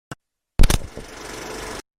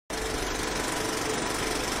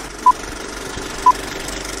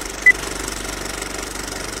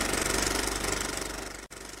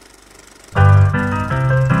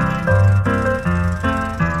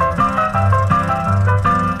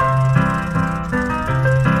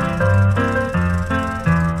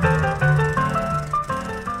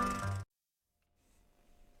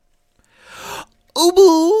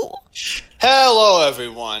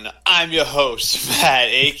host, Matt,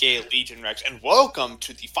 aka Legion Rex, and welcome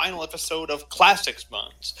to the final episode of Classics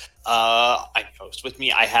Buns. I'm your host. With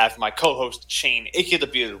me, I have my co-host, Shane, aka the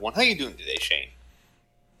Bearded One. How are you doing today, Shane?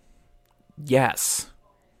 Yes.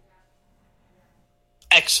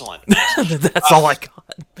 Excellent. That's all I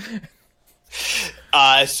got.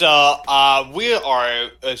 It's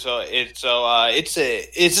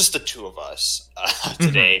just the two of us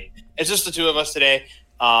today. It's just the two of us today.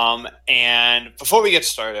 And before we get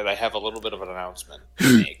started, I have a little bit of an announcement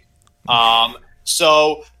to make.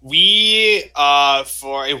 So we,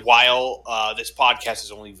 for a while, this podcast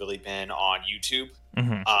has only really been on YouTube,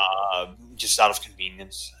 just out of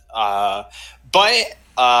convenience. But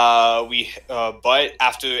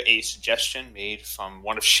after a suggestion made from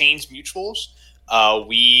one of Shane's mutuals,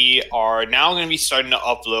 we are now going to be starting to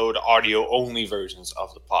upload audio-only versions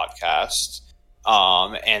of the podcast.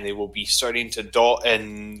 And they will be starting to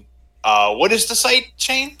what is the site,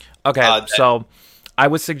 Shane? Okay, so I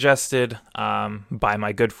was suggested by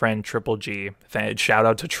my good friend Triple G. Shout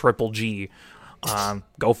out to Triple G.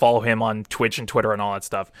 Go follow him on Twitch and Twitter and all that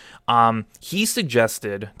stuff. He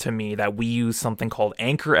suggested to me that we use something called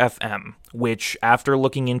Anchor FM, which, after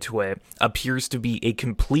looking into it, appears to be a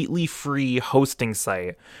completely free hosting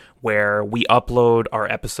site where we upload our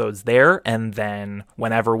episodes there, and then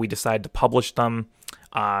whenever we decide to publish them,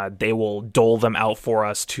 they will dole them out for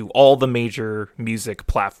us to all the major music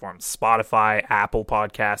platforms: Spotify, Apple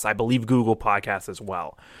Podcasts, I believe Google Podcasts as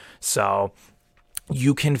well. So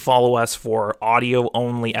you can follow us for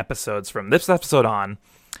audio-only episodes from this episode on.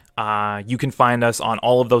 You can find us on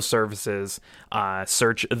all of those services.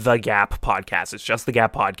 Search The G.A.P Podcast. It's just The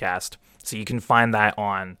G.A.P Podcast. So you can find that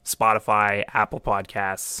on Spotify, Apple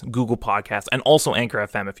Podcasts, Google Podcasts, and also Anchor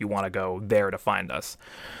FM if you want to go there to find us.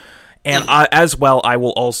 And as well, I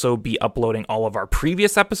will also be uploading all of our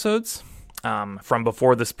previous episodes from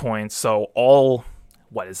before this point. So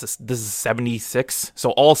what is this? This is 76.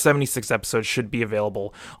 So all 76 episodes should be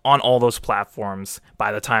available on all those platforms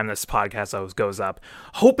by the time this podcast goes up.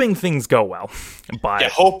 Hoping things go well. But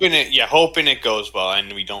hoping it goes well,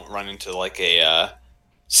 and we don't run into like a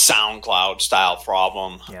SoundCloud style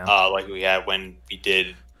problem like we had when we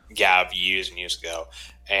did G.A.P years and years ago.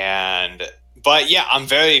 But yeah, I'm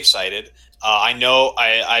very excited. I know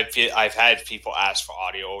I've had people ask for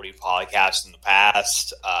audio-only podcasts in the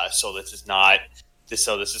past, so this is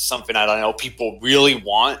something that I know people really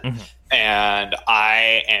want, and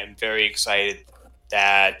I am very excited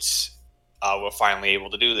that we're finally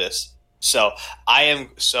able to do this. So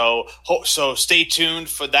so stay tuned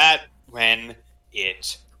for that when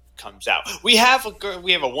it comes out. We have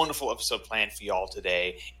a wonderful episode planned for y'all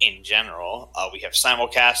today. In general, we have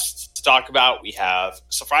simulcasts to talk about. We have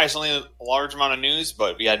surprisingly a large amount of news,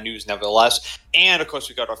 but we had news nevertheless. And of course,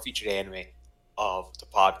 we got our featured anime of the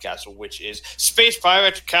podcast, which is Space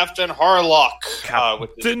Pirate Captain Harlock.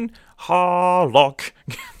 Captain Harlock.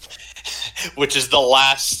 Which is the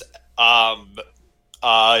last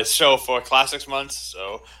show for Classics Month,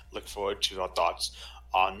 so look forward to our thoughts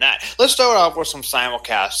on that. Let's start off with some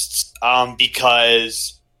simulcasts,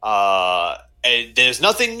 because there's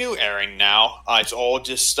nothing new airing now. It's all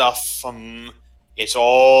just stuff from. It's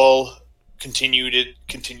all continued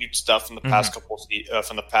stuff from the past couple because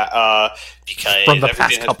from the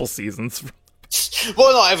past couple seasons.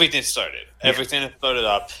 Well, no, everything started. Everything has started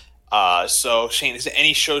up. So Shane, is there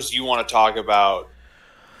any shows you want to talk about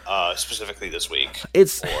specifically this week?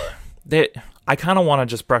 I kind of want to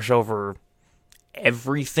just brush over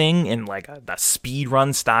everything in like the speed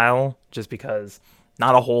run style, just because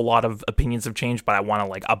not a whole lot of opinions have changed, but I want to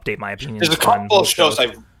like update my opinions. There's a couple of shows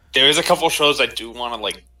there is a couple of shows I do want to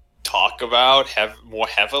like talk about more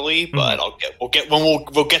heavily, but we'll get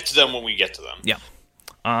to them when we get to them. Yeah.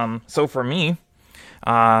 So for me,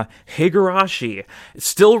 Higurashi, it's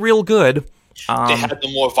still real good. They had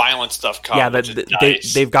the more violent stuff come. Yeah,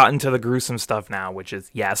 they've gotten to the gruesome stuff now, which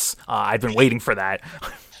is I've been waiting for that.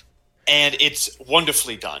 And it's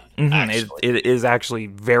wonderfully done. It is actually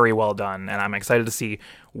very well done, and I'm excited to see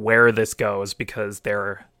where this goes, because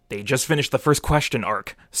they just finished the first question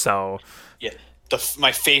arc. So yeah,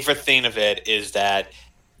 my favorite thing of it is that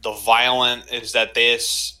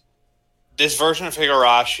this version of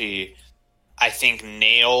Higurashi, I think,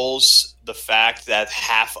 nails the fact that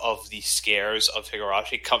half of the scares of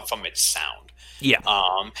Higurashi come from its sound. Yeah.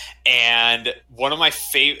 And one of my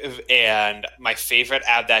favorite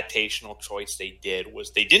adaptational choice they did was,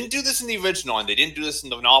 they didn't do this in the original and they didn't do this in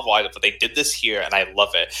the novel either, but they did this here, and I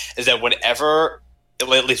love it. Is that whenever, at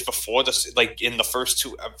least before this, like in the first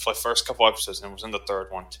couple episodes, and it was in the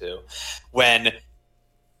third one too, when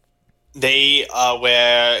they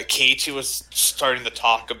where Keiichi was starting to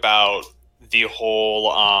talk about the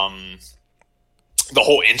whole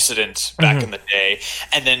incident back in the day,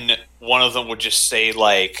 and then one of them would just say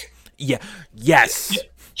like, yes,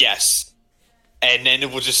 and then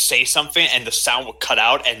it would just say something, and the sound would cut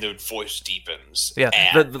out, and their voice deepens.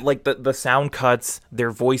 Yeah, the sound cuts,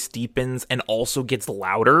 their voice deepens, and also gets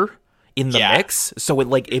louder in the mix, so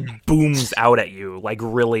it booms out at you like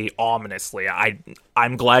really ominously.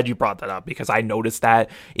 I'm glad you brought that up because I noticed that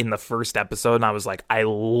in the first episode, and I was like, I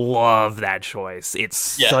love that choice. It's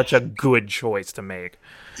such a good choice to make.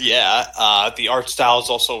 Yeah, the art style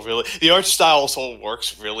also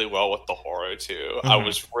works really well with the horror too. I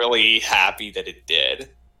was really happy that it did.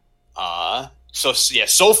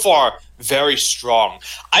 So far, very strong.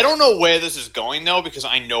 I don't know where this is going though, because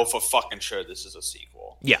I know for fucking sure this is a sequel.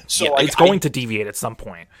 It's going to deviate at some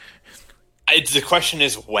point. The question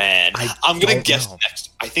is when. I'm gonna guess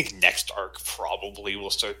next. I think next arc probably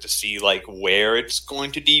we'll start to see like where it's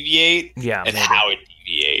going to deviate, and how it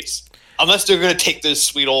deviates. Unless they're gonna take their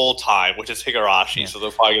sweet old time, which is Higurashi, so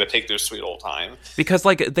they're probably gonna take their sweet old time. Because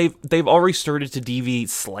like they've already started to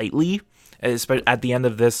deviate slightly, especially at the end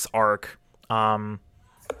of this arc.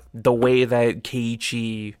 The way that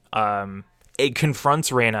Keiichi it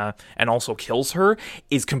confronts Reina and also kills her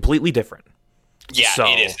is completely different. Yeah,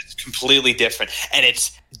 it is. It's completely different, and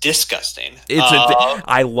it's disgusting.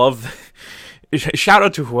 I love. Shout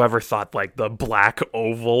out to whoever thought like the black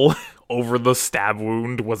oval over the stab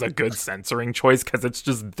wound was a good censoring choice because it's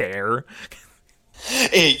just there.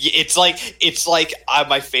 It's like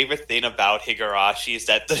my favorite thing about Higurashi is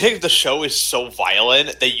that the show is so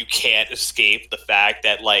violent that you can't escape the fact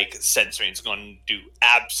that like censoring is going to do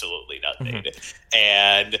absolutely nothing.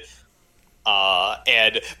 And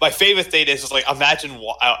my favorite thing is like, imagine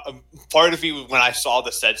part of me when I saw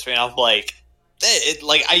the censoring, I'm like,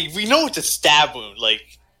 we know it's a stab wound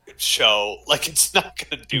like show, like it's not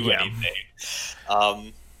going to do anything.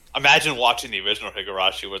 Imagine watching the original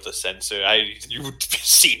Higurashi with a censor. You would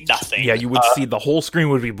see nothing. Yeah, you would see the whole screen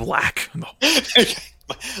would be black.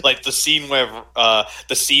 Like the scene where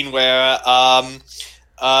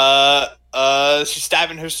she's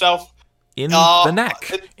stabbing herself in the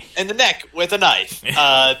neck. In the neck with a knife.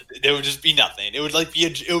 There would just be nothing. It would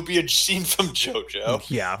be a scene from JoJo.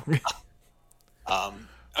 Yeah.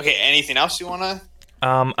 Okay. Anything else you want to?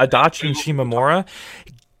 Adachi and Shimamura.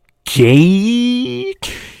 Gay.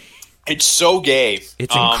 It's so gay.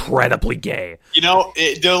 It's incredibly gay.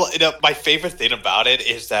 My favorite thing about it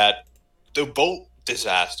is that they're both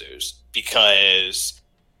disasters because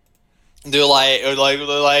they're like, yeah,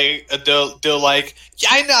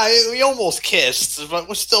 I know we almost kissed, but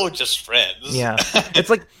we're still just friends. Yeah, it's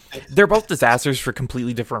like they're both disasters for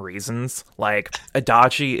completely different reasons. Like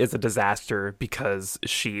Adachi is a disaster because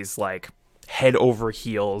she's like head over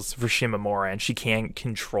heels for Shimamura, and she can't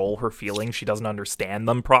control her feelings. She doesn't understand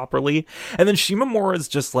them properly. And then Shimamura is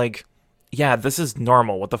just like, yeah, this is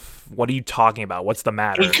normal. What are you talking about? What's the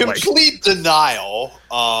matter? In complete denial.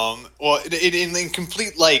 In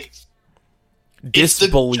complete like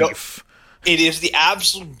disbelief. It is the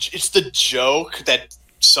absolute. It's the joke that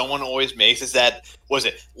someone always makes. Is that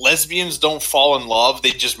lesbians don't fall in love;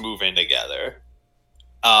 they just move in together.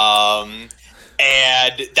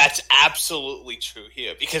 And that's absolutely true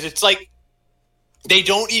here because it's like they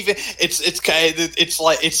don't even. It's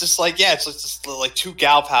just like two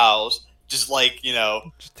gal pals just like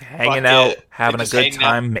just hanging out, having a good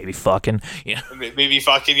time, maybe fucking, maybe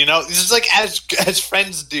fucking. This is like as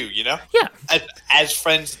friends do, Yeah, as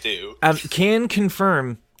friends do. Can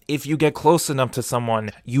confirm if you get close enough to someone,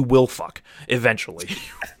 you will fuck eventually.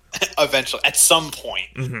 Eventually, at some point.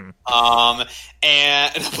 And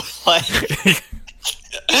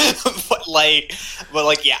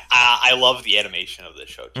I love the animation of this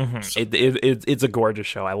show too. So. It's a gorgeous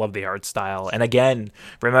show. I love the art style. And again,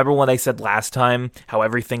 remember what I said last time? How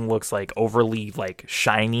everything looks like overly like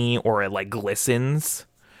shiny or it like glistens.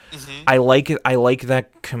 I like it. I like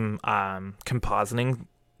that compositing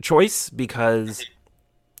choice because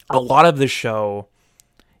a lot of the show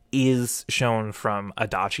is shown from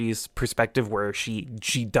Adachi's perspective, where she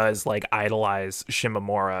does like idolize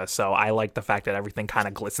Shimamura. So I like the fact that everything kind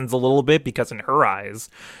of glistens a little bit because in her eyes,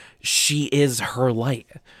 she is her light.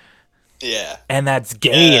 Yeah, and that's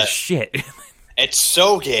gay as shit. It's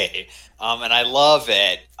so gay, and I love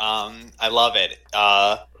it. I love it.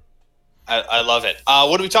 I love it.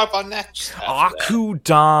 What do we talk about next?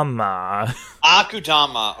 Akudama.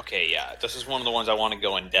 Akudama. Okay, yeah. This is one of the ones I want to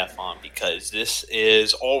go in depth on because this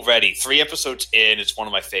is already 3 episodes in. It's one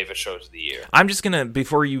of my favorite shows of the year. I'm just going to,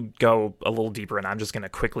 before you go a little deeper, and I'm just going to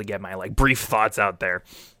quickly get my like brief thoughts out there.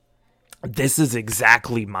 This is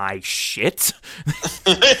exactly my shit.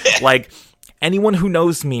 Like, anyone who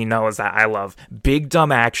knows me knows that I love big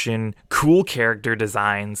dumb action, cool character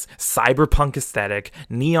designs, cyberpunk aesthetic,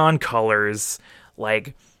 neon colors.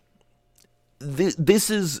 Like, this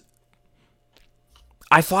is...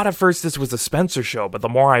 I thought at first this was a Spencer show, but the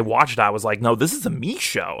more I watched it, I was like, no, this is a me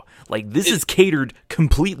show. Like, this is catered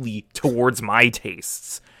completely towards my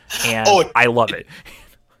tastes. And I love it.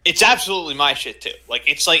 It's absolutely my shit, too. Like,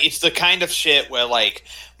 it's the kind of shit where,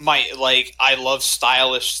 I love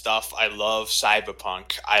stylish stuff. I love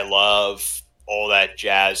cyberpunk. I love all that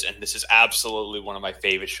jazz. And this is absolutely one of my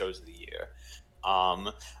favorite shows of the year.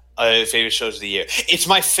 It's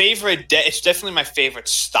my favorite. It's definitely my favorite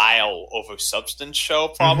style over substance show,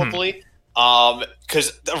 probably.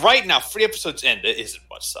 Because right now, 3 episodes in, there isn't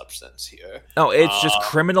much substance here. No, it's just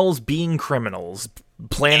criminals being criminals,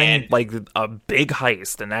 planning a big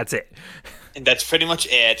heist, and that's it. And that's pretty much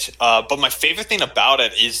it. But my favorite thing about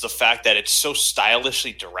it is the fact that it's so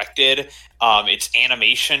stylishly directed. Its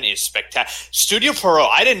animation is spectacular. Studio Pierrot,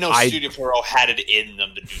 I didn't know Studio Pierrot had it in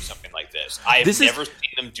them to do something like this. I've never seen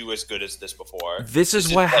them do as good as this before. This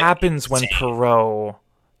is what happens when Pierrot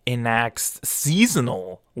enacts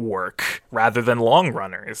seasonal work rather than long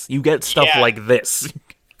runners. You get stuff like this.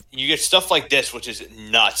 You get stuff like this, which is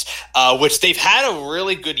nuts. Which they've had a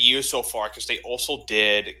really good year so far because they also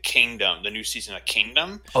did Kingdom, the new season of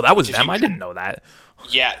Kingdom. Oh, that was them? I didn't know that.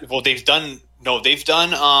 Yeah, well, they've done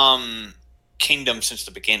Kingdom since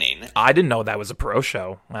the beginning. I didn't know that was a Perot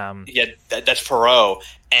show. That's Perot.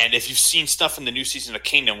 And if you've seen stuff in the new season of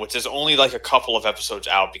Kingdom, which is only like a couple of episodes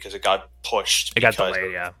out because it got pushed. It got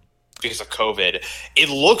delayed, because of COVID. It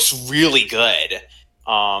looks really good.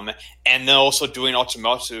 And they're also doing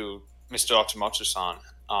Mr. Otsumatsu-san.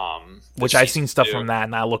 Which I've seen stuff from that,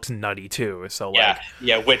 and that looks nutty too. So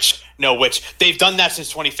which they've done that since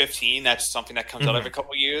 2015. That's something that comes out every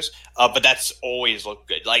couple of years. But that's always looked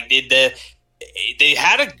good. Like they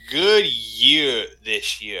had a good year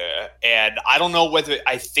this year, and I don't know whether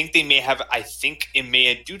I think it may have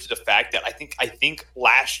due to the fact that I think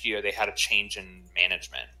last year they had a change in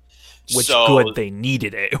management. Good, they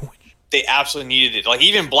needed it. They absolutely needed it. Like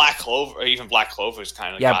even Black Clover is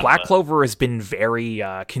kind of Black Clover has been very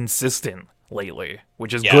consistent lately,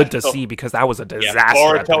 which is good to see because that was a disaster.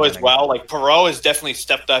 Boruto as well. Like Perot has definitely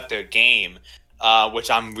stepped up their game,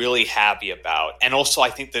 which I'm really happy about. And also, I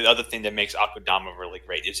think the other thing that makes Akudama really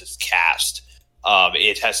great is its cast.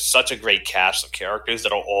 It has such a great cast of characters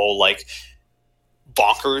that are all like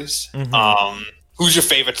bonkers. Who's your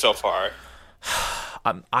favorite so far?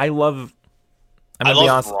 I love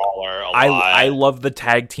Brawler a lot. I love the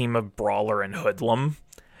tag team of Brawler and Hoodlum.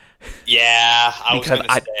 Yeah,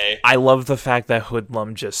 I love the fact that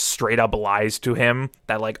Hoodlum just straight up lies to him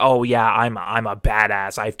that like, oh yeah, I'm a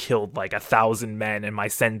badass. I've killed like 1,000 men and my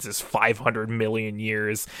sentence is 500 million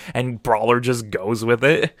years. And Brawler just goes with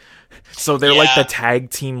it. So they're like the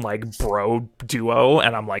tag team like bro duo,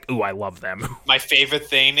 and I'm like, ooh, I love them. My favorite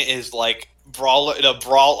thing is like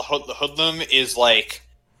Hoodlum is like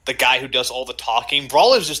the guy who does all the talking.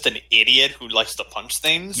 Brawler's just an idiot who likes to punch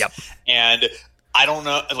things. Yep. And I don't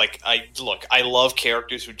know, like, I love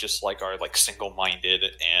characters who just like are like single-minded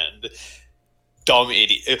and dumb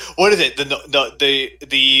idiot. What is it?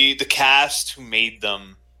 The cast who made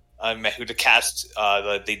them,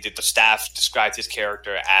 the staff described his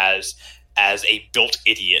character as a built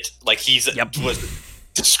idiot. Like was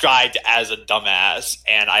described as a dumbass,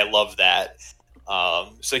 and I love that.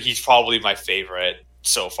 So he's probably my favorite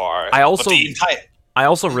so far. I also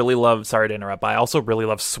really love. Sorry to interrupt. But I also really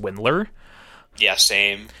love Swindler. Yeah,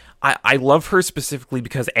 same. I love her specifically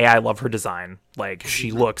because A, I love her design. Like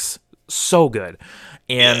she looks so good,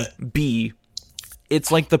 and B,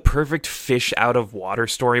 it's like the perfect fish out of water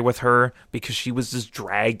story with her because she was just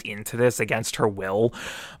dragged into this against her will,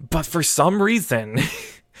 but for some reason,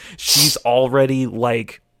 she's already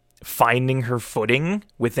like finding her footing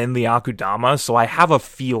within the Akudama. So I have a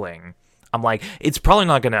feeling. I'm like, it's probably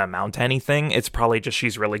not going to amount to anything. It's probably just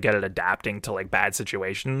she's really good at adapting to like bad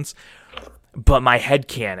situations. But my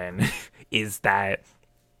headcanon is that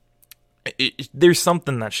there's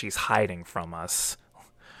something that she's hiding from us.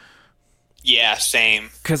 Yeah, same.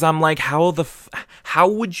 Because I'm like, how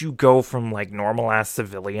would you go from like normal ass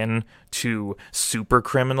civilian to super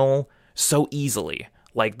criminal so easily?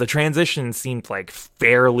 Like the transition seemed like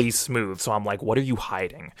fairly smooth. So I'm like, what are you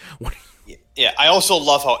hiding? Yeah, I also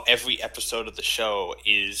love how every episode of the show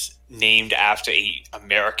is named after a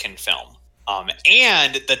American film.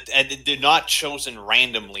 And they're not chosen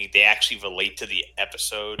randomly. They actually relate to the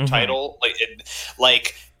episode title.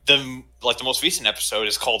 The most recent episode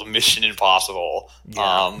is called Mission Impossible.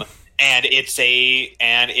 Yeah. And it's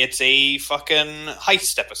a fucking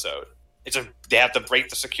heist episode. They have to break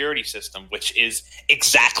the security system, which is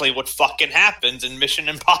exactly what fucking happens in Mission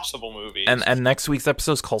Impossible movies. And next week's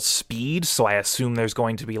episode is called Speed, so I assume there's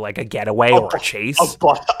going to be like a getaway or a chase. A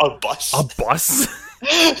bus. A bus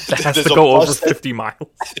that has to go over 50 miles.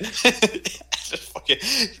 Fucking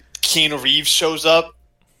Keanu Reeves shows up.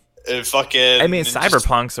 I mean,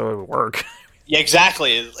 Cyberpunk, so it would work. Yeah,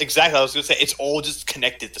 exactly. I was going to say, it's all just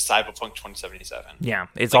connected to Cyberpunk 2077. Yeah,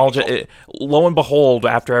 it's all just... lo and behold,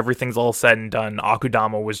 after everything's all said and done,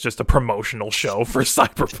 Akudama was just a promotional show for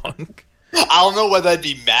Cyberpunk. I don't know whether I'd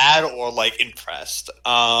be mad or, like, impressed.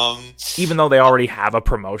 Even though they already have a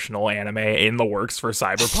promotional anime in the works for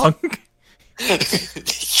Cyberpunk.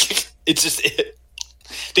 It's just...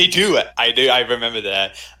 They do. I remember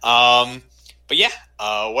that. But yeah,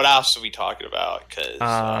 what else are we talking about?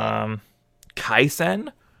 Because...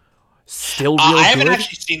 Kaisen, still real good. I haven't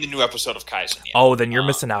actually seen the new episode of Kaisen yet. Oh, then you're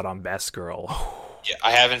missing out on Best Girl. Yeah,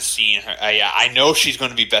 I haven't seen her. Yeah, I know she's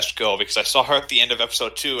going to be Best Girl because I saw her at the end of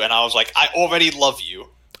episode 2, and I was like, I already love you.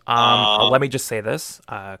 Let me just say this: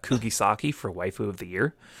 Kugisaki for Waifu of the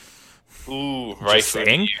Year. Ooh, Waifu of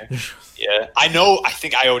the Year. Yeah, I know. I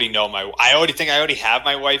think I already know my. I already have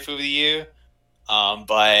my Waifu of the Year.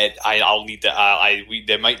 But I'll need to.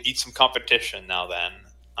 There might need some competition now. Then.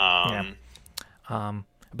 Yeah.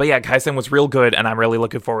 But yeah, Kaisen was real good, and I'm really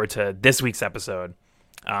looking forward to this week's episode,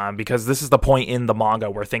 because this is the point in the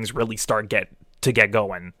manga where things really start to get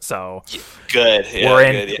going. So good,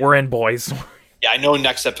 yeah, we're in, boys. Yeah, I know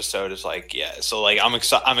next episode is like So like I'm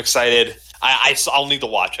excited. I'll need to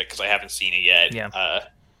watch it because I haven't seen it yet. Yeah.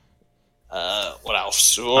 What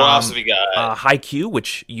else? What else have we got? Haikyuu,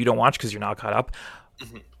 which you don't watch because you're not caught up,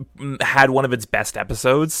 had one of its best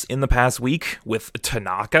episodes in the past week with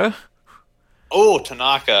Tanaka. Oh,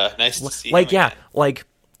 Tanaka. Nice to see him again. Like,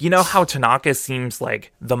 you know how Tanaka seems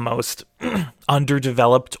like the most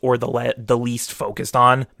underdeveloped or the least focused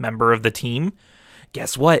on member of the team?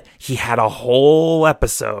 Guess what? He had a whole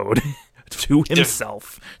episode to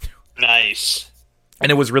himself. Nice. And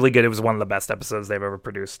it was really good. It was one of the best episodes they've ever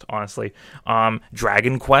produced, honestly.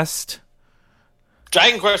 Dragon Quest.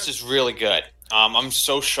 Dragon Quest is really good. I'm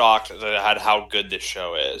so shocked at how good this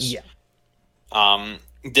show is. Yeah.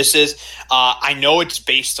 This is I know it's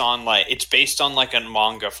based on like a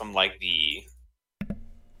manga from the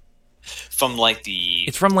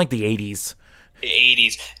 80s.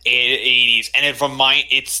 80s, and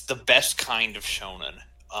it's the best kind of shonen.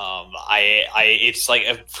 It's like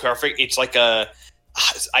a perfect. It's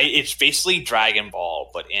basically Dragon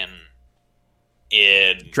Ball, but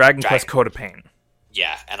in Dragon Quest Code of Pain.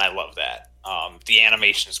 Yeah, and I love that. The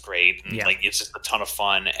animation is great. And, yeah. Like, it's just a ton of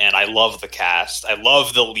fun, and I love the cast. I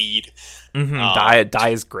love the lead. Mm-hmm. Dai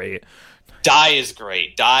is great. Dai is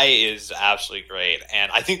great. Dai is absolutely great.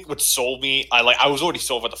 And I think what sold me, I was already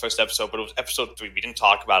sold with the first episode, but it was episode 3. We didn't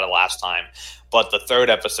talk about it last time, but the third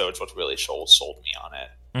episode is what really sold me on it.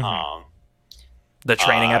 Mm-hmm. The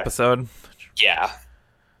training episode. Yeah,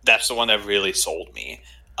 that's the one that really sold me.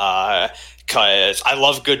 Because I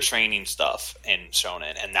love good training stuff in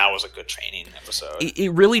shonen, and that was a good training episode.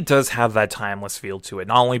 It really does have that timeless feel to it,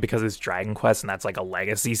 not only because it's Dragon Quest and that's like a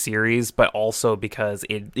legacy series, but also because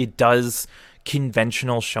it does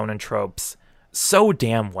conventional shonen tropes so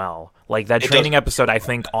damn well. Like that training episode, I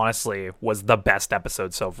think, honestly, was the best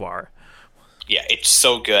episode so far. Yeah, it's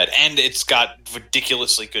so good, and it's got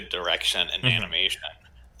ridiculously good direction and animation.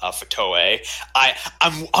 For Toei,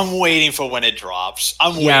 I'm waiting for when it drops.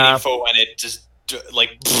 I'm waiting for when it just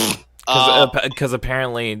like because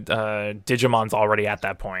apparently Digimon's already at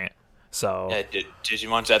that point. So yeah,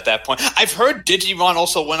 Digimon's at that point. I've heard Digimon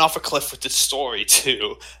also went off a cliff with this story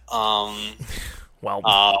too.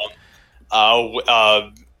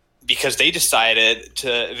 Because they decided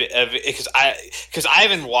to because I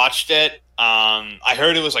haven't watched it. I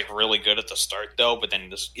heard it was like really good at the start though, but then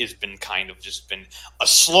this has been kind of just been a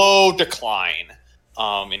slow decline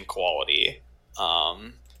in quality. So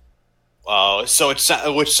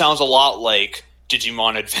which sounds a lot like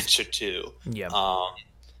Digimon Adventure 2. Yeah.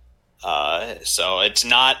 So it's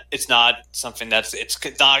not something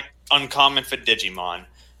it's not uncommon for Digimon.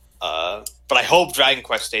 But I hope Dragon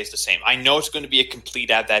Quest stays the same. I know it's going to be a complete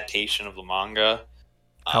adaptation of the manga.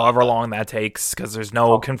 However long that takes, because there's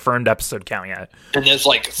no confirmed episode count yet. And there's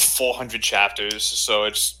like 400 chapters, so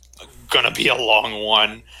it's going to be a long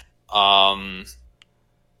one. And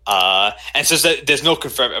since there's no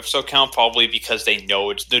confirmed episode count, probably because they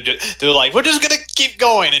know they're like, we're just going to keep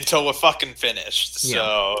going until we're fucking finished. Yeah.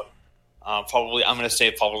 So probably, I'm going to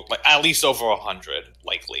say probably like at least over 100,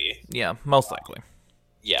 likely. Yeah, most likely.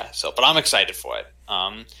 Yeah, but I'm excited for it.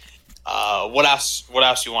 What else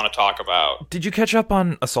you want to talk about? Did you catch up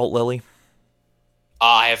on Assault Lily?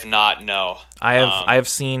 I have not. No, I have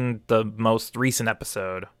seen the most recent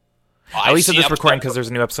episode. At least at this recording, because there's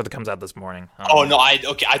a new episode that comes out this morning. No, I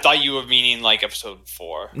thought you were meaning like episode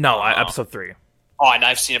 4. No, episode 3. Oh, and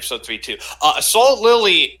I've seen episode 3 too. Salt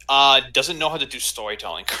Lily doesn't know how to do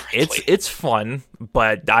storytelling correctly. It's fun,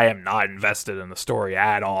 but I am not invested in the story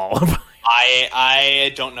at all.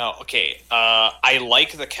 I don't know. Okay, I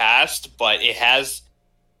like the cast, but it has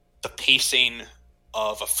the pacing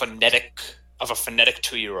of a phonetic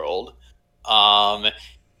 2-year-old. But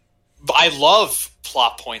I love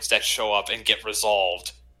plot points that show up and get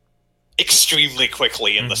resolved extremely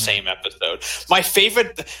quickly in the same episode. My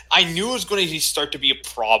favorite, I knew it was going to start to be a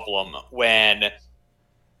problem when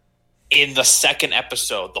in the second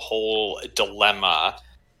episode, the whole dilemma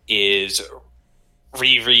is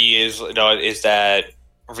Riri is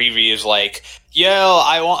like, yo,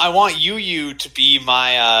 I want Yu to be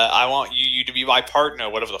my to be my partner,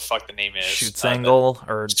 whatever the fuck the name is. Shootsangle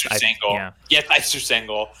or Shootsangle. Yeah, that's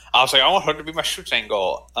Shootsangle. I was like, I want her to be my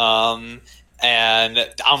Shootsangle. And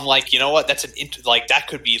I'm like, you know what? That's that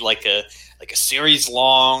could be like a series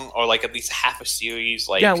long, or like at least half a series.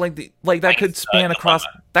 That could span across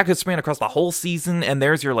the whole season. And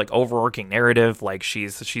there's your like overarching narrative. Like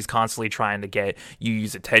she's constantly trying to get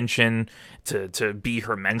Yu's attention to be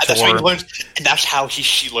her mentor. And that's how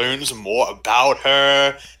she learns more about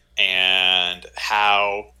her and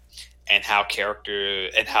how character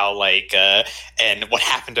and how and what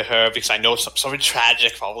happened to her, because I know something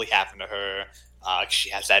tragic probably happened to her. She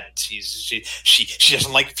has that she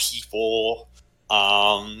doesn't like people.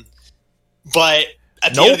 But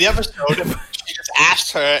at the end of the episode, she just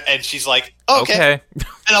asked her, and she's like, "Okay,"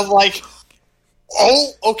 and I'm like,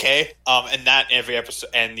 "Oh, okay." And that every episode,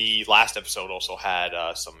 and the last episode also had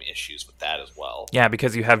some issues with that as well. Yeah,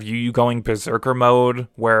 because you have Yu going berserker mode,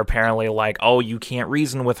 where apparently you can't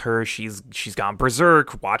reason with her. She's gone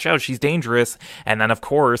berserk. Watch out, she's dangerous. And then of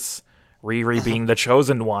course, Riri, being the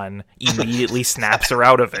chosen one, immediately snaps her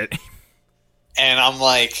out of it. And I'm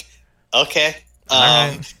like, okay.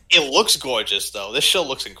 Right. It looks gorgeous though. This show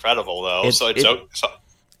looks incredible though.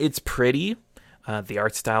 It's pretty. The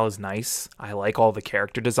art style is nice. I like all the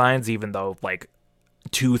character designs, even though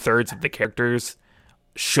 2/3 of the characters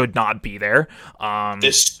should not be there.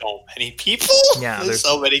 There's so many people. Yeah, there's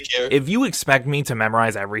so many characters. If you expect me to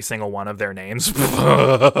memorize every single one of their names,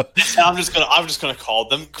 I'm just gonna call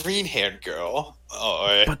them green-haired girl.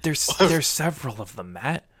 But there's several of them,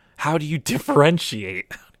 Matt. How do you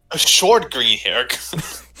differentiate? A short green hair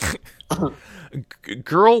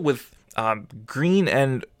girl with green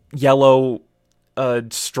and yellow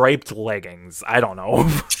striped leggings. I don't know.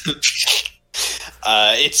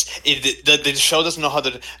 The show doesn't know how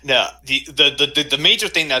to. No, the major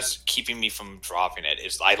thing that's keeping me from dropping it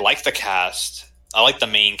is I like the cast. I like the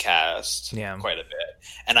main cast quite a bit,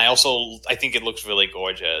 and I think it looks really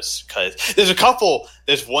gorgeous because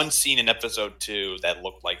there's one scene in episode 2 that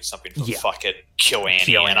looked like something from Fuck It, Kill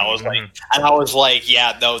Annie, and I was like,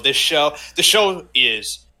 yeah, no, the show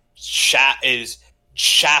is Shaft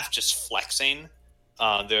just flexing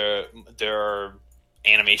their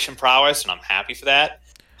animation prowess, and I'm happy for that.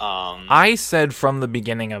 I said from the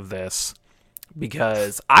beginning of this,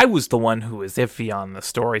 because I was the one who was iffy on the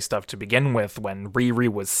story stuff to begin with when Riri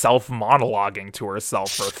was self-monologuing to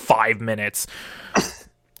herself for 5 minutes.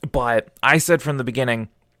 But I said from the beginning,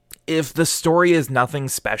 if the story is nothing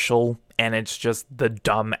special and it's just the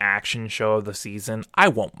dumb action show of the season, I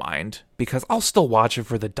won't mind, because I'll still watch it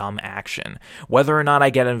for the dumb action. Whether or not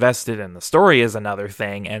I get invested in the story is another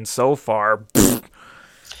thing, and so far,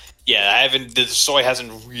 yeah, the story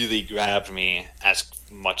hasn't really grabbed me as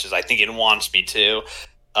much as I think it wants me to.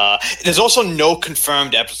 There's also no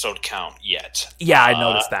confirmed episode count yet. Yeah, I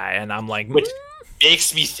noticed that, and I'm like, which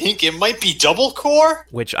makes me think it might be double core.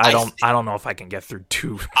 Which I don't know if I can get through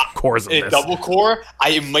 2 cores of this. Double core?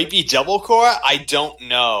 It might be double core. I don't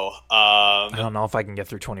know. I don't know if I can get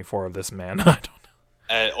through 24 of this, man. I don't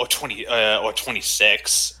know. Or 20 or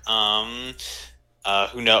 26.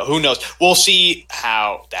 Who knows? We'll see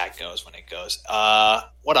how that goes when it goes.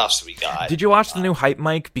 What else do we got? Did you watch the new Hype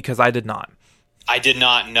Mic? Because I did not. I did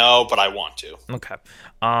not know, but I want to. Okay.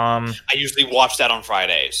 I usually watch that on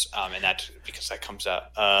Fridays, and that's because that comes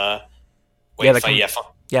out.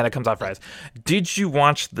 That comes out Fridays. Did you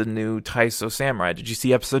watch the new Taiso Samurai? Did you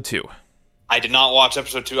see episode 2? I did not watch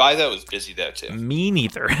episode 2 either. I was busy there too. Me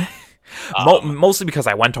neither. Mostly because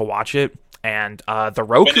I went to watch it, and the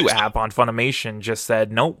Roku app on Funimation just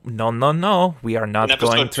said, no, we are not going to.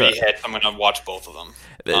 When episode 3 hits, I'm going to watch both of them.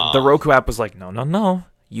 The Roku app was like, no.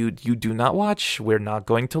 You do not watch. We're not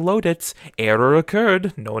going to load it. Error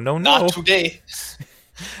occurred. No. Not today.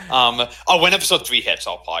 When episode 3 hits,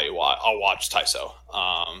 I'll watch Taiso.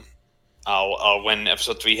 When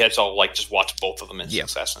episode 3 hits, I'll just watch both of them in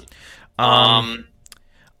succession.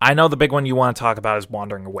 I know the big one you want to talk about is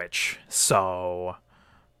Wandering Witch, so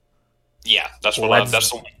yeah, that's what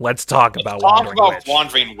let's talk about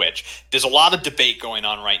Wandering Witch. There's a lot of debate going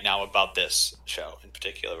on right now about this show in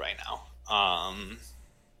particular right now.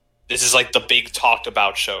 This is the big talked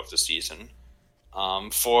about show of the season,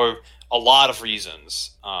 for a lot of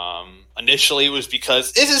reasons. Initially, it was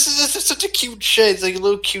because this is such a cute show. It's a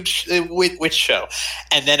little cute witch show,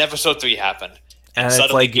 and then episode 3 happened, and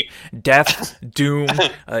it's death, doom,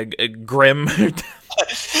 grim,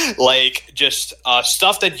 just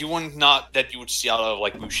stuff that you would see out of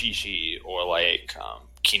Mushishi or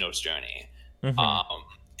Kino's Journey,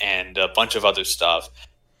 and a bunch of other stuff.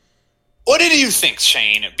 What did you think,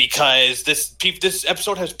 Shane? Because this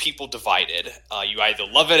episode has people divided. You either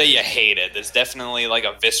love it or you hate it. There's definitely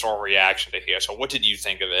a visceral reaction to here. So what did you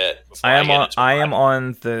think of it? I am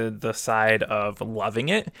on the side of loving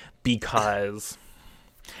it because,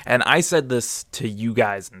 and I said this to you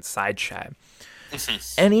guys in side chat,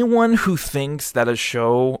 anyone who thinks that a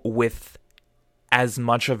show with as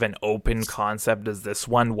much of an open concept as this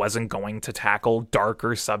one wasn't going to tackle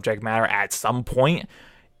darker subject matter at some point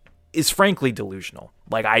is frankly delusional.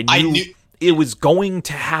 I knew it was going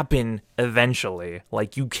to happen eventually.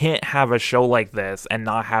 You can't have a show like this and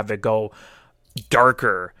not have it go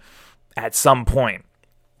darker at some point.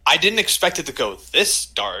 I didn't expect it to go this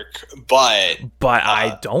dark, but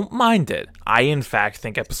I don't mind it. I, in fact,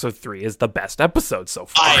 think episode 3 is the best episode so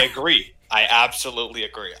far. I agree. I absolutely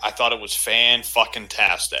agree. I thought it was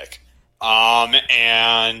fan-fucking-tastic.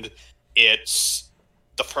 And it's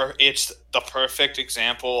the perfect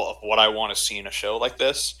example of what I want to see in a show like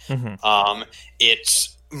this.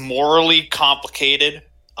 It's morally complicated.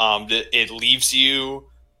 It leaves you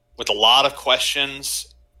with a lot of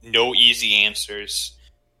questions, no easy answers.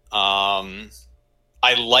 I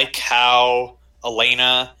like how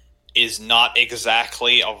Elena is not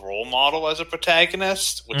exactly a role model as a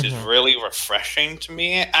protagonist, which is really refreshing to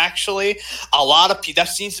me, actually. A lot of that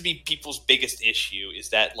seems to be people's biggest issue, is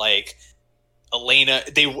that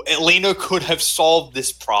Elena could have solved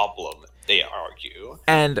this problem, they argue.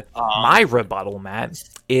 And my rebuttal, Matt,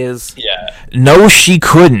 is no, she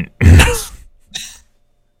couldn't.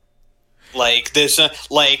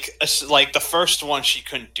 The first one, she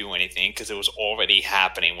couldn't do anything because it was already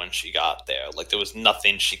happening when she got there. There was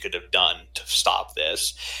nothing she could have done to stop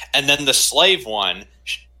this. And then the slave one,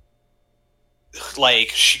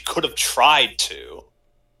 she could have tried to.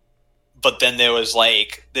 But then there was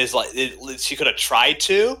she could have tried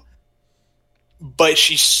to, but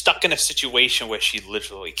she's stuck in a situation where she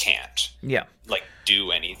literally can't. Yeah.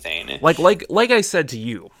 Do anything. Like I said to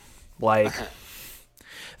you,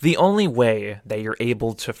 the only way that you're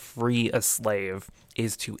able to free a slave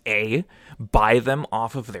is to A, buy them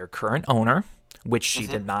off of their current owner, which she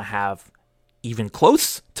did not have even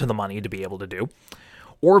close to the money to be able to do,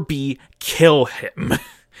 or B, kill him.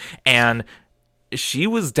 And she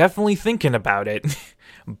was definitely thinking about it,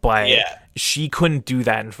 but she couldn't do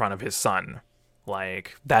that in front of his son.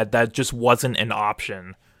 That just wasn't an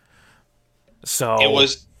option. So it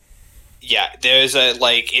was, there's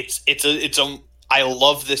I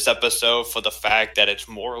love this episode for the fact that it's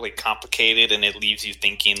morally complicated and it leaves you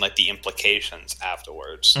thinking the implications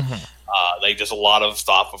afterwards. There's a lot of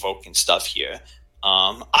thought-provoking stuff here.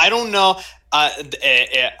 I don't know. I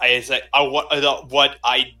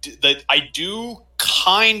do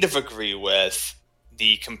kind of agree with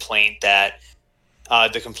the complaint that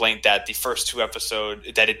the first 2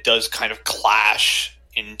 episodes, that it does kind of clash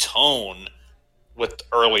in tone with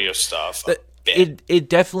earlier stuff. It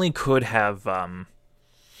definitely could have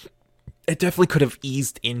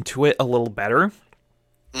eased into it a little better.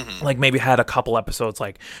 Maybe had a couple episodes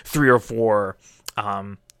 3 or 4.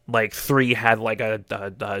 3 had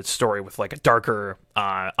a story with a darker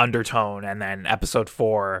undertone, and then episode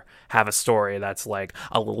 4 have a story that's a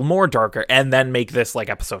little more darker, and then make this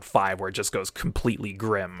episode 5 where it just goes completely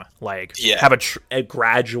grim. Have a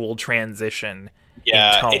gradual transition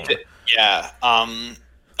in tone.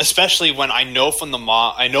 Especially when I know from the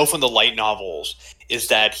light novels is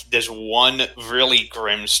that there's one really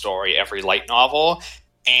grim story every light novel,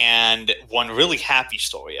 and one really happy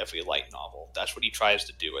story every light novel. That's what he tries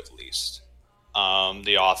to do, at least,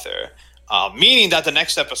 the author. Meaning that the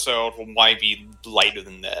next episode might be lighter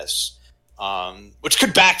than this, which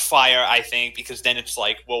could backfire, I think, because then it's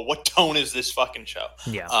well, what tone is this fucking show?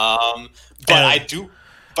 Yeah. But I do.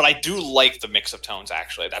 but I do like the mix of tones,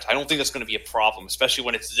 actually. I don't think that's going to be a problem, especially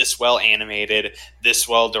when it's this well animated, this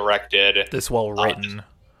well directed. This well written.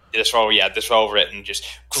 This well written. Just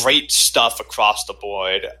great stuff across the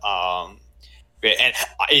board. And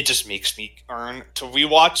it just makes me earn to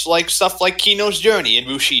rewatch like stuff like Kino's Journey and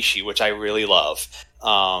Mushishi, which I really love.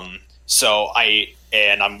 So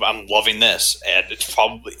I'm loving this, and it's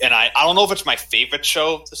probably, and I don't know if it's my favorite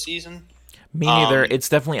show of the season. Me neither. It's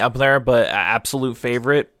definitely up there, but absolute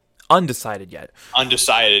favorite, undecided yet.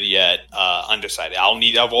 Undecided.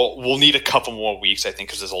 We'll need a couple more weeks, I think,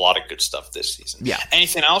 because there's a lot of good stuff this season. Yeah.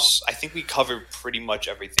 Anything else? I think we covered pretty much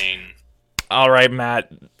everything. All right,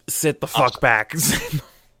 Matt, sit the fuck back.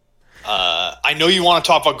 I know you want to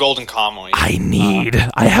talk about Golden Kamuy.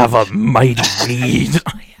 I have a mighty need.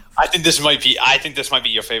 I think this might be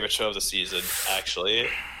your favorite show of the season, actually.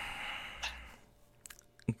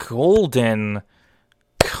 Golden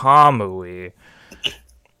Kamuy.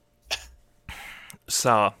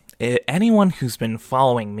 So, anyone who's been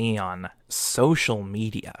following me on social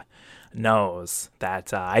media knows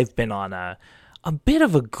that I've been on a bit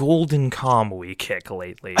of a Golden Kamuy kick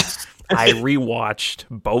lately. I rewatched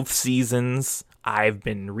both seasons. I've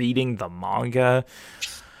been reading the manga.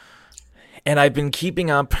 And I've been keeping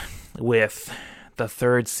up with the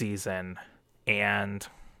third season. And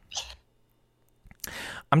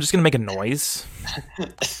I'm just going to make a noise.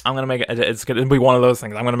 It's going to be one of those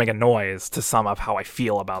things. I'm going to make a noise to sum up how I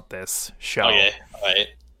feel about this show. Okay, all right.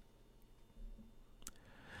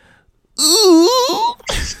 Ooh.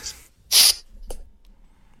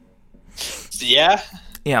 Yeah?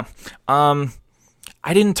 Yeah.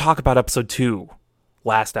 I didn't talk about episode 2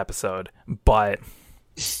 last episode, but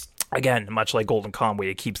again, much like Golden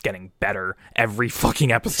Kamuy, it keeps getting better every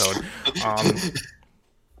fucking episode.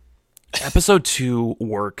 Episode 2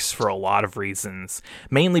 works for a lot of reasons,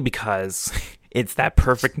 mainly because it's that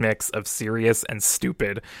perfect mix of serious and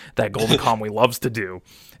stupid that Golden Kamuy loves to do,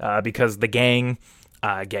 because the gang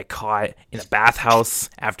get caught in a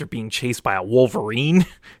bathhouse after being chased by a wolverine.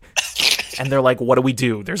 And they're like, what do we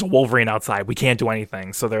do? There's a wolverine outside. We can't do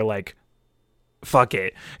anything. So they're like, fuck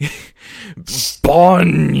it.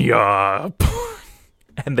 Banya.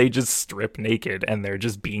 And they just strip naked, and they're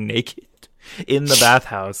just being naked in the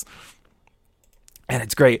bathhouse. And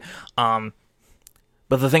it's great. But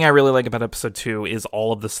the thing I really like about episode 2 is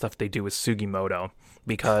all of the stuff they do with Sugimoto,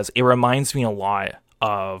 because it reminds me a lot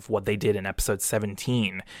of what they did in episode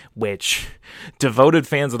 17, which devoted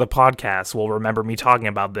fans of the podcast will remember me talking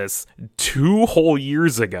about this 2 whole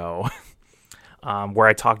years ago, where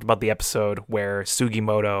I talked about the episode where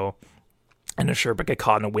Sugimoto and Ashurba get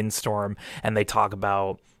caught in a windstorm, and they talk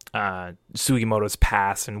about Sugimoto's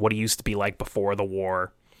past and what he used to be like before the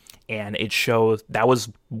war. And it shows that was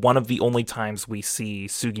one of the only times we see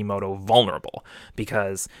Sugimoto vulnerable,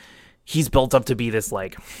 because he's built up to be this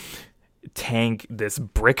like tank, this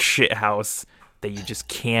brick shit house that you just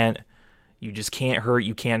can't hurt,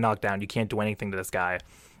 you can't knock down, you can't do anything to this guy.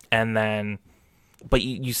 And then, but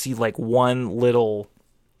you see like one little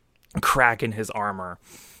crack in his armor,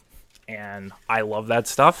 and I love that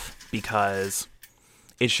stuff because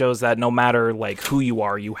it shows that no matter like who you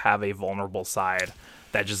are, you have a vulnerable side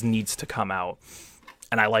that just needs to come out.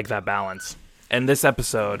 And I like that balance. And this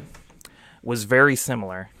episode was very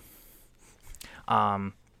similar.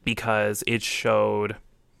 Because it showed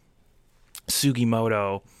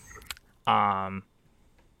Sugimoto. I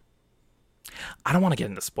don't want to get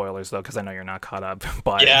into spoilers, though, because I know you're not caught up.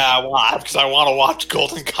 But yeah, because I want to watch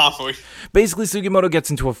Golden Kamuy. Basically, Sugimoto gets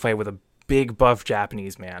into a fight with a big, buff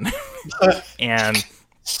Japanese man. And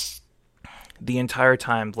the entire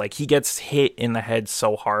time, like, he gets hit in the head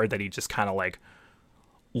so hard that he just kind of, like,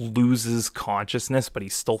 loses consciousness, but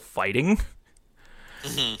he's still fighting.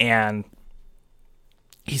 Mm-hmm. And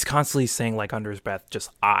he's constantly saying, like, under his breath,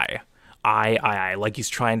 just I. Like, he's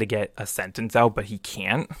trying to get a sentence out, but he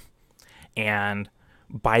can't. And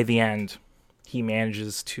by the end, he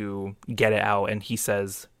manages to get it out, and he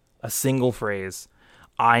says a single phrase,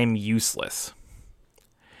 I'm useless.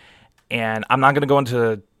 And I'm not going to go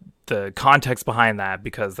into the context behind that,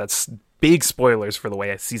 because that's big spoilers for the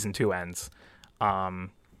way season 2 ends.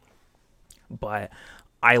 But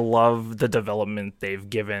I love the development they've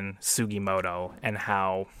given Sugimoto, and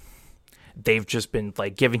how they've just been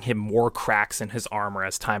like giving him more cracks in his armor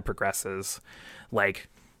as time progresses. Like,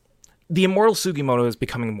 the immortal Sugimoto is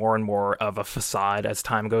becoming more and more of a facade as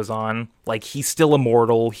time goes on. Like, he's still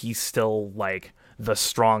immortal, he's still like the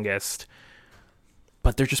strongest,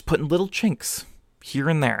 but they're just putting little chinks here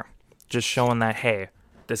and there, just showing that, hey,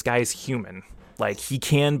 this guy is human. Like, he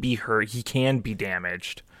can be hurt, he can be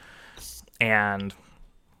damaged. And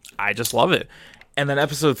I just love it. And then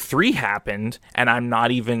episode 3 happened, and I'm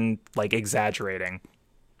not even, like, exaggerating.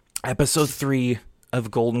 Episode 3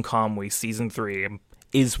 of Golden Kamuy Season 3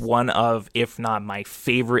 is one of, if not my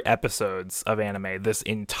favorite episodes of anime this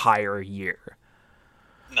entire year.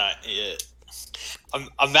 Not yet.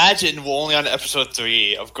 Imagine we're only on episode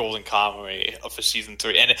 3 of Golden Kamuy for Season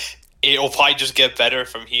 3, and it'll probably just get better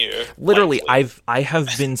from here. Literally, I have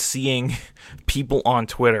been seeing people on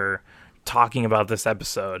Twitter talking about this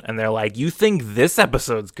episode, and they're like, you think this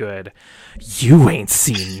episode's good? You ain't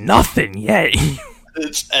seen nothing yet.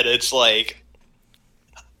 It's like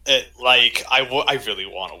I really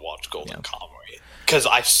want to watch Golden Kamuy because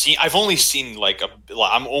I've only seen where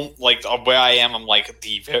I am. I'm like at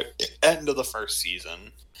the very end of the first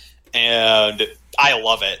season, and I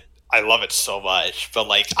love it. I love it so much, but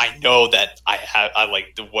like I know that I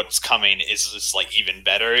like what's coming is just like even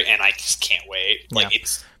better, and I just can't wait. Like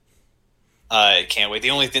it's. I can't wait. The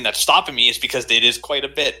only thing that's stopping me is because it is quite a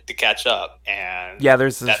bit to catch up, and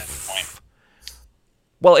there's that's the point.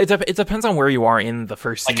 Well, it depends on where you are in the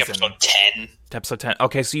first season. Episode 10. Episode 10.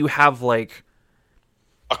 Okay, so you have like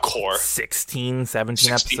a core 16,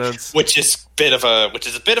 17 episodes, which is a bit of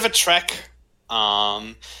a trek.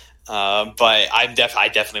 But I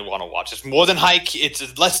definitely want to watch. It's more than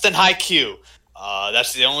it's less than Haikyuu.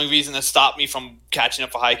 That's the only reason that stopped me from catching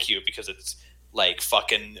up for Haikyuu, because it's like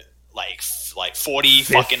fucking like 40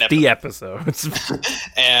 fucking episodes.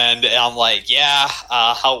 And I'm like,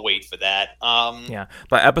 I'll wait for that.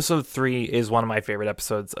 But episode 3 is one of my favorite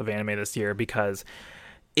episodes of anime this year because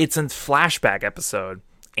it's a flashback episode,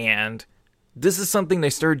 and this is something they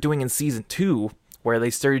started doing in season 2, where they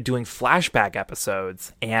started doing flashback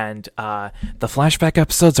episodes, and the flashback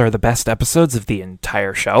episodes are the best episodes of the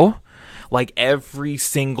entire show. Like, every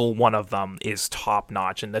single one of them is top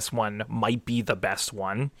notch, and this one might be the best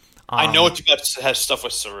one. I know it has stuff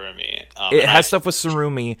with Surumi. It has stuff with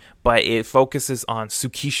Surumi, but it focuses on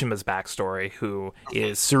Tsukishima's backstory, who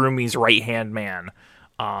is Surumi's right-hand man.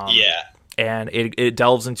 And it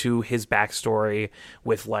delves into his backstory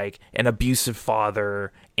with, like, an abusive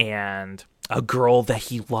father and a girl that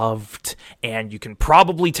he loved, and you can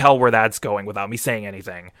probably tell where that's going without me saying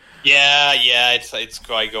anything. It's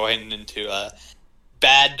going into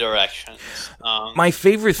bad directions. My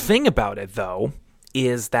favorite thing about it, though,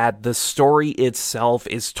 is that the story itself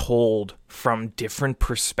is told from different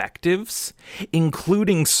perspectives,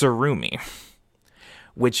 including Surumi,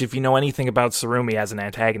 which, if you know anything about Surumi as an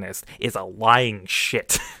antagonist, is a lying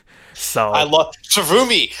shit. So I love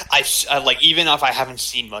Surumi. I like, even if I haven't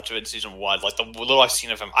seen much of it in season 1, like the little I've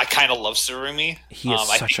seen of him, I kind of love Surumi. He is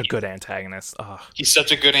such a good antagonist. He's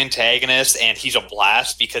such a good antagonist, and he's a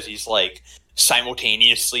blast because he's like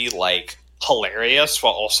simultaneously like hilarious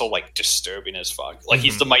while also like disturbing as fuck. Like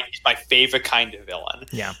he's my favorite kind of villain.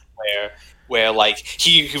 Yeah, where like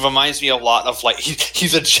he reminds me a lot of like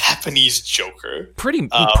he's a Japanese Joker. Pretty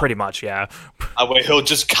much, yeah. Where he'll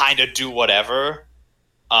just kind of do whatever.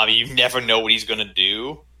 You never know what he's gonna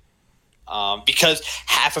do. Because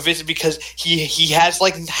he has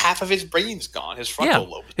like half of his brain's gone. His frontal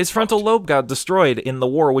lobe. His frontal lobe got destroyed in the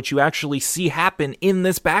war, which you actually see happen in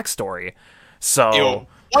this backstory. So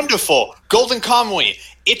wonderful. Golden Kamuy.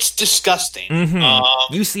 It's disgusting.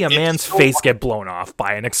 Mm-hmm. You see a man's face get blown off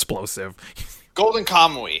by an explosive. Golden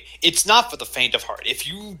Kamuy. It's not for the faint of heart. If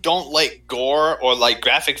you don't like gore or like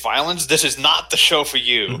graphic violence, this is not the show for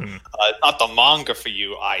you. Mm-hmm. Not the manga for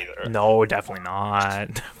you either. No, definitely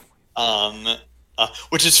not.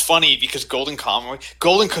 Which is funny because Golden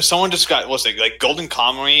Kamuy. Someone described like Golden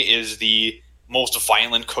Kamuy is the most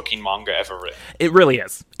violent cooking manga ever written. It really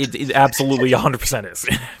is. It absolutely 100% is.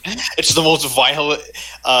 It's the most violent.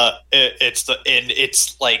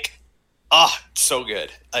 It's like, so good.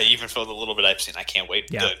 Even for the little bit I've seen, I can't wait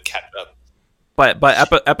to catch up.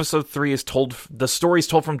 But episode 3 is told. The story's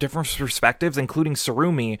told from different perspectives, including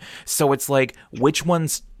Surumi. So it's like, which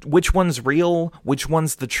one's real? Which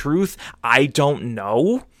one's the truth? I don't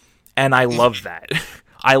know, and I love that.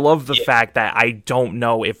 I love the fact that I don't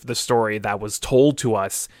know if the story that was told to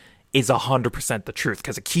us is 100% the truth,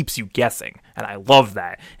 because it keeps you guessing, and I love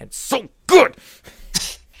that. And it's so good.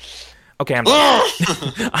 Okay, I'm done.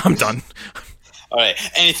 I'm done. All right.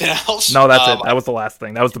 Anything else? No, that's it. That was the last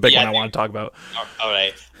thing. That was the big one I want to talk about. All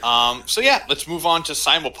right. So yeah, let's move on to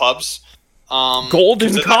simulpubs.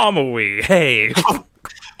 Golden Kamuy. Hey.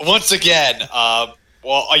 Once again,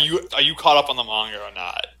 well, are you caught up on the manga or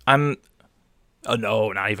not?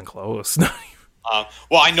 No, not even close.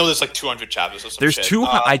 Well, I know there's like 200 chapters or something.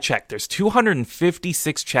 I checked. There's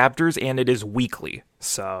 256 chapters, and it is weekly.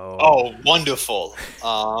 So. Oh, wonderful.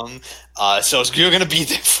 So you're gonna be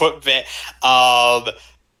there for a bit.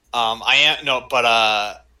 I am no,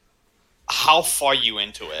 but how far are you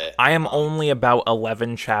into it? I am only about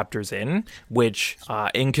 11 chapters in, which,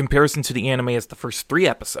 in comparison to the anime, is the first 3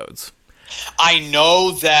 episodes. I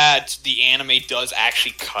know that the anime does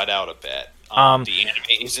actually cut out a bit. The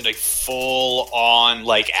anime isn't a full-on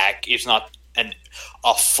it's not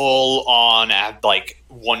a full-on like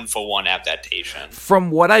one-for-one adaptation. From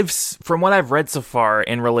what I've read so far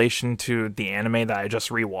in relation to the anime that I just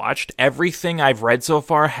rewatched, everything I've read so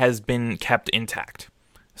far has been kept intact.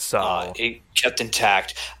 So it kept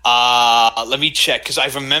intact. Let me check because I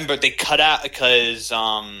remember they cut out because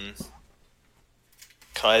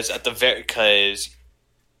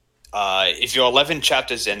if you're 11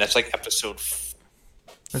 chapters in, that's like episode 4.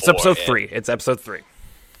 It's episode 3. It's episode 3.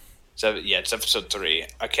 So yeah, it's episode 3.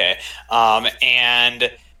 Okay,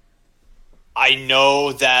 and I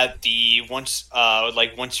know that once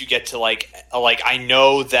you get to I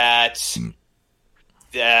know that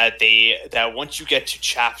once you get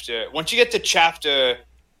to chapter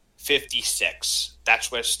 56,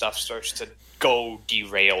 that's where stuff starts to go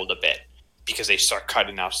derailed a bit because they start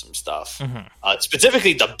cutting out some stuff. Mm-hmm.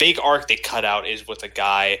 Specifically, the big arc they cut out is with a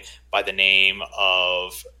guy by the name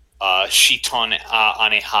of Shiton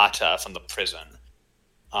Anehata from the prison.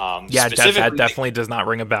 Yeah, that definitely does not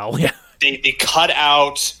ring a bell. Yeah, they cut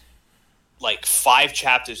out like 5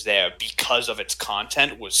 chapters there because of its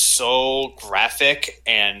content was so graphic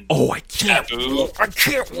and taboo. I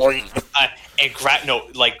can't wait.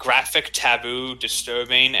 And graphic, taboo,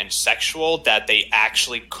 disturbing, and sexual that they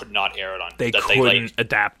actually could not air it on. They couldn't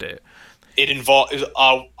adapt it. It involves.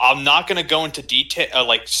 I'm not going to go into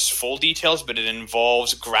detail, full details, but it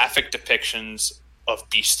involves graphic depictions of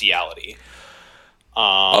bestiality.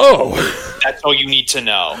 That's all you need to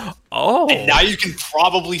know. And now you can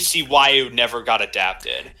probably see why it never got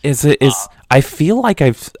adapted. I feel like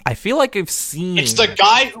I've seen. It's the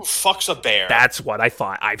guy who fucks a bear. That's what I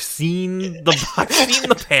thought. I've seen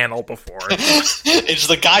the panel before. It's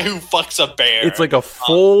the guy who fucks a bear. It's like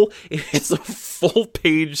it's a full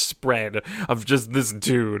page spread of just this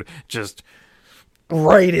dude just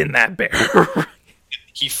right in that bear.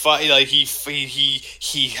 He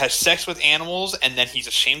has sex with animals and then he's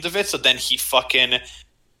ashamed of it, so then he fucking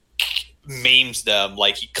maims them.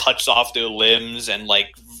 Like he cuts off their limbs and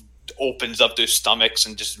opens up their stomachs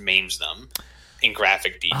and just maims them in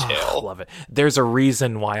graphic detail. Love it. There's a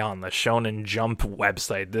reason why on the Shonen Jump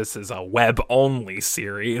website this is a web-only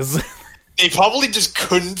series. They probably just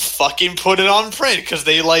couldn't fucking put it on print because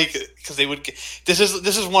they would. This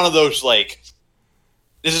is one of those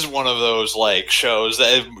shows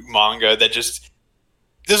that manga that just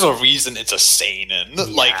there's a reason it's a seinen.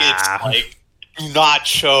 Yeah. It's do not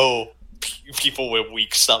show people with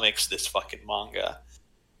weak stomachs this fucking manga.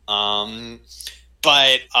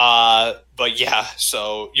 But yeah,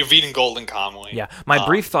 so you're reading Golden Kamuy. Yeah, my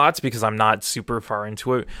brief thoughts, because I'm not super far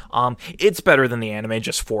into it. It's better than the anime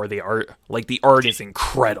just for the art. Like, the art is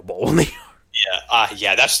incredible.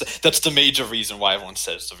 Yeah, that's the major reason why everyone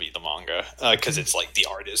says to read the manga, because it's the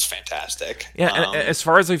art is fantastic. Yeah, and as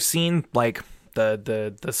far as I've seen,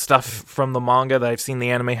 the stuff from the manga that I've seen, the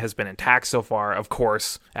anime has been intact so far. Of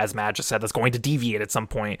course, as Matt just said, that's going to deviate at some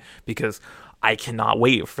point because I cannot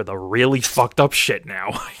wait for the really fucked up shit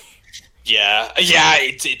now. Yeah,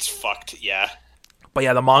 it's fucked. Yeah, but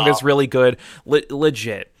yeah, the manga's really good,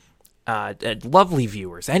 legit. Lovely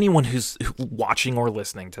viewers, anyone who's watching or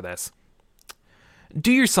listening to this,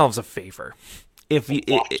 do yourselves a favor. If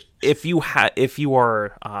you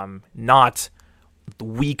are not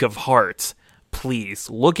weak of heart, please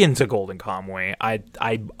look into Golden Kamuy.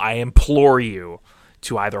 I implore you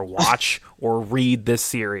to either watch or read this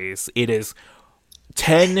series. It is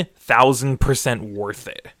 10,000% worth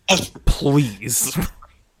it. Please.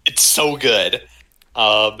 It's so good.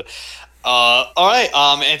 All right.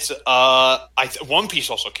 It's One Piece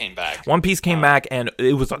also came back. One Piece came back, and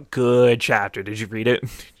it was a good chapter. Did you read it?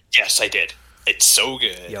 Yes, I did. It's so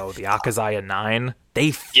good. Yo, the Akazaya 9,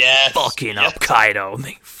 they fucking up Kaido.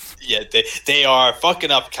 They are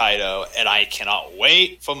fucking up Kaido, and I cannot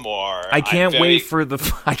wait for more. I can't wait for the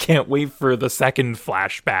second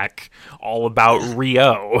flashback all about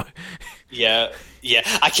Rio. Yeah,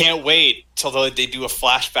 I can't wait till they do a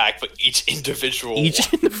flashback for each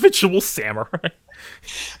individual samurai.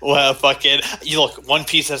 Well, look, One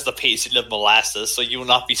Piece has the pacing of molasses, so you will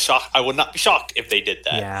not be shocked. I would not be shocked if they did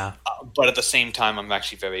that. Yeah. But at the same time, I'm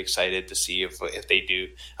actually very excited to see if they do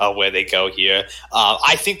where they go here.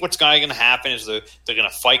 I think what's going to happen is they're going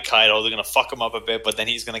to fight Kaido. They're going to fuck him up a bit, but then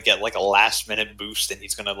he's going to get a last minute boost, and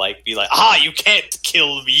he's going to be like, you can't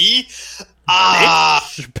kill me.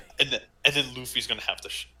 And and then Luffy's gonna have to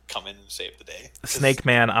come in and save the day. Snake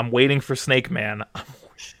Man, I'm waiting for Snake Man.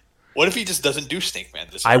 What if he just doesn't do Snake Man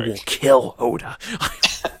this I arc? will kill Oda.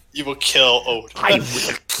 You will kill Oda. I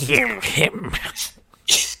will kill him.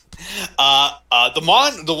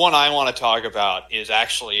 The one I want to talk about is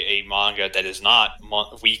actually a manga that is not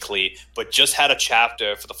weekly, but just had a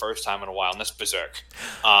chapter for the first time in a while, and that's Berserk.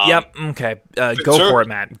 Yep. Okay. Go for it,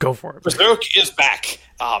 Matt. Go for it. Berserk is back,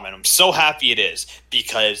 and I'm so happy it is,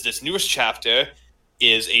 because this newest chapter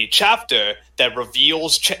is a chapter that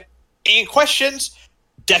reveals questions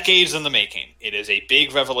decades in the making. It is a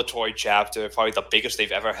big revelatory chapter, probably the biggest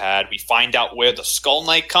they've ever had. We find out where the Skull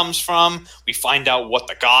Knight comes from. We find out what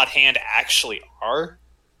the God Hand actually are.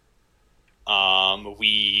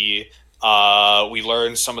 We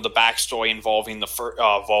learn some of the backstory involving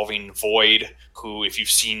involving Void, who, if you've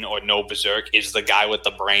seen or know Berserk, is the guy with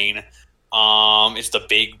the brain. Is the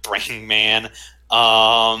big brain man.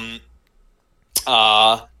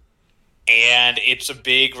 And it's a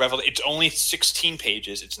big revelation. It's only 16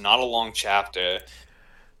 pages. It's not a long chapter,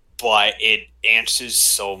 but it answers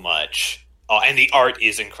so much. And the art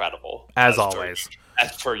is incredible. As always.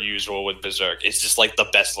 As per usual with Berserk. It's just like the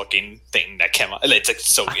best looking thing that came out. It's like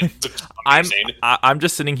so amazing. I'm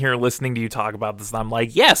just sitting here listening to you talk about this, and I'm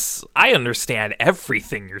like, yes, I understand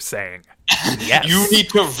everything you're saying. Yes. You need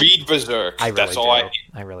to read Berserk. I really do.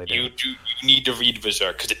 I really do. You need to read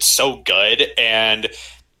Berserk because it's so good, and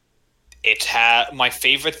my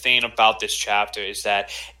favorite thing about this chapter is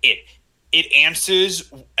that it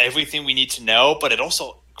answers everything we need to know, but it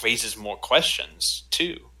also raises more questions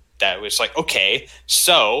too. That was like, okay,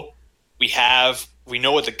 so we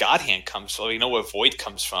know where the God Hand comes from, we know where Void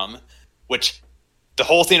comes from, which the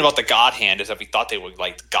whole thing about the God Hand is that we thought they were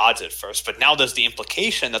like gods at first, but now there's the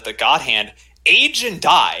implication that the God Hand age and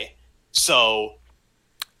die. So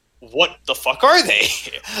what the fuck are they?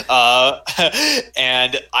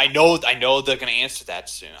 And I know they're going to answer that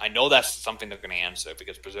soon. I know that's something they're going to answer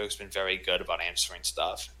because Berserk's been very good about answering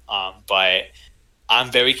stuff. But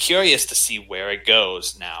I'm very curious to see where it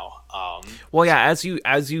goes now. Well, yeah, as you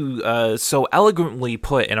so eloquently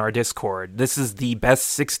put in our Discord, this is the best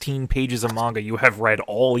 16 pages of manga you have read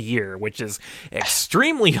all year, which is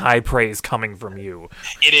extremely high praise coming from you.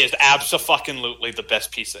 It is abso-fucking-lutely the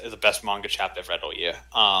best manga chapter I've read all year.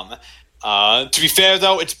 To be fair,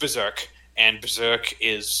 though, it's Berserk, and Berserk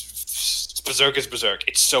is Berserk.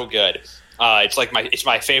 It's so good. It's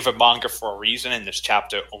my favorite manga for a reason, and this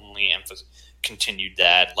chapter only continued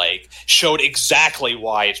that, showed exactly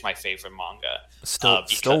why it's my favorite manga.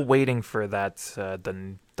 Still waiting for that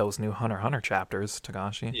those new Hunter x Hunter chapters,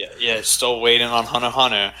 Tagashi. Yeah, still waiting on Hunter x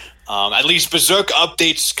Hunter. At least Berserk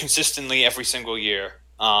updates consistently every single year.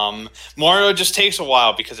 Mario just takes a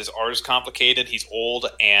while because his art is complicated, he's old,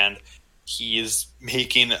 and he's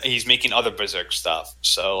making other Berserk stuff.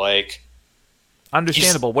 So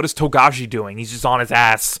understandable. What is Togashi doing? He's just on his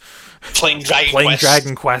ass playing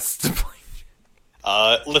Dragon Quest.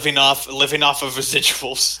 Living off of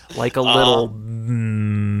residuals, like a little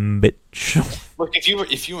bitch. Look, if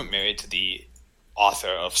you were married to the author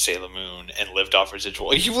of Sailor Moon and lived off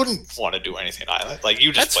residual, you wouldn't want to do anything either.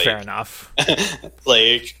 That's fair enough.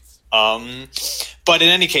 But in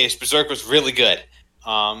any case, Berserk was really good.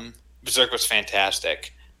 Berserk was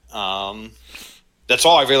fantastic. That's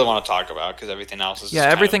all I really want to talk about because everything else is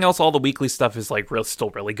everything else. All the weekly stuff is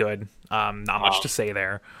still really good. Not much to say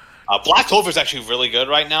there. Black Clover is actually really good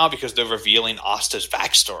right now because they're revealing Asta's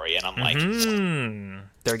backstory, and I'm like,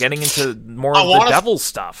 they're getting into more of the devil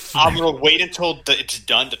stuff. I'm gonna wait until it's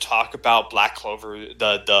done to talk about Black Clover,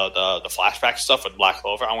 the flashback stuff with Black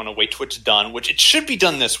Clover. I want to wait till it's done, which it should be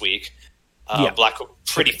done this week. Black Clover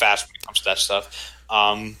pretty fast when it comes to that stuff.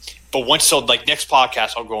 But next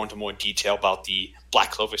podcast, I'll go into more detail about the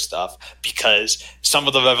Black Clover stuff because some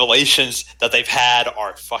of the revelations that they've had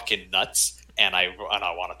are fucking nuts. And I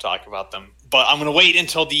want to talk about them. But I'm going to wait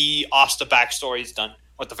until the Asta backstory is done.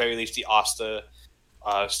 Or at the very least, the Asta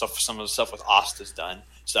stuff, some of the stuff with Asta is done.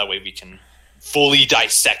 So that way we can fully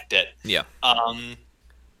dissect it. Yeah. And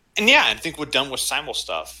yeah, I think we're done with Simul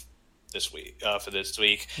stuff this week. For this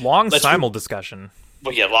week. Long Simul discussion.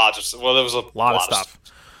 Well, yeah, there was a lot of stuff.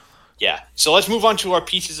 Yeah. So let's move on to our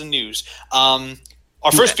pieces of news.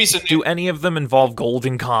 Our first piece of news... Do any of them involve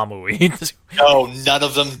Golden Kamui? No, none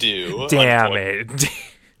of them do. Damn it.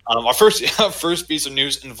 Our first piece of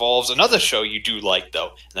news involves another show you do like, though,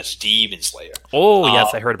 and that's Demon Slayer. Oh,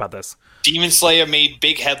 yes, I heard about this. Demon Slayer made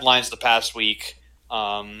big headlines the past weekend,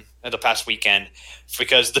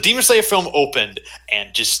 because the Demon Slayer film opened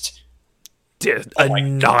and just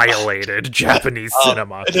annihilated Japanese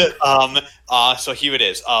cinema. So here it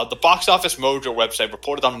is. The Box Office Mojo website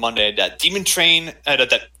reported on Monday that Demon Slayer.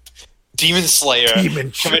 The Demon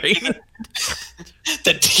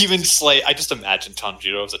Slayer. I just imagine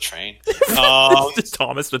Tanjiro as a train.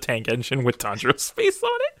 Thomas the Tank Engine with Tanjiro's face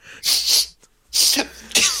on it.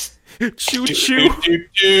 Choo choo.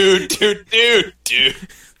 Dude.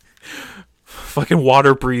 Fucking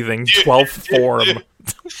water breathing, 12th form.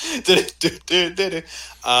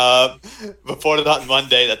 Reported on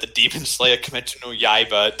Monday that the Demon Slayer Kimetsu no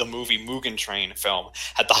Yaiba, the movie Mugen Train film,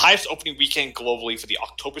 had the highest opening weekend globally for the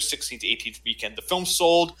October 16th to 18th weekend. The film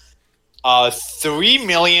sold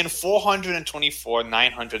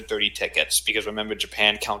 3,424,930 tickets, because remember,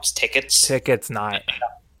 Japan counts tickets. Not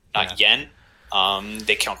yen.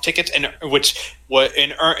 They count tickets, and which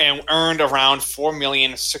earned around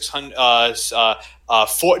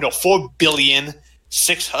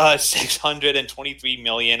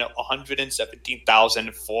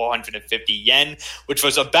 4,623,117,450 yen, which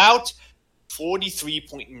was about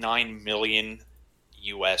 $43.9 million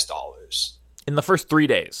in the first 3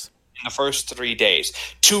 days.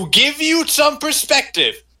 To give you some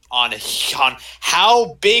perspective on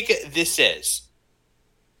how big this is,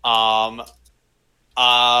 because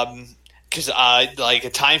like a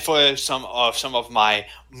time for some of my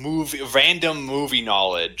random movie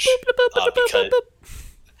knowledge.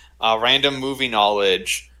 Random movie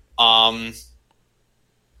knowledge. The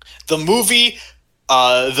movie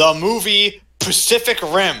Pacific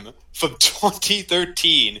Rim from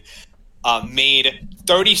 2013 made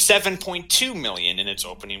 $37.2 million in its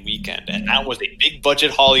opening weekend, and that was a big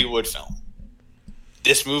budget Hollywood film.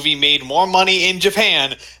 This movie made more money in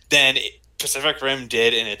Japan than Pacific Rim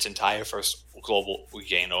did in its entire first global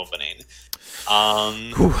weekend opening.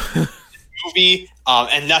 Movie,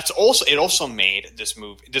 and that's also made this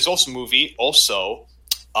movie. This movie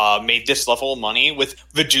made this level of money with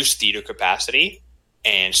reduced theater capacity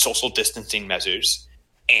and social distancing measures,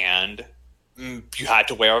 and you had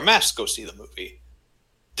to wear a mask to go see the movie.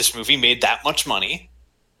 This movie made that much money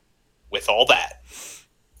with all that.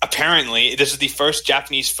 Apparently, this is the first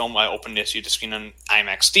Japanese film I opened this year to screen on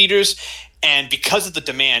IMAX theaters, and because of the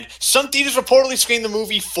demand, some theaters reportedly screen the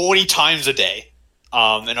movie 40 times a day.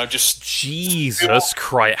 And are just... Jesus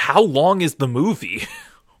Christ. How long is the movie?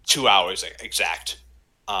 2 hours exact.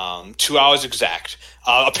 2 hours exact.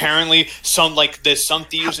 Apparently, there's some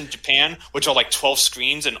theaters in Japan which are like 12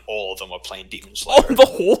 screens, and all of them are playing Demon Slayer. Oh, the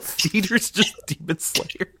whole theater's just Demon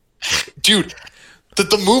Slayer. Dude,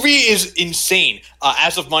 the movie is insane.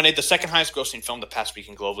 As of Monday, the second highest grossing film the past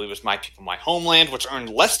weekend globally was My People, My Homeland, which earned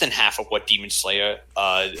less than half of what Demon Slayer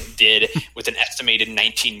did, with an estimated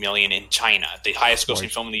 $19 million in China. The highest grossing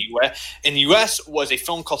film in the U.S. was a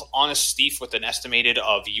film called Honest Thief with an estimated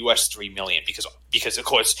of $3 million, because of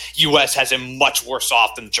course U.S. has it much worse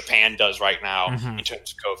off than Japan does right now in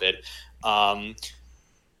terms of COVID.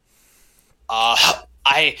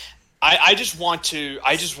 I just want to.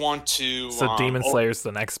 So Demon Slayer's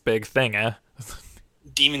the next big thing, eh?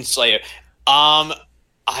 Demon Slayer. I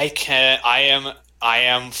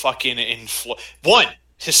am fucking in. One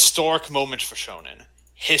historic moment for shonen.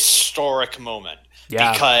 Historic moment.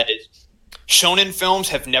 Yeah. Because shonen films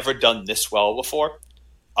have never done this well before,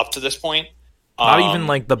 up to this point. Not even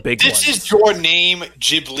like the big ones. This is Your Name,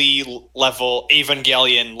 Ghibli level,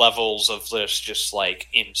 Evangelion levels of this, just like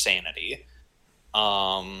insanity.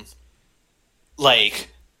 And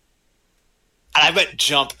I bet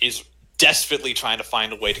Jump is desperately trying to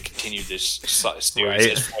find a way to continue this series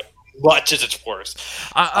as much as it's worth.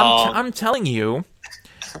 I'm telling you,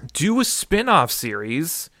 do a spin-off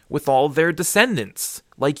series with all their descendants.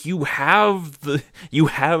 Like, you have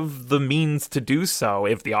the means to do so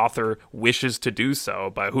if the author wishes to do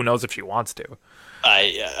so, but who knows if she wants to.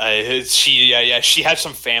 She had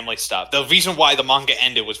some family stuff. The reason why the manga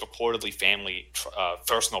ended was reportedly family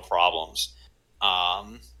personal problems.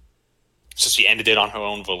 So she ended it on her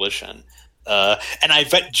own volition. And I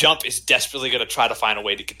bet Jump is desperately going to try to find a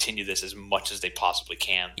way to continue this as much as they possibly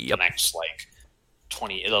can the next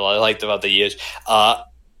 20 throughout the years.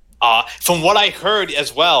 From what I heard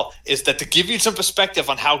as well is that, to give you some perspective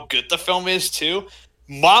on how good the film is too,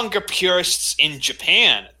 manga purists in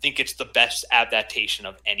Japan think it's the best adaptation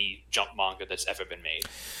of any Jump manga that's ever been made.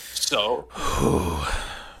 So,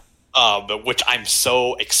 but which I'm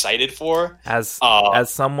so excited for. As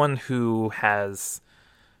someone who has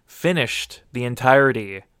finished the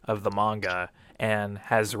entirety of the manga and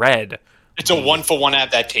has read, it's a 1-for-1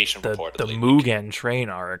 adaptation. Reportedly, the Mugen Train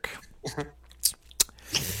arc.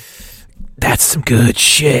 That's some good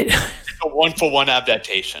shit. It's a 1-for-1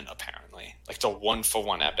 adaptation, apparently. Like, it's a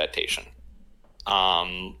 1-for-1 adaptation.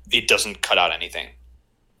 it doesn't cut out anything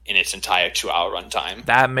in its entire 2-hour runtime.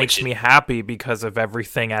 That makes me happy because of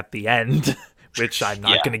everything at the end, which I'm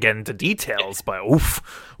not going to get into details, but oof.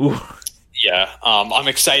 Yeah, I'm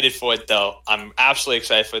excited for it, though. I'm absolutely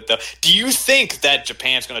excited for it, though. Do you think that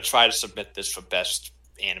Japan's going to try to submit this for Best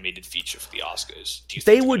Animated Feature for the Oscars?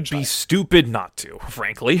 They would be stupid not to,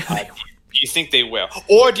 frankly. Do you think they will?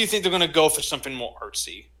 Or do you think they're going to go for something more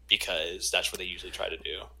artsy? Because that's what they usually try to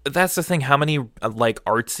do. That's the thing. How many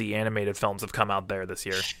artsy animated films have come out there this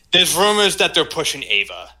year? There's rumors that they're pushing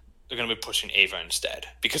Ava. They're going to be pushing Ava instead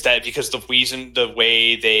because the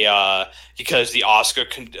Oscar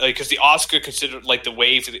considered like the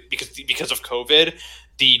way because of COVID,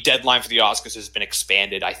 the deadline for the Oscars has been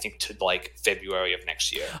expanded, I think, to like February of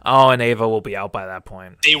next year. Oh, and Ava will be out by that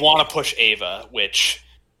point. They want to push Ava, which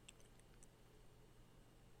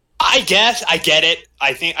I guess I get it.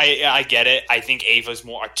 I get it. I think Ava's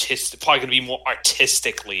more artistic, probably going to be more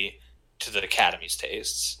artistically to the Academy's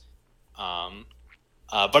tastes.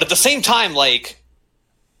 But at the same time, like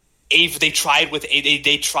Ava, but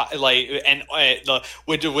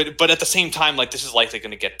at the same time, like this is likely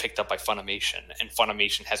going to get picked up by Funimation, and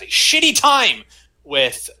Funimation has a shitty time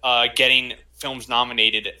with getting films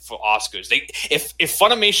nominated for Oscars. If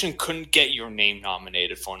Funimation couldn't get your name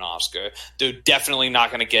nominated for an Oscar, they're definitely not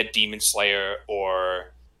going to get Demon Slayer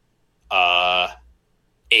or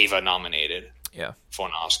Ava nominated. Yeah, for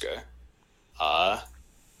an Oscar.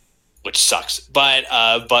 Which sucks,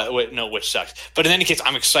 which sucks. But in any case,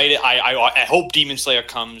 I'm excited. I hope Demon Slayer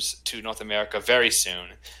comes to North America very soon.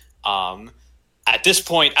 At this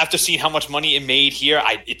point, after seeing how much money it made here,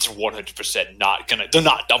 it's 100% not gonna. They're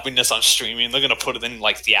not dumping this on streaming. They're gonna put it in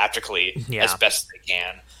like theatrically as best they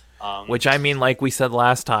can. Which I mean, like we said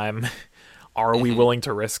last time. Are we willing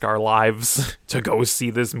to risk our lives to go see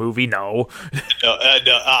this movie? No.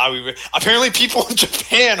 No. Apparently people in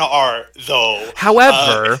Japan are, though.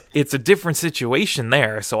 However, it's a different situation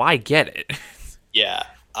there, so I get it. Yeah.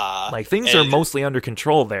 Things are mostly under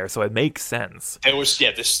control there, so it makes sense. There's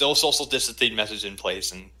still social distancing measures in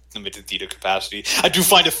place and limited theater capacity. I do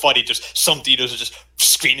find it funny, just some theaters are just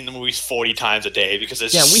screening the movies 40 times a day because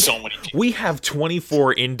there's so many people. We have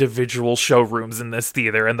 24 individual showrooms in this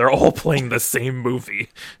theater, and they're all playing the same movie.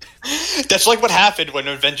 That's like what happened when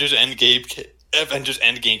Avengers Endgame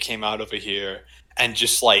came out over here, and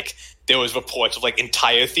just like there was reports of like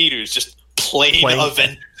entire theaters just playing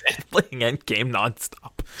Avengers. Playing Endgame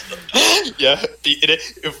nonstop. Yeah,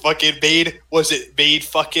 it fucking made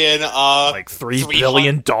fucking like $3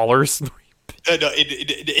 billion. No,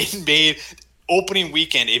 it made opening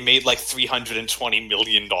weekend. It made like $320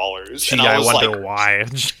 million. Gee, and I wonder why.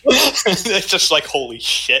 It's just like holy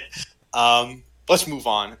shit. Let's move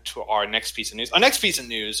on to our next piece of news. Our next piece of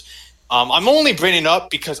news. I'm only bringing it up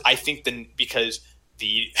because I think because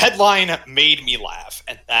the headline made me laugh,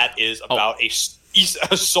 and that is about a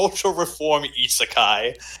social reform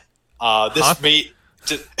isekai.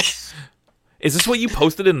 Is this what you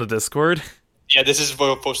posted in the Discord? Yeah, this is what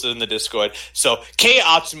I posted in the Discord. So, Kei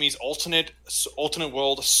Atsumi's alternate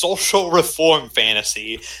world social reform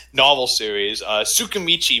fantasy novel series,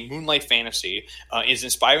 Tsukimichi Moonlight Fantasy, is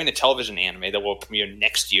inspiring a television anime that will premiere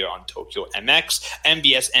next year on Tokyo MX,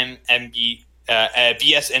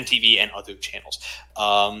 BSN-TV, and other channels.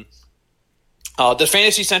 The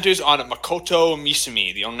fantasy centers on Makoto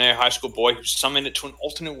Misumi, the ordinary high school boy who's summoned to an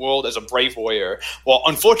alternate world as a brave warrior. Well,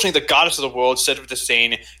 unfortunately, the goddess of the world said with the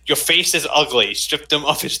saying, "Your face is ugly," stripped him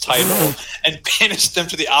of his title, and banished him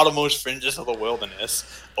to the outermost fringes of the wilderness.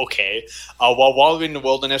 Okay. While wandering in the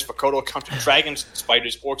wilderness, Makoto encountered dragons,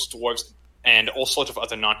 spiders, orcs, dwarves, and all sorts of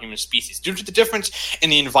other non-human species. Due to the difference in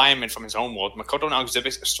the environment from his own world, Makoto now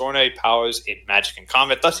exhibits extraordinary powers in magic and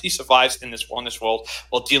combat. Thus, he survives in this world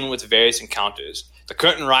while dealing with various encounters. The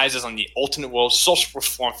curtain rises on the alternate world social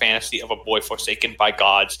reform fantasy of a boy forsaken by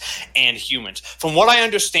gods and humans. From what I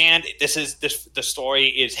understand, the story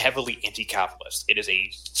is heavily anti-capitalist. It is a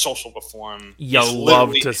social reform. You'll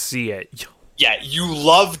love to see it. Yeah, you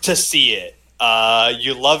love to see it.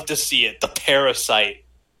 You love to see it. The parasite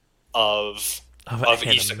of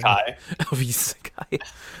isekai. Of isekai.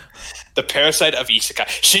 The parasite of isekai.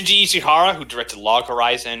 Shinji Ishihara, who directed Log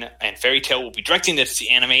Horizon and Fairy Tail, will be directing this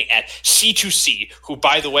anime at C2C, who,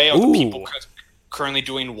 by the way, are the people currently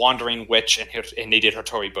doing Wandering Witch, and they did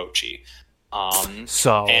Hattori Bochi.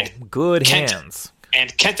 Good hands.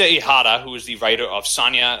 And Kenta Ihara, who is the writer of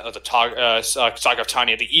Saga of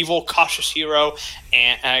Tanya, the evil cautious hero,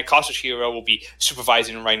 and cautious hero will be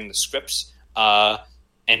supervising and writing the scripts.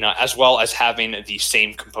 And as well as having the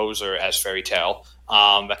same composer as Fairy Tail.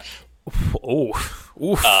 Oh,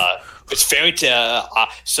 oof. It's very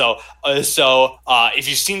so if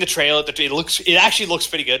you've seen the trailer, it actually looks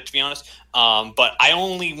pretty good, to be honest. But I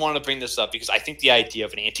only want to bring this up because I think the idea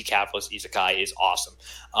of an anti-capitalist isekai is awesome,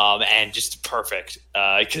 and just perfect.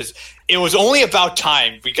 Because it was only about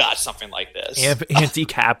time we got something like this.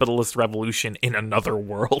 Anti-capitalist revolution in another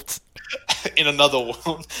world. In another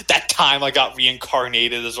world, that time I got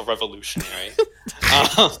reincarnated as a revolutionary.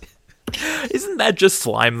 Isn't that just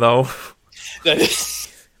slime though? Because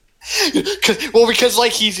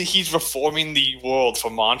like he's reforming the world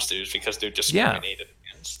for monsters because they're discriminated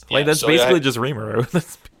against. Like that's basically just Rimuru.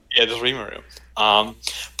 Yeah, just Rimuru.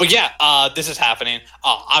 But yeah, this is happening.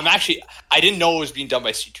 I didn't know it was being done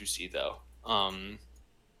by C2C though.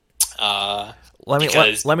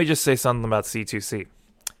 Let me just say something about C2C.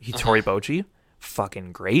 Hitori Boji,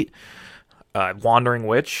 fucking great. Wandering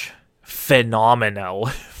Witch, phenomenal.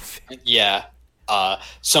 Yeah.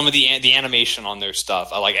 Some of the animation on their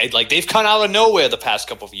stuff, like they've come out of nowhere the past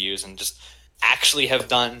couple of years and just actually have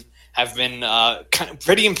been kind of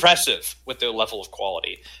pretty impressive with their level of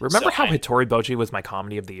quality. Remember how Hitori Boji was my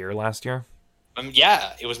comedy of the year last year?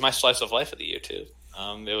 Yeah, it was my slice of life of the year too.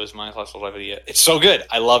 It was my slice of life of the year. It's so good.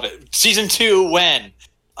 I love it. Season 2 when?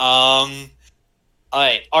 All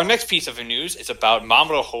right. Our next piece of news is about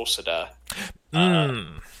Mamoru Hosoda.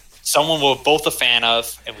 Someone we're both a fan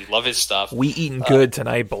of, and we love his stuff. We eating good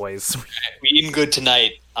tonight, boys. We eating good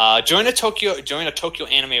tonight. During a Tokyo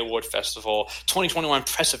Anime Award Festival 2021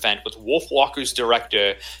 press event with Wolfwalkers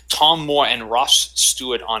director Tom Moore and Ross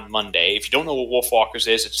Stewart on Monday. If you don't know what Wolfwalkers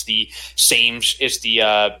is, it's the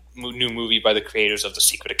new movie by the creators of The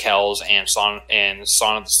Secret of Kells and Song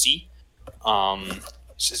of the Sea.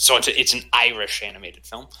 So it's an Irish animated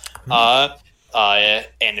film, and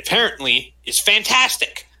apparently it's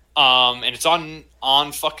fantastic. And it's on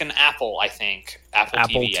fucking Apple, I think.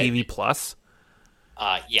 Apple TV Plus.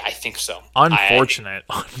 Yeah, I think so. Unfortunate.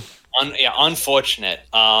 Unfortunate.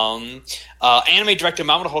 Anime director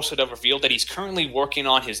Mamoru Hosoda revealed that he's currently working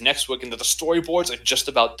on his next work and that the storyboards are just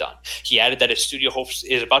about done. He added that his studio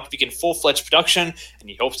is about to begin full-fledged production, and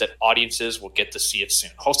he hopes that audiences will get to see it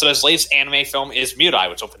soon. Hosoda's latest anime film is Mirai,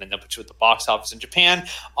 which opened at number 2 at the box office in Japan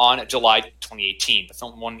on July 2018. The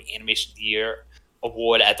film won the Animation of the Year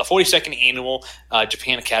Award at the 42nd Annual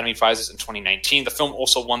Japan Academy Prizes in 2019. The film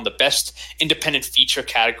also won the Best Independent Feature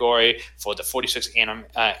category for the 46th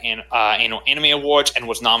Annual Anime Awards and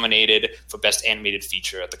was nominated for Best Animated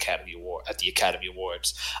Feature at the Academy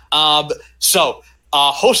Awards. So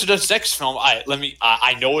Hosoda's next film, I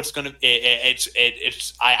know it's gonna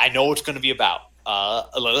I know it's gonna be about.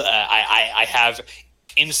 I have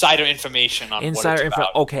insider information on what it's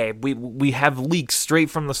about. Okay, we have leaks straight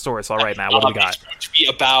from the source. All right, Matt, what do we got?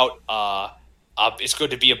 It's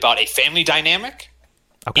going to be about a family dynamic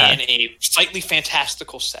in a slightly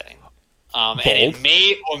fantastical setting, and it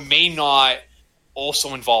may or may not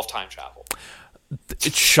also involve time travel.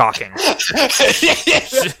 It's shocking.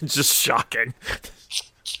 Just shocking.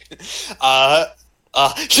 Here's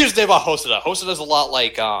the thing about Hosoda. Hosoda's a lot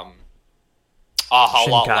like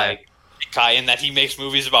in that he makes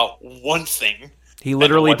movies about one thing. He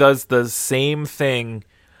literally does the same thing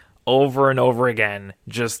over and over again,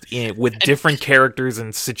 with different characters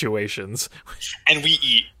and situations. And we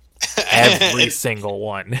eat every single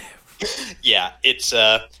one. Yeah, it's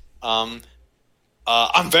I'm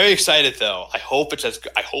very excited though. I hope it's as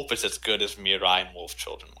good as Mirai and Wolf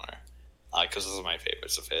Children were. Because those are my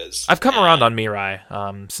favorites of his. I've come around on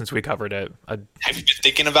Mirai since we covered it. Have you been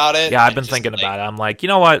thinking about it? Yeah, I've been thinking about it. I'm like, you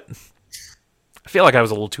know what? I feel like I was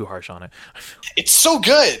a little too harsh on it. It's so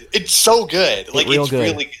good. It's so good. Like it's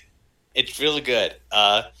really good. It's really good.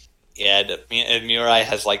 And Mirai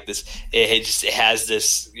has like this. It has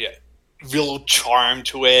this real charm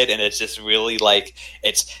to it, and it's just really like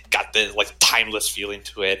it's got the like timeless feeling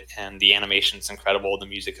to it, and the animation's incredible. The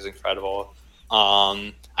music is incredible.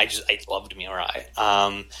 I loved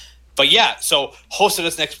Mirai. But yeah, so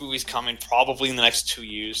Hosoda's next movie is coming probably in the next 2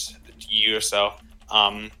 years, year or so.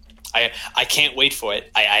 I can't wait for it.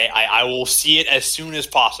 I will see it as soon as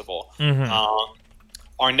possible. Mm-hmm.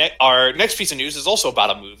 Our next piece of news is also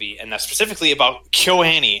about a movie, and that's specifically about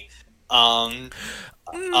KyoAni.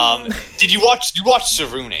 Did you watch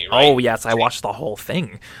Sarune, right? Oh yes, I watched the whole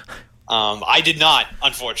thing. I did not,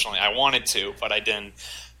 unfortunately. I wanted to, but I didn't.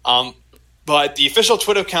 But the official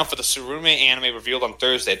Twitter account for the Sarune anime revealed on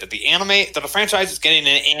Thursday that the franchise is getting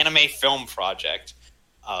an anime film project.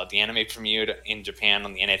 The anime premiered in Japan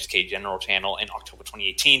on the NHK General Channel in October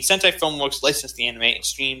 2018. Sentai Filmworks licensed the anime and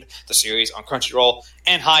streamed the series on Crunchyroll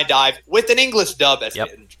and High Dive with an English dub.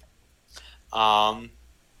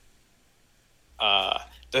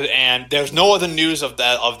 and there's no other news of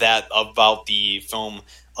that about the film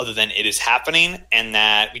other than it is happening, and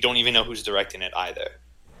that we don't even know who's directing it either.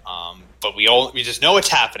 But we just know it's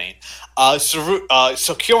happening. So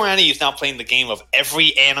KyoAni is now playing the game of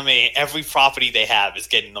every anime, every property they have is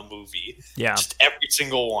getting a movie. Yeah, just every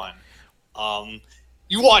single one.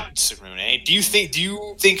 You watch Sarune. Do you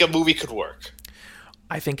think a movie could work?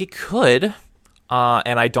 I think it could,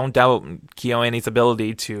 and I don't doubt KyoAni's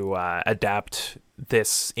ability to adapt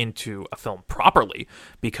this into a film properly,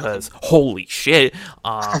 because holy shit.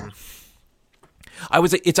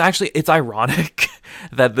 It's ironic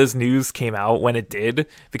that this news came out when it did,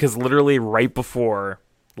 because literally right before,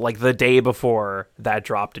 like the day before that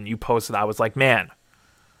dropped and you posted, I was like, man,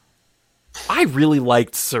 I really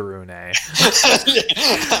liked Sarune.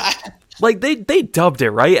 Like they dubbed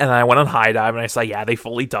it, right? And I went on High Dive and I saw, yeah, they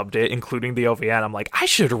fully dubbed it, including the OVA. And I'm like, I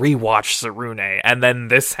should rewatch Sarune. And then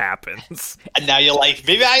this happens. And now you're like,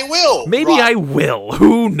 maybe I will. Maybe I will.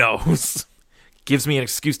 Who knows? Gives me an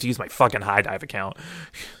excuse to use my fucking High Dive account.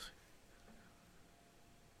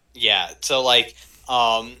 Yeah, so like,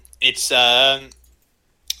 it's so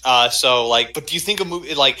like, but do you think a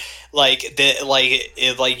movie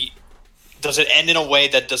does it end in a way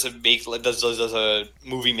that doesn't make does a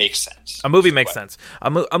movie make sense? A movie makes sense.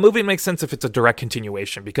 A movie makes sense if it's a direct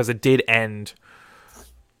continuation, because it did end.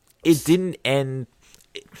 It didn't end.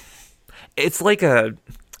 It's like and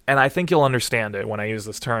I think you'll understand it when I use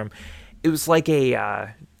this term. It was like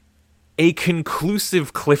a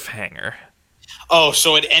conclusive cliffhanger. Oh,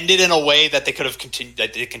 so it ended in a way that they could have continued.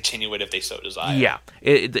 That they continue it if they so desire. Yeah,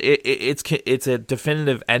 it's a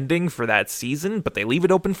definitive ending for that season, but they leave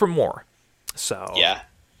it open for more. So yeah,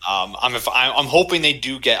 I'm hoping they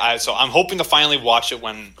do get. So I'm hoping to finally watch it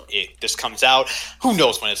when this comes out. Who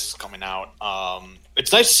knows when this is coming out?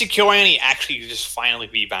 It's nice to see KyoAni actually just finally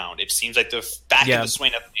rebound. It seems like they're back in the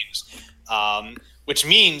swing of things, which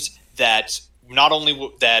means that. Not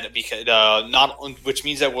only that, because which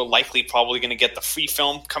means that we're likely probably going to get the free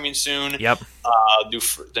film coming soon. Yep.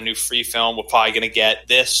 The new free film. We're probably going to get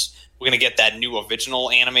this. We're going to get that new original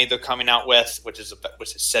anime they're coming out with, which is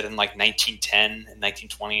set in like 1910 and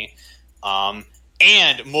 1920.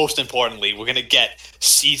 And most importantly, we're going to get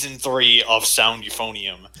season 3 of Sound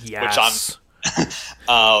Euphonium. Yes.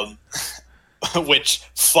 Which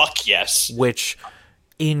fuck yes. Which.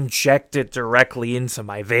 Inject it directly into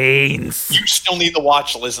my veins. You still need to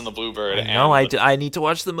watch Liz and the Bluebird. No, I need to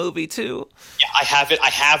watch the movie too. Yeah, I have it.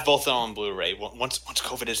 I have both of them on Blu-ray. Once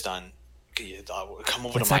COVID is done, come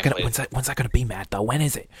over to my place. When's that gonna be, Matt? Though, when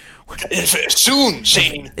is it? Soon,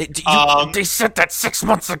 Shane. They said that 6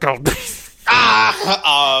 months ago.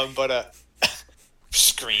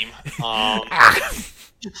 Scream.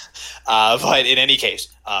 But in any case,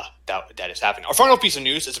 that is happening. Our final piece of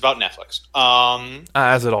news is about Netflix.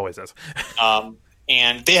 As it always is.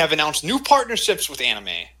 And they have announced new partnerships with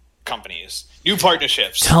anime companies. New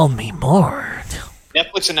partnerships. Tell me more.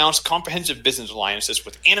 Netflix announced comprehensive business alliances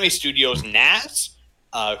with anime studios NAS,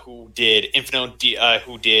 who did Infinite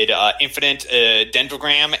Dendrogram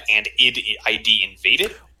and ID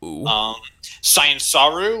Invaded. Science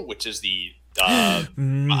Saru, which is the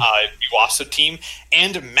Miwasa team,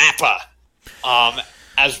 and Mappa,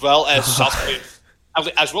 as well as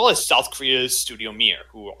South Korea's Studio Mir,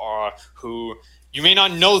 who you may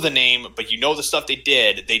not know the name, but you know the stuff they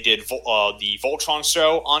did. They did the Voltron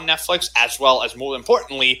show on Netflix, as well as, more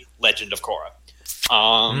importantly, Legend of Korra.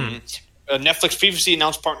 Netflix previously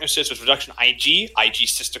announced partnerships with Production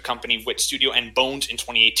IG's sister company Wit Studio, and Bones in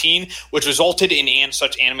 2018, which resulted in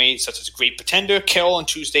such anime such as Great Pretender, Carol on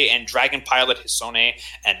Tuesday, and Dragon Pilot Hisone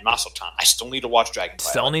and Masotan. I still need to watch Dragon Pilot.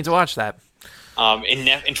 Still need to watch that. In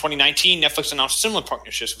 2019, Netflix announced similar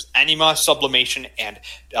partnerships with Anima, Sublimation, and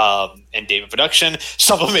David Production.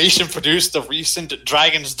 Sublimation produced the recent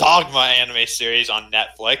Dragon's Dogma anime series on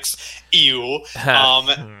Netflix. Ew.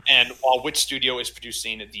 And while Wit Studio is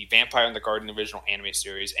producing the Vampire in the Garden original anime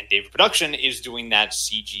series, and David Production is doing that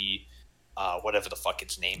CG, whatever the fuck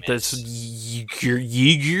its name is. That's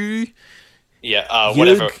Yeager? Yeah,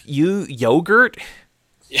 whatever. Yogurt?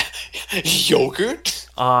 Yeah. Yogurt?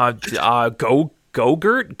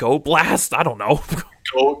 Go-Gurt? Go Blast? I don't know.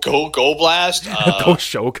 Go Blast? Go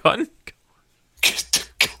Shogun?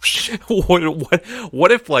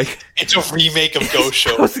 What if, like... It's a remake of Go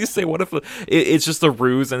Shogun. I was going to say, what if it's just a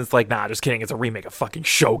ruse and it's like, nah, just kidding, it's a remake of fucking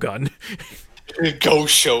Shogun. Go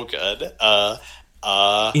Shogun.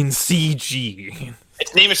 In CG.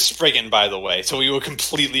 Its name is Spriggan, by the way, so we were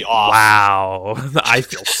completely off. Wow. I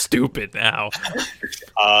feel stupid now.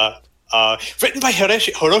 Written by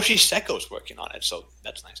Hiroshi Seko's working on it, so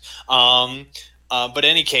that's nice. But in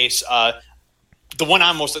any case, the one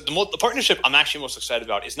the partnership I'm actually most excited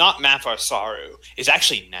about is not Mappa Saru, is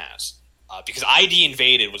actually Naz. Because ID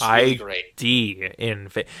Invaded was really great. ID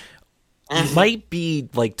Invaded might be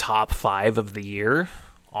like top 5 of the year,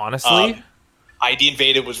 honestly. ID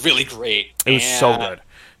Invaded was really great. It was so good.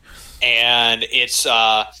 And it's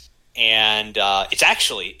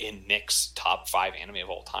actually in Nick's top 5 anime of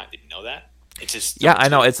all time. Did you know that? It's his I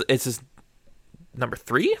know. It's his number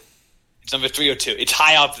 3? It's number 302. It's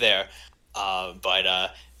high up there. But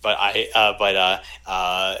ID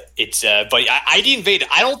Invaded,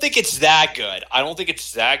 I don't think it's that good.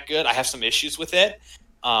 I have some issues with it.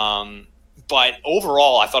 But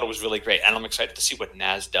overall, I thought it was really great, and I'm excited to see what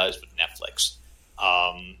Naz does with Netflix.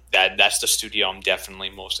 That's the studio I'm definitely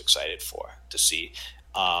most excited to see.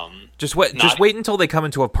 Just wait until they come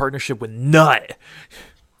into a partnership with Nut.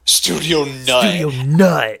 Studio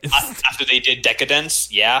Nut. After they did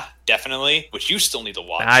Decadence, yeah, definitely. Which you still need to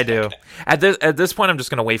watch. I do. Decadence. At this point, I'm just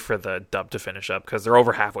gonna wait for the dub to finish up because they're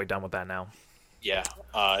over halfway done with that now. Yeah,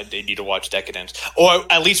 they need to watch Decadence, or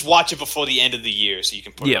at least watch it before the end of the year, so you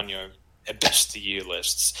can put it on your best of the year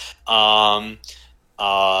lists. Because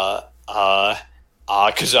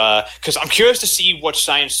I'm curious to see what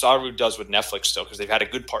Science Saru does with Netflix still, because they've had a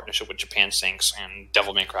good partnership with Japan Sinks and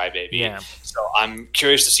Devil May Cry Baby. Yeah. So I'm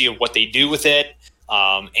curious to see what they do with it.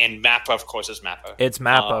 And Mappa, of course, is Mappa. It's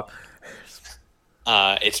Mappa.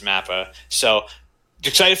 It's Mappa. So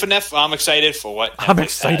excited for Netflix. I'm excited for what Netflix I'm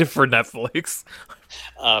excited for Netflix.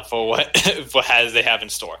 For what they have in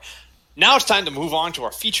store. Now it's time to move on to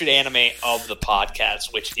our featured anime of the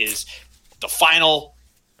podcast, which is the final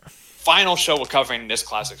show we're covering this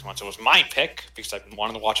Classics month. So it was my pick because I've been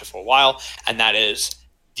wanting to watch it for a while, and that is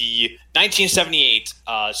the 1978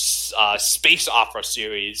 space opera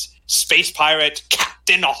series Space Pirate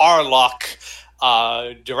Captain Harlock,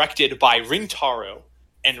 directed by Rintaro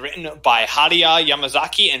and written by Haruya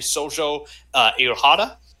Yamazaki and Sojo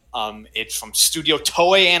Irohara. It's from Studio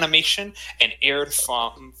Toei Animation and aired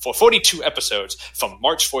for 42 episodes from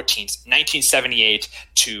March 14th, 1978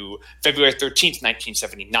 to February 13th,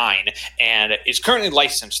 1979, and is currently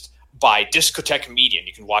licensed by Discotek Media. And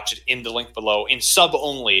you can watch it in the link below in sub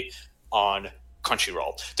only on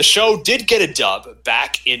Crunchyroll. The show did get a dub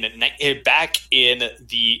back in the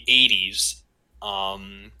 80s,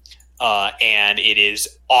 and it is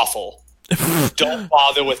awful. Don't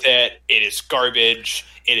bother with it. It is garbage.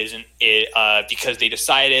 It isn't because they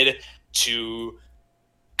decided to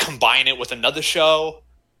combine it with another show.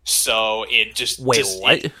 So it just what?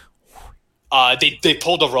 They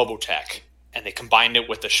pulled a Robotech and they combined it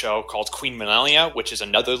with a show called Queen Millennia, which is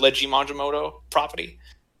another Leiji Matsumoto property.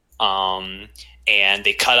 And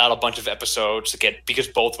they cut out a bunch of episodes because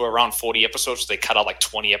both were around 40 episodes. So they cut out like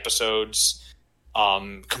 20 episodes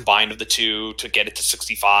combined of the two to get it to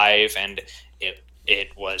 65, and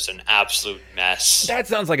it was an absolute mess. That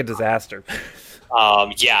sounds like a disaster.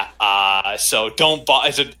 So don't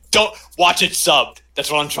watch it subbed.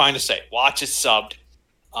 That's what I'm trying to say. Watch it subbed.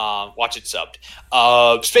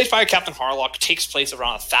 Space Pirate Captain Harlock takes place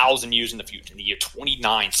around 1,000 years in the future, in the year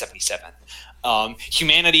 2977.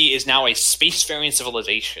 Humanity is now a spacefaring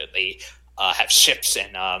civilization. They have ships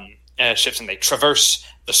and they traverse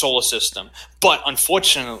the solar system. But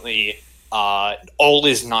unfortunately, all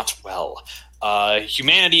is not well.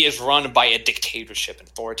 Humanity is run by a dictatorship, an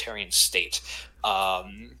authoritarian state,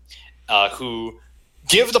 who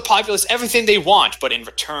give the populace everything they want, but in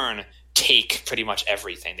return take pretty much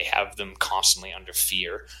everything. They have them constantly under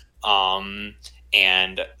fear. And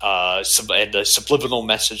the subliminal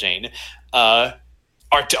messaging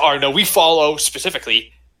we follow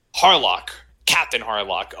specifically Harlock, Captain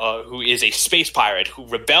Harlock, who is a space pirate who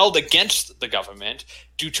rebelled against the government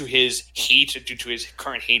due to his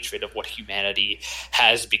current hatred of what humanity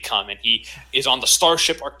has become, and he is on the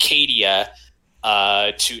starship Arcadia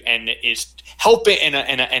is helping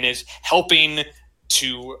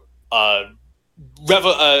to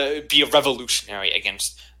be a revolutionary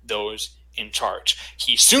against those in charge.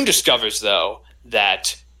 He soon discovers, though,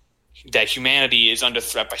 that humanity is under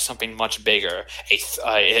threat by something much bigger,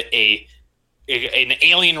 an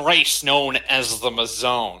alien race known as the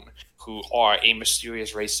Mazone, who are a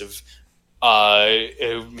mysterious race of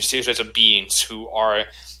beings who are,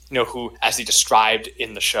 who, as they described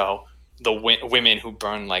in the show, the women who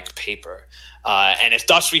burn like paper. And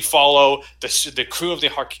thus we follow the crew of the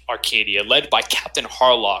Arcadia, led by Captain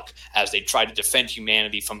Harlock, as they try to defend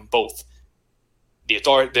humanity from both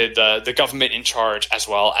the government in charge as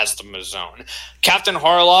well as the Mazone. Captain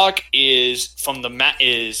Harlock is from the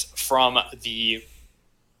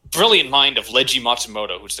brilliant mind of Leiji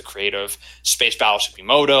Matsumoto, who's the creator of Space Battleship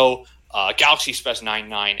Yamato, Galaxy Express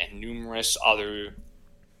 99, and numerous other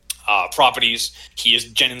properties. He is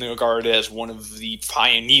genuinely regarded as one of the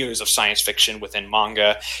pioneers of science fiction within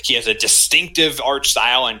manga. He has a distinctive art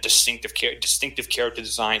style and distinctive character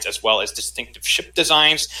designs, as well as distinctive ship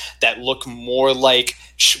designs that look more like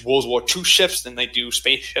World War II ships than they do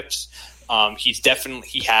spaceships.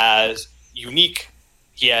 He has unique.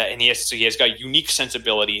 He has got unique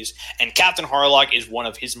sensibilities, and Captain Harlock is one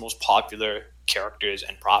of his most popular characters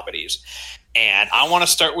and properties. And I want to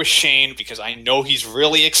start with Shane because I know he's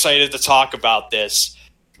really excited to talk about this.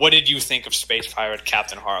 What did you think of Space Pirate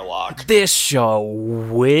Captain Harlock? This show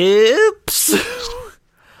whips.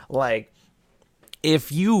 Like,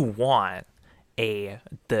 if you want a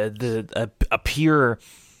pure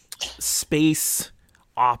space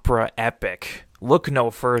opera epic, look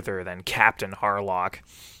no further than Captain Harlock,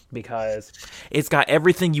 because it's got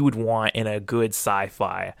everything you would want in a good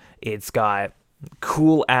sci-fi. It's got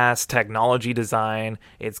cool ass technology design.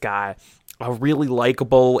 It's got a really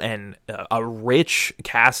likable and a rich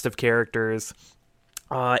cast of characters.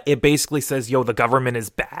 It basically says, yo, the government is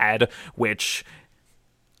bad, which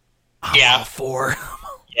I'm all for.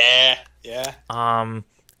 Yeah.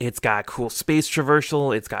 It's got cool space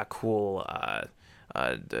traversal. It's got cool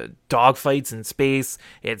dogfights in space.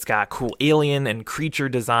 It's got cool alien and creature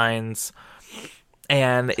designs.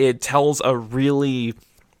 And it tells a really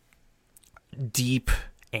deep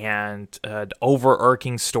and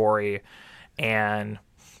overarching story. And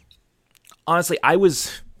honestly,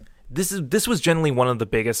 this was generally one of the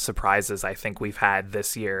biggest surprises I think we've had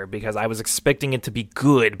this year, because I was expecting it to be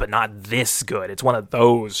good, but not this good. It's one of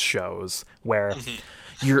those shows where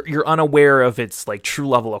you're unaware of its like true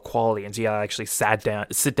level of quality until you actually sit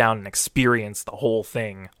down and experience the whole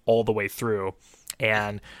thing all the way through.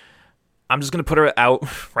 And I'm just going to put it out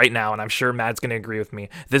right now, and I'm sure Matt's going to agree with me.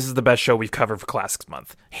 This is the best show we've covered for Classics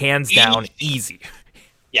Month. Hands down, easy.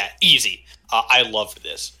 Yeah, easy. I loved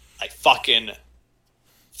this. I fucking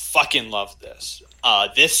loved this.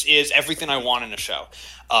 This is everything I want in a show.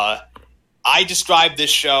 I describe this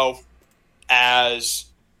show as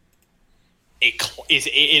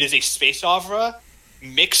it is a space opera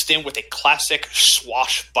mixed in with a classic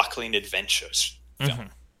swashbuckling adventures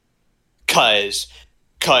film. Because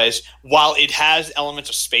while it has elements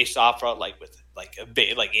of space opera,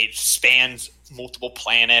 it spans multiple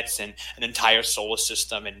planets and an entire solar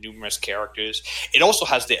system and numerous characters, it also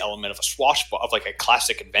has the element of a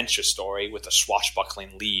classic adventure story with a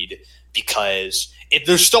swashbuckling lead, because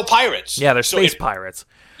there's still pirates. Yeah, there's space pirates.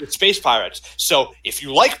 It's space pirates. So if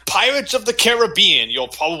you like Pirates of the Caribbean, you'll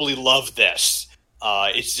probably love this.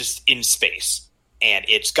 It's just in space, and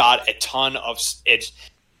it's got a ton of it's.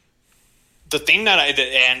 The thing that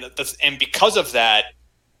and because of that,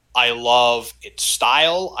 I love its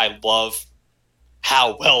style. I love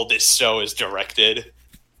how well this show is directed.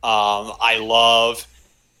 I love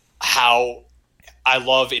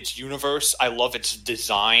its universe. I love its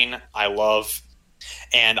design. I love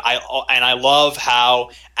how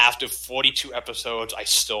after 42 episodes, I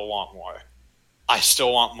still want more. I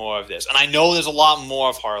still want more of this, and I know there's a lot more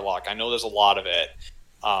of Harlock. I know there's a lot of it.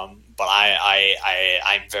 But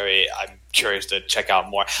I'm curious to check out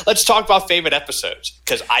more. Let's talk about favorite episodes,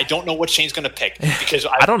 because I don't know what Shane's going to pick. Because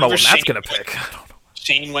I don't know what Matt's going to pick.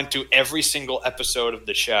 Shane went through every single episode of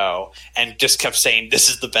the show and just kept saying, "This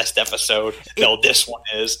is the best episode." No, this one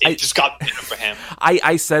is. It just got better for him.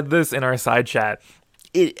 I said this in our side chat.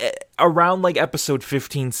 Around like episode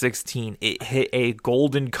 15, 16, it hit a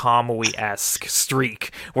Golden Kamuy-esque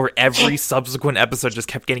streak where every subsequent episode just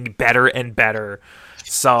kept getting better and better.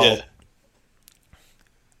 So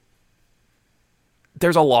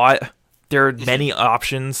there's a lot. There are many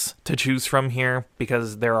options to choose from here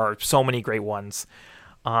because there are so many great ones.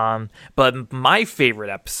 But my favorite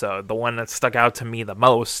episode, the one that stuck out to me the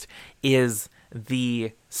most, is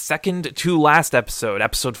the second to last episode,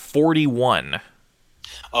 episode 41.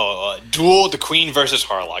 Duel the Queen versus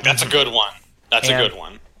Harlock. That's a good one. That's a good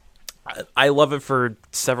one. I love it for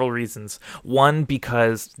several reasons. One,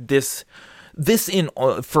 because this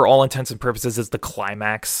for all intents and purposes is the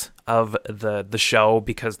climax of the show,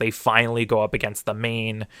 because they finally go up against the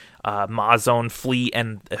main Mazone fleet,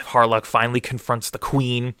 and Harlock finally confronts the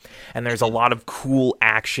Queen, and there's a lot of cool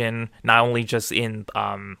action, not only just in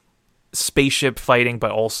spaceship fighting,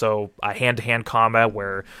 but also hand-to-hand combat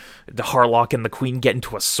where the Harlock and the Queen get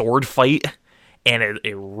into a sword fight, and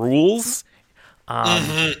it rules.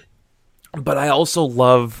 But I also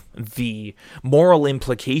love the moral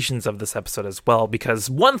implications of this episode as well, because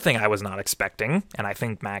one thing I was not expecting, and I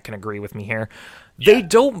think Matt can agree with me here, they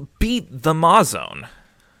don't beat the Mazone.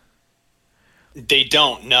 They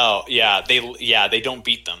don't. No. They don't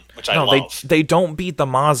beat them, which I No, love. they don't beat the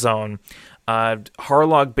Mazone.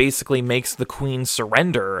 Harlock basically makes the Queen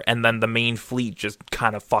surrender, and then the main fleet just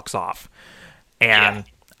kind of fucks off. And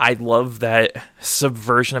I love that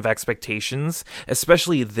subversion of expectations,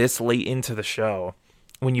 especially this late into the show.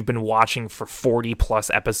 When you've been watching for 40 plus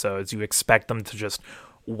episodes, you expect them to just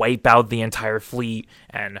wipe out the entire fleet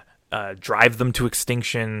and drive them to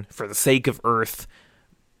extinction for the sake of Earth,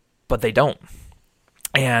 but they don't.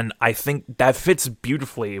 And I think that fits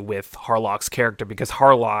beautifully with Harlock's character, because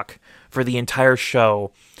Harlock, for the entire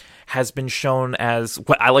show, has been shown as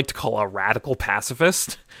what I like to call a radical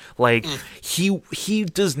pacifist. Like, he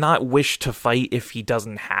does not wish to fight if he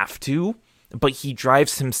doesn't have to, but he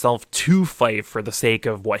drives himself to fight for the sake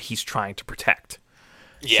of what he's trying to protect.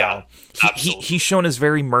 Yeah, so he's shown as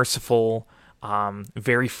very merciful,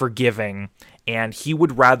 very forgiving, and he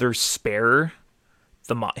would rather spare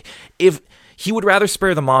the Mazone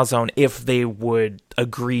if they would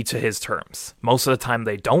agree to his terms. Most of the time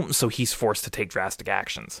they don't, so he's forced to take drastic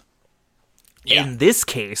actions. Yeah. In this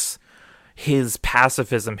case, his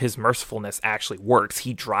pacifism, his mercifulness actually works.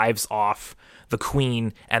 He drives off the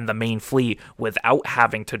Queen and the main fleet without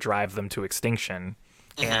having to drive them to extinction.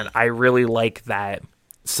 Mm-hmm. And I really like that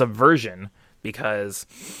subversion, because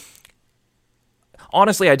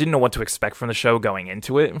honestly, I didn't know what to expect from the show going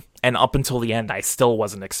into it, and up until the end, I still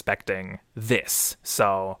wasn't expecting this.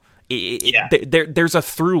 So there's a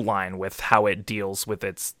through line with how it deals with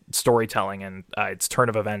its storytelling and its turn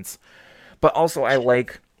of events. But also, I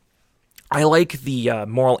like the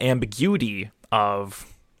moral ambiguity of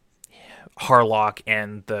Harlock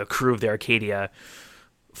and the crew of the Arcadia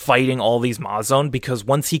fighting all these Mazone, because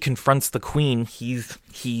once he confronts the Queen, he's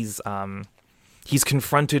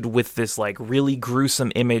confronted with this like really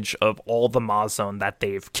gruesome image of all the Mazone that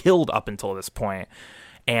they've killed up until this point,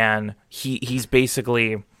 and this is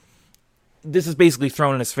basically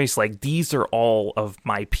thrown in his face, like, these are all of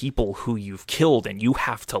my people who you've killed, and you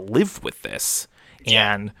have to live with this.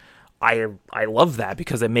 Yeah. And I love that,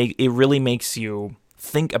 because it really makes you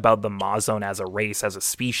think about the Mazone as a race, as a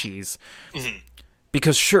species. Mm-hmm.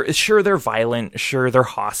 Because sure they're violent, sure they're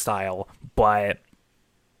hostile, but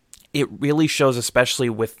it really shows, especially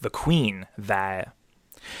with the Queen, that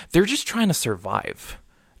they're just trying to survive.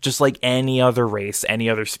 Just like any other race, any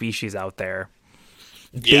other species out there.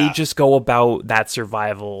 Yeah. They just go about that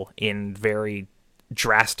survival in very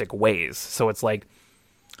drastic ways. So it's like,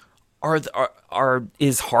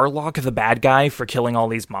 is Harlock the bad guy for killing all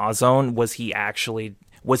these Mazone? Was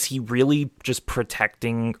he really just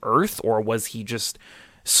protecting Earth, or was he just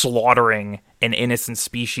slaughtering an innocent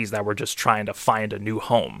species that were just trying to find a new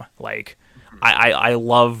home? Like, I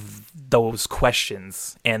love those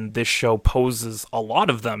questions, and this show poses a lot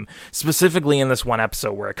of them, specifically in this one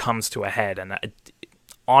episode where it comes to a head. And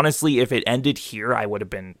honestly, if it ended here, I would have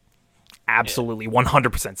been absolutely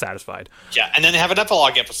 100% satisfied. Yeah, and then they have an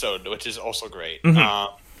epilogue episode, which is also great.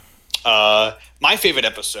 Mm-hmm. My favorite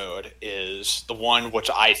episode is the one which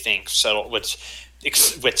I think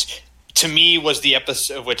which to me was the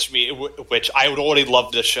episode which I would already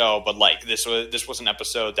love the show, but like this was an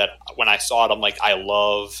episode that when I saw it, I'm like, I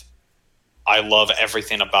love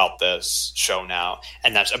everything about this show now,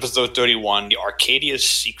 and that's episode 31, the Arcadia's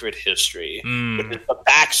Secret History, which is the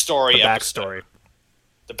backstory episode.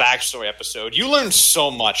 The backstory episode. You learn so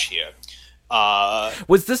much here.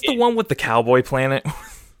 Was this the one with the cowboy planet?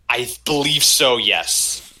 I believe so,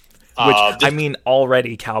 yes. Which,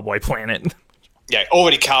 already Cowboy Planet. Yeah,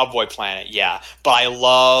 already Cowboy Planet, yeah. But I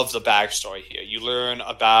love the backstory here. You learn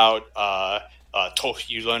about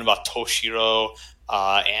Toshiro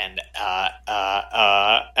and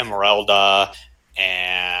Emeralda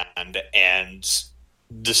and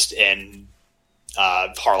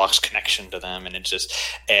Harlock's connection to them, and it's just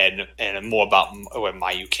and more about where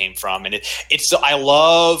Mayu came from, and I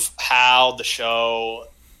love how the show.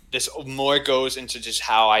 This more goes into just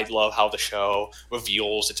how I love how the show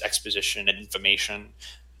reveals its exposition and information,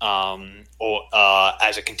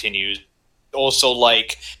 as it continues. Also,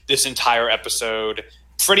 like, this entire episode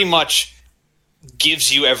pretty much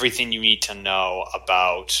gives you everything you need to know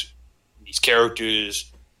about these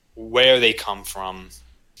characters, where they come from,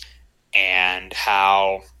 and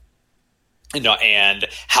how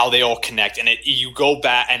they all connect. And you go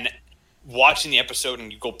back and watching the episode,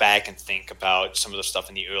 and you go back and think about some of the stuff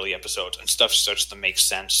in the early episodes, and stuff starts to make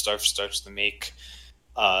sense. Stuff starts to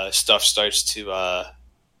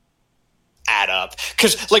add up.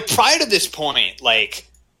 Because, like, prior to this point, like,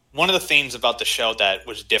 one of the things about the show that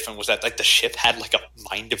was different was that, like, the ship had, like, a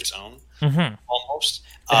mind of its own, almost.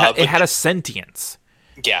 It had a sentience.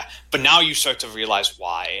 Yeah, but now you start to realize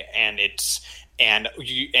why, and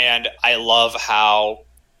and I love how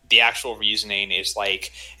the actual reasoning is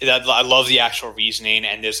like, I love the actual reasoning,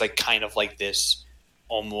 and there's like kind of like this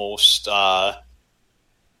almost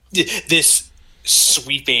this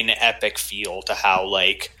sweeping epic feel to how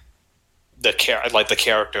like the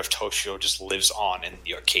character of Toshio just lives on in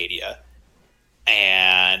the Arcadia,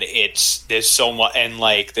 and there's so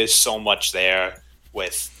much there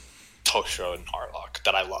with Toshio and Harlock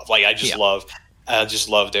that I love. Like I just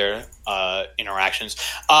love their interactions.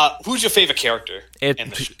 Who's your favorite character?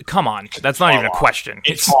 Come on, that's not even a question.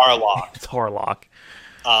 It's Harlock. It's Harlock.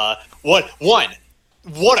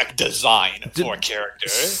 What a design for a character.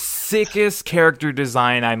 Sickest character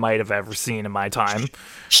design I might have ever seen in my time.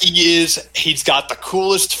 He's got the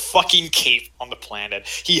coolest fucking cape on the planet.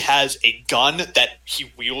 He has a gun that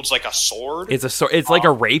he wields like a sword. It's a sword. It's like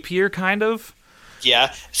a rapier, kind of.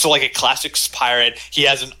 Yeah, so like a classic pirate. He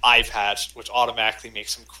has an eye patch, which automatically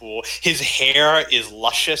makes him cool. His hair is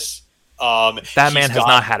luscious. That man has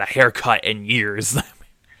not had a haircut in years.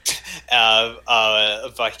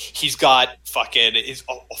 But he's got fucking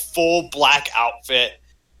a full black outfit.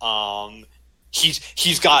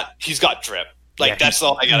 He's got drip. Like that's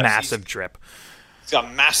all I got. Massive drip. He's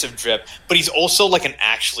got massive drip, but he's also like an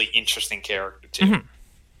actually interesting character too,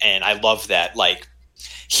 and I love that. Like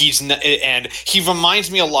and he reminds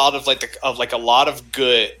me a lot of a lot of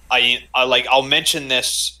good. I'll mention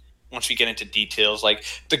this once we get into details. Like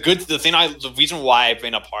the reason why I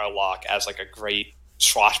bring up Harlock as like a great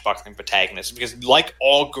swashbuckling protagonist, because like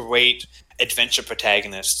all great adventure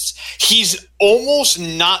protagonists, he's almost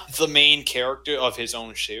not the main character of his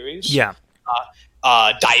own series. Yeah.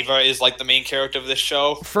 Diver is like the main character of this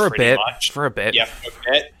show for a bit. Yeah, for a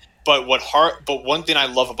bit. But one thing I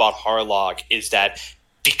love about Harlock is that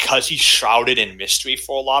because he's shrouded in mystery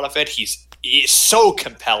for a lot of it, he's so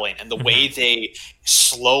compelling, and the way they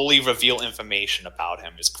slowly reveal information about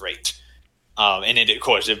him is great. And of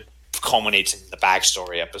course it culminates in the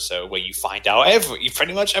backstory episode where you find out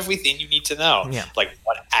pretty much everything you need to know, like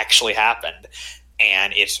what actually happened,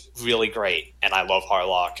 and it's really great. And I love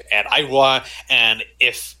Harlock,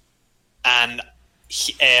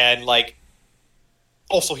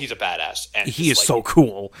 also he's a badass, and he is so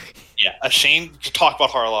cool. Yeah, a shame to talk about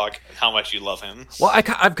Harlock and how much you love him. Well,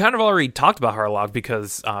 I've kind of already talked about Harlock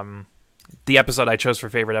because the episode I chose for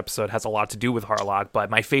favorite episode has a lot to do with Harlock, but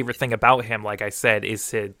my favorite thing about him, like I said,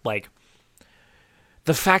 is the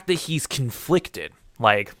fact that he's conflicted.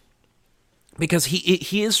 Like, because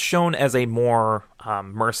he is shown as a more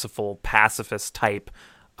merciful, pacifist type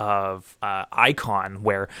of icon,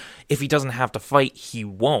 where if he doesn't have to fight, he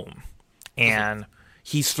won't. And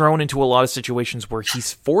he's thrown into a lot of situations where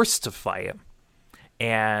he's forced to fight.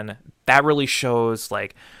 And that really shows,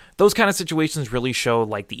 like, those kind of situations really show,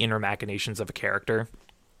 like, the inner machinations of a character.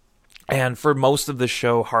 And for most of the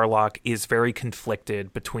show, Harlock is very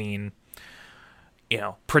conflicted between,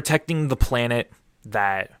 protecting the planet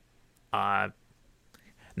that, not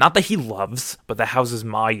that he loves, but that houses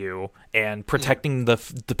Mayu, and protecting the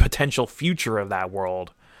potential future of that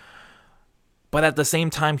world. But at the same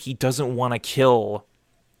time, he doesn't want to kill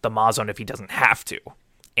the Mazon if he doesn't have to.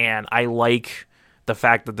 And I like the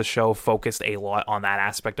fact that the show focused a lot on that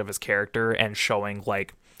aspect of his character and showing,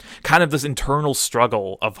 like, kind of this internal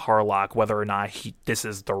struggle of Harlock, whether or not this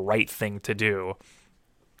is the right thing to do.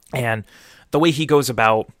 And the way he goes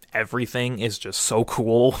about everything is just so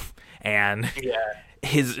cool. And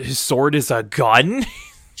his sword is a gun.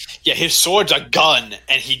 Yeah, his sword's a gun,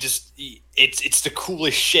 and it's the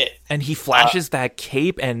coolest shit. And he flashes that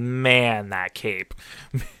cape, and man, that cape.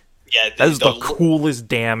 Yeah, that is the coolest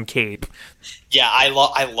damn cape. Yeah, I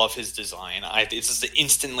love his design. It's just an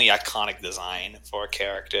instantly iconic design for a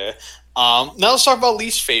character. Now let's talk about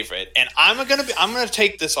least favorite, and I'm gonna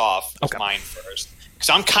take this off as mine first because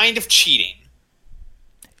I'm kind of cheating.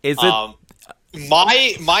 Is it?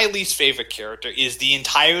 My least favorite character is the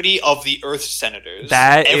entirety of the Earth Senators.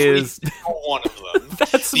 Every single one of them.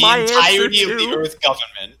 That's the my entirety answer of the Earth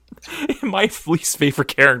government. My least favorite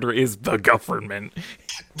character is the government.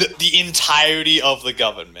 The entirety of the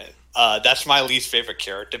government. That's my least favorite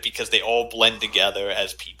character because they all blend together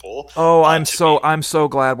as people. Oh, I'm so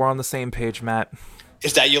glad we're on the same page, Matt.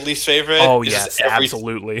 Is that your least favorite? Oh, yes,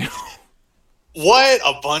 absolutely. What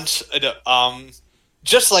a bunch of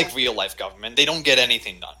just like real life government, they don't get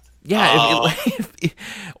anything done. Yeah,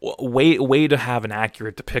 way to have an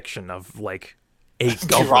accurate depiction of, like, a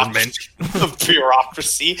government.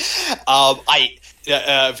 Bureaucracy.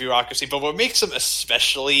 Bureaucracy. But what makes them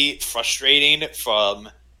especially frustrating from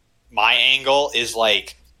my angle is,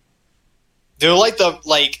 like, they're like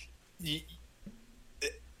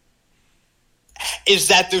is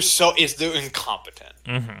that they're incompetent,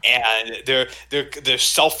 and they're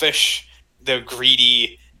selfish, they're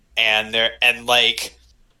greedy, and the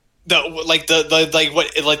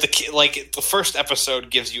first episode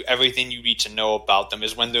gives you everything you need to know about them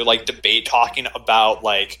is when they're like talking about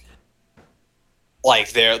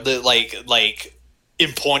their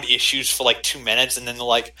important issues for like 2 minutes, and then they're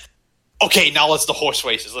like, okay, now let's the horse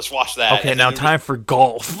races. Let's watch that. Okay, now time for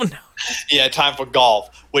golf. Yeah, time for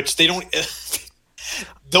golf, which they don't.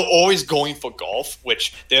 They're always going for golf,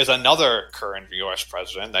 which there's another current U.S.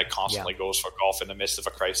 president that constantly goes for golf in the midst of a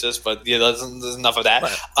crisis. But yeah, there's enough of that.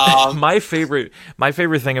 My favorite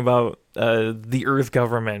thing about the Earth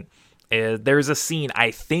government is there's a scene.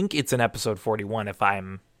 I think it's in episode 41.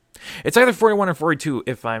 It's either 41 or 42,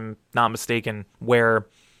 if I'm not mistaken, where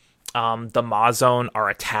the Mazone are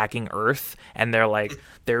attacking Earth, and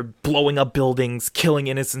they're blowing up buildings, killing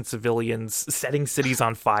innocent civilians, setting cities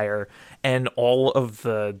on fire, and all of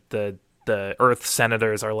the Earth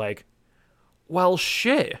senators are like, well,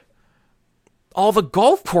 shit. All the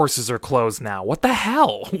golf courses are closed now. What the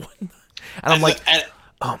hell? And I'm like,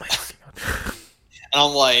 oh my god. And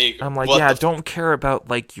I'm like, yeah, don't care about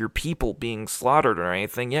like your people being slaughtered or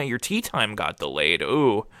anything. Yeah, your tea time got delayed.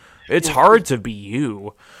 Ooh, it's hard to be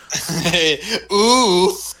you.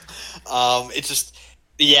 Ooh, it's just,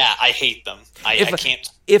 yeah, I hate them. I can't.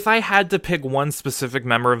 If I had to pick one specific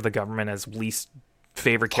member of the government as least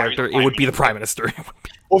favorite character, it would be the Prime Minister.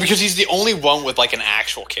 Well, because he's the only one with like an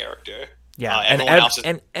actual character. Yeah,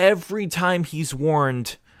 and every time he's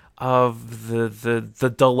warned of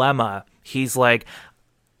the dilemma, he's like,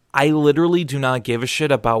 I literally do not give a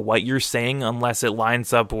shit about what you're saying unless it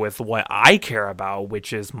lines up with what I care about,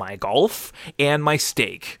 which is my golf and my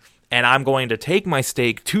steak. And I'm going to take my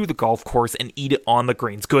steak to the golf course and eat it on the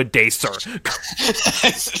greens. Good day, sir. And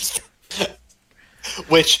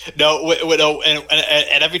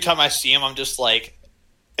every time I see him, I'm just like,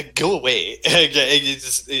 go away.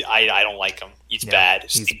 I don't like him. He's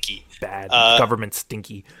bad, stinky. Bad. Government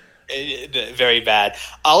stinky. Very bad.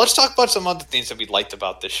 Let's talk about some other things that we liked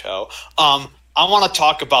about the show. I want to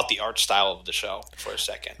talk about the art style of the show for a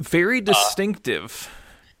second. Very distinctive.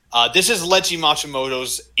 This is Leiji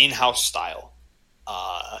Matsumoto's in-house style.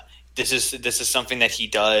 This is something that he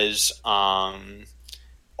does all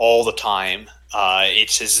the time. All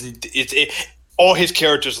his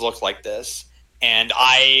characters look like this, and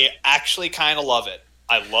I actually kind of love it.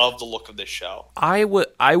 I love the look of this show. I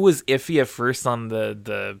was iffy at first on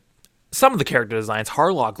the some of the character designs.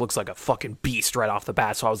 Harlock looks like a fucking beast right off the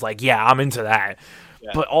bat, so I was like, yeah, I'm into that.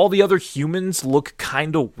 Yeah. But all the other humans look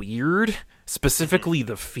kind of weird, specifically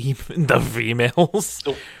the females.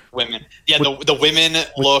 The women. Yeah, the women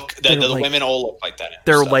look, the women all look like that.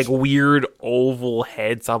 They're like weird oval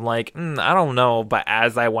heads. I'm like, I don't know. But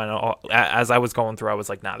as I was going through, I was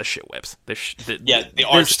like, nah, this shit whips. The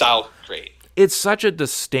art style, great. It's such a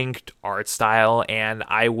distinct art style, and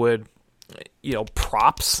I would,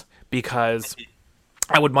 props, because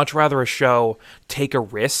I would much rather a show take a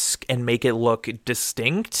risk and make it look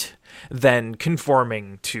distinct than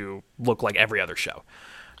conforming to look like every other show.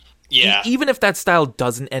 Yeah. Even if that style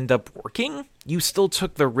doesn't end up working, you still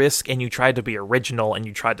took the risk and you tried to be original and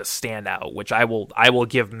you tried to stand out, which I will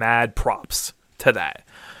give mad props to that.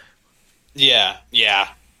 Yeah.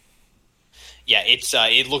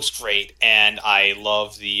 It looks great, and I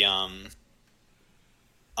love the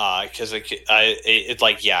because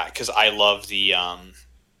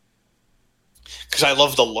I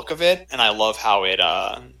love the look of it, and I love how it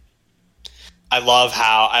I love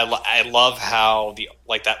how the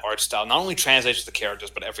that art style not only translates to the characters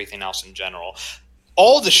but everything else in general.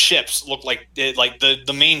 All the ships look like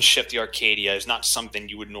the main ship, the Arcadia, is not something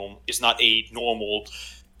you would is not a normal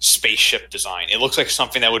spaceship design. It looks like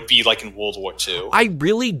something that would be like in World War II. I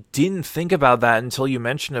really didn't think about that until you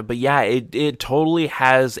mentioned it, but yeah, it totally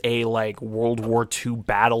has a World War II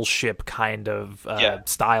battleship kind of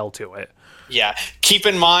style to it. Yeah, keep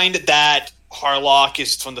in mind that Harlock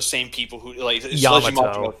is from the same people who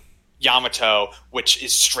Yamato, which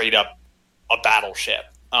is straight up a battleship.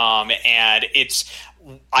 And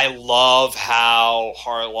I love how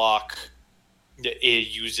Harlock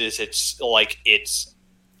uses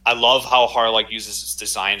I love how Harlock uses its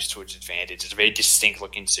designs to its advantage. It's a very distinct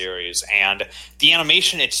looking series, and the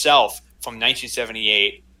animation itself from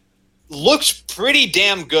 1978 looks pretty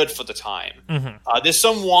damn good for the time. Mm-hmm. There's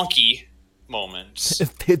some wonky moments.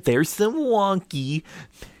 There's some wonky,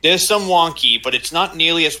 but it's not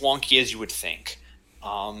nearly as wonky as you would think.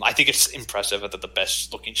 I think it's impressive that the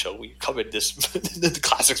best looking show we covered this the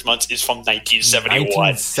classics months is from 1971.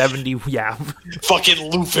 1970, yeah. Fucking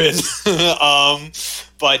Lupin.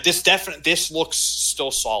 But this looks still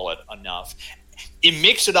solid enough. It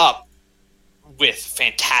makes it up with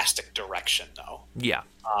fantastic direction, though. Yeah.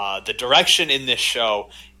 The direction in this show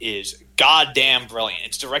is goddamn brilliant.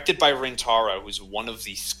 It's directed by Rintaro, who's one of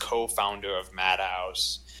the co-founder of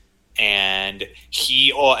Madhouse. And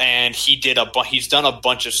he's done a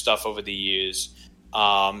bunch of stuff over the years.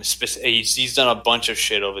 He's done a bunch of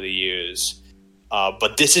shit over the years.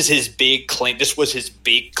 But this is his big claim. This was his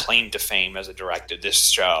big claim to fame as a director. This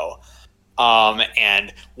show,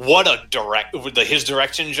 and what his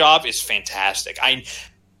direction job is fantastic.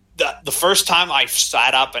 The first time I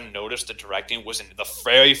sat up and noticed the directing was in the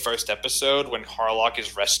very first episode when Harlock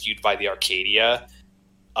is rescued by the Arcadia.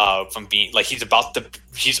 From being like he's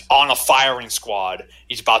on a firing squad.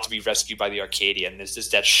 He's about to be rescued by the Arcadia, and there's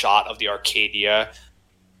that shot of the Arcadia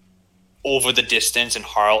over the distance, and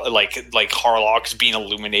Harlock's being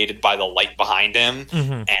illuminated by the light behind him.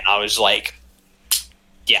 Mm-hmm. And I was like,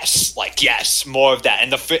 yes, more of that.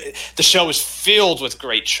 And the show is filled with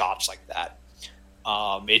great shots like that.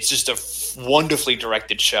 It's just a wonderfully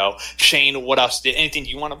directed show. Shane, what else? Anything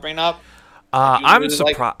you want to bring up?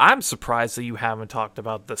 I'm surprised that you haven't talked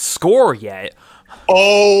about the score yet.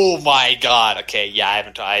 Oh my god! Okay, yeah, I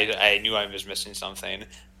haven't. I knew I was missing something.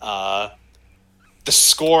 The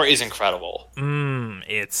score is incredible.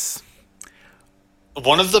 It's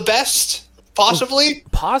one of the best, possibly.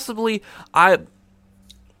 Possibly, I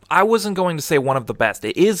wasn't going to say one of the best.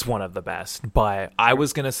 It is one of the best, but I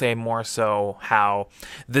was going to say more so how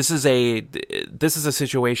this is a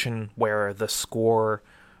situation where the score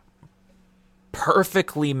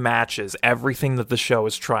perfectly matches everything that the show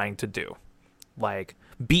is trying to do. Like,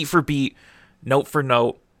 beat for beat, note for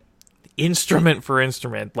note, instrument for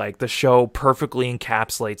instrument. Like, the show perfectly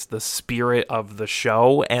encapsulates the spirit of the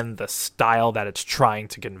show and the style that it's trying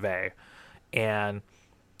to convey. And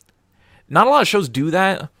not a lot of shows do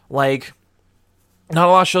that. Like, not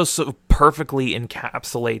a lot of shows so perfectly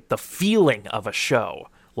encapsulate the feeling of a show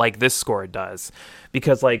like this score does.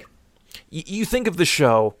 Because, like, you think of the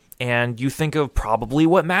show, and you think of probably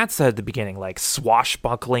what Matt said at the beginning, like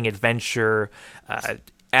swashbuckling adventure,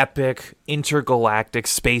 epic, intergalactic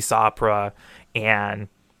space opera, and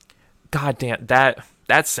goddamn, that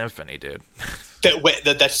symphony, dude.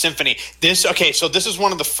 That symphony. So this is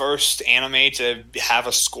one of the first anime to have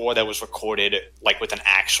a score that was recorded like with an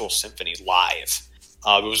actual symphony live.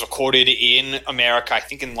 It was recorded in America, I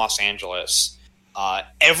think in Los Angeles.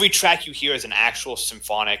 Every track you hear is an actual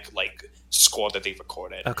symphonic score that they've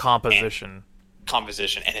recorded, a composition,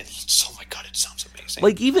 and it's, oh my god, it sounds amazing.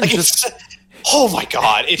 Like even just oh my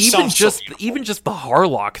god, it sounds so even just the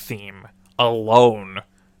Harlock theme alone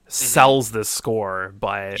sells this score.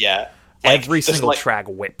 But yeah, every single track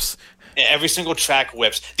whips. Every single track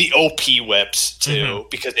whips. The OP whips too,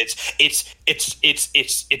 because it's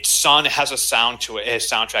Sun has a sound to it, his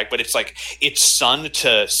soundtrack, but it's like it's Sun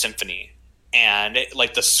to symphony. And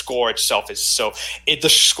the score itself is the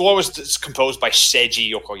score was composed by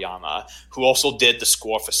Seiji Yokoyama, who also did the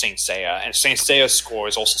score for Saint Seiya, and Saint Seiya's score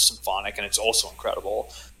is also symphonic, and it's also incredible.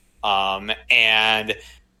 And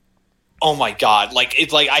oh my god, I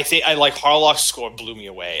think Harlock's score blew me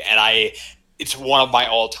away, and it's one of my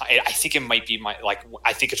all time. I think it might be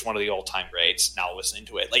I think it's one of the all time greats. Now listening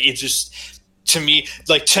to it, it just to me,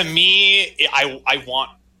 I want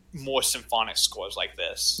more symphonic scores like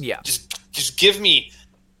this. Yeah, just give me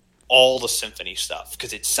all the symphony stuff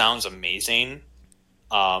because it sounds amazing,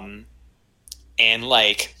 and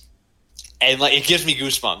it gives me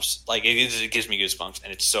goosebumps. It gives me goosebumps,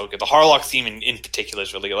 and it's so good. The Harlock theme in particular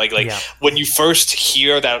is really good. When you first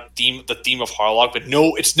hear that theme, the theme of Harlock, but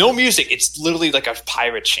it's no music. It's literally like a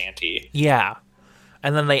pirate shanty. Yeah,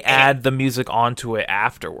 and then they add the music onto it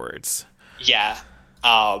afterwards. Yeah,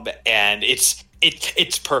 and it's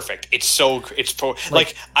perfect. When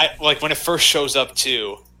it first shows up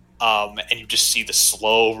too, and you just see the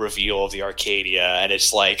slow reveal of the Arcadia, and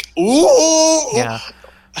it's like, ooh, yeah.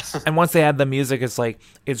 And once they add the music, it's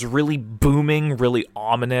really booming, really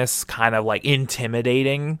ominous, kind of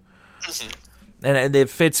intimidating, and it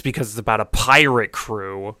fits because it's about a pirate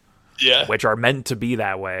crew, yeah, which are meant to be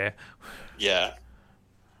that way. Yeah.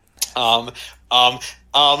 And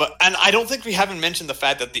I don't think we haven't mentioned the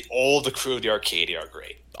fact that all the crew of the Arcadia are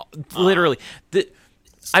great. Literally.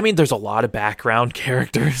 There's a lot of background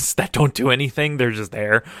characters that don't do anything. They're just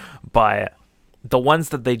there. But the ones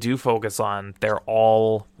that they do focus on, they're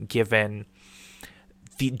all given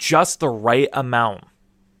just the right amount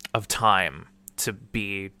of time to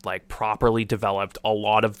be like properly developed. A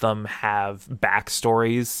lot of them have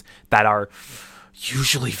backstories that are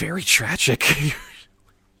usually very tragic.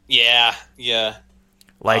 Yeah.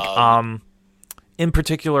 Like, in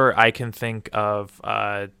particular, I can think of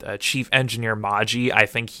Chief Engineer Maji. I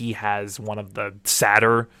think he has one of the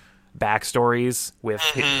sadder backstories with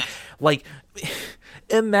like,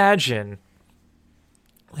 imagine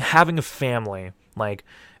having a family, like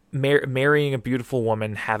marrying a beautiful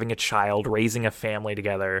woman, having a child, raising a family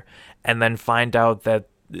together, and then find out that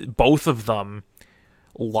both of them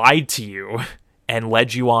lied to you and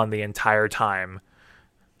led you on the entire time.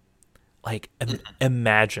 Like,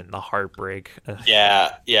 imagine the heartbreak.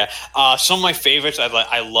 Yeah. Some of my favorites.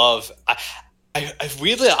 I love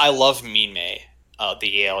Mean May,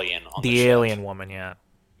 the alien on the alien ship. woman. Yeah.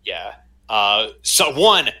 So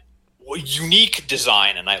one unique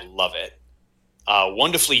design, and I love it.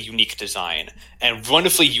 Wonderfully unique design and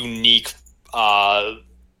wonderfully unique, like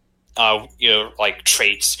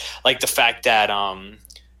traits, like the fact that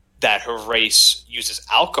that her race uses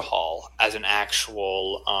alcohol as an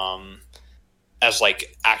actual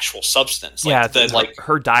actual substance. Like, yeah,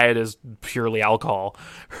 her diet is purely alcohol.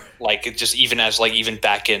 Like, it just even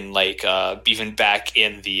back in the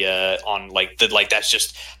that's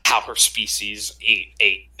just how her species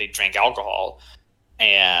ate. They drank alcohol.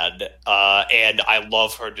 And I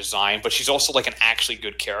love her design, but she's also like an actually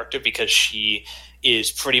good character because she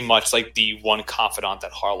is pretty much like the one confidant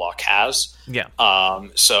that Harlock has. Yeah.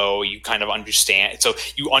 So you kind of understand. So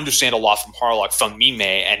you understand a lot from Harlock from Mime,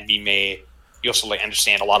 and Mime, you also like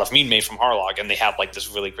understand a lot of Mime from Harlock, and they have like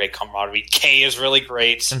this really great camaraderie. Kay is really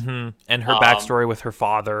great, and her backstory with her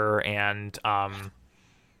father, and I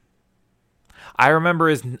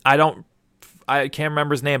remember I can't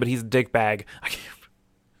remember his name, but he's a dickbag.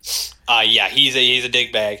 Yeah, he's a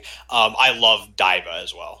dickbag. I love Daiba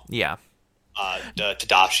as well. Yeah.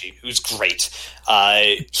 Tadashi, who's great.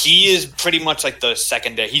 He is pretty much like the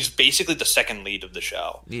second. He's basically the second lead of the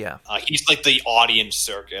show. Yeah. He's like the audience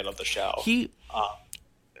circuit of the show.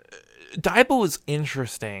 Daiba was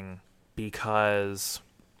interesting because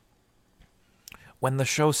when the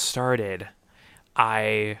show started,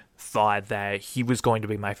 I thought that he was going to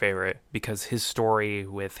be my favorite because his story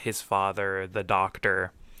with his father, the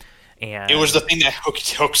doctor, and it was the thing that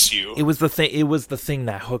hooks you. It was the thing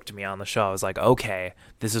that hooked me on the show. I was like, okay,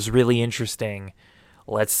 this is really interesting.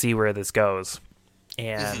 Let's see where this goes.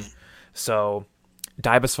 And so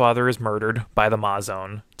Daiba's father is murdered by the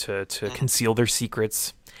Mazone to conceal their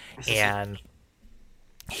secrets, and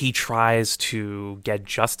he tries to get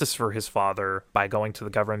justice for his father by going to the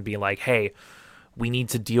government and being like, hey, we need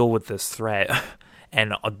to deal with this threat.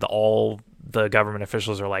 And all the government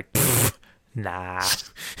officials are like, nah.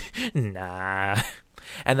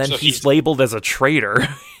 And then so he's labeled as a traitor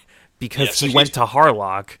because he went to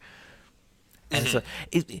Harlock. And so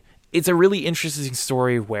it's a really interesting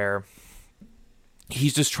story where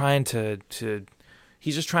he's just trying to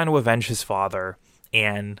avenge his father,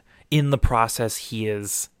 and in the process he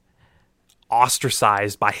is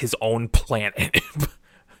ostracized by his own planet.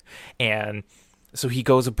 And so he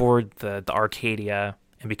goes aboard the Arcadia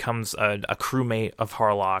and becomes a crewmate of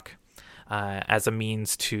Harlock as a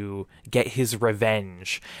means to get his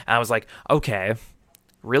revenge. And I was like, okay,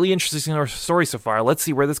 really interesting story so far. Let's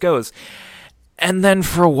see where this goes. And then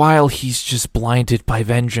for a while, he's just blinded by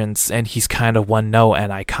vengeance, and he's kind of one note,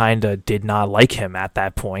 and I kind of did not like him at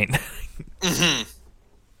that point.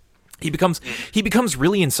 He becomes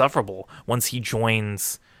really insufferable once he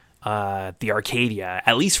joins the Arcadia,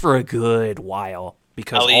 at least for a good while,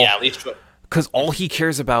 because all he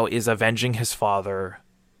cares about is avenging his father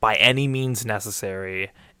by any means necessary,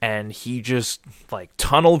 and he just like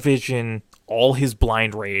tunnel vision all his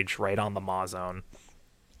blind rage right on the Mazone.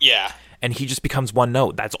 Yeah. And he just becomes one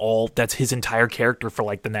note. That's his entire character for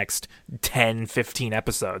like the next 10, 15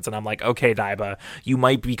 episodes. And I'm like, okay, Daiba, you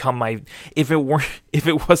might become my, if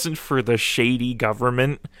it wasn't for the shady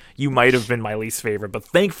government, you might have been my least favorite, but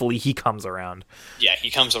thankfully he comes around. Yeah, he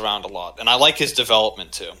comes around a lot. And I like his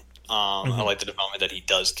development too. I like the development that he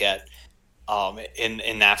does get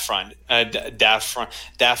in that front. That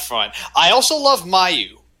front. I also love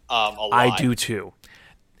Mayu a lot. I do too.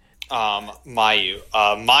 Mayu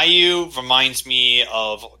reminds me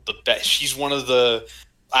of the best. She's one of the.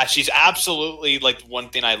 She's absolutely like one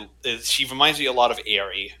thing she reminds me a lot of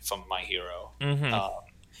Eri from My Hero.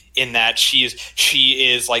 In that she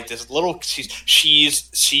is like this little. She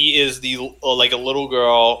is the like a little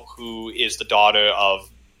girl who is the daughter of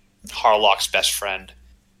Harlock's best friend,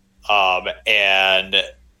 and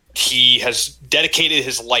he has dedicated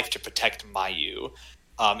his life to protect Mayu,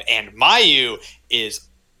 and Mayu is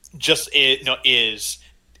is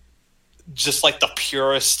just like the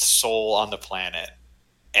purest soul on the planet,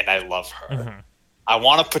 and I love her. Mm-hmm. I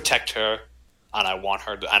want to protect her, and I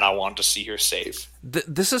want to see her safe.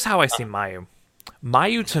 This is how I see Mayu.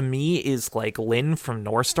 Mayu to me is like Lin from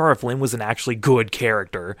North Star if Lin was an actually good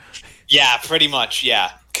character. Yeah, pretty much.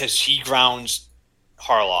 Yeah, because he grounds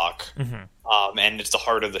Harlock, and it's the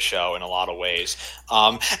heart of the show in a lot of ways.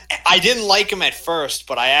 I didn't like him at first,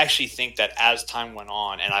 but I actually think that as time went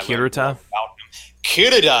on, and I learned more about him,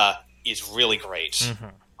 Kirita is really great.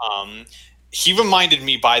 He reminded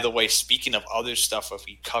me, by the way, speaking of other stuff that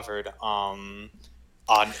we covered on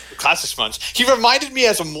Classics Months, he reminded me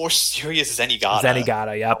as a more serious Zenigata.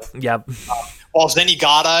 Yep. While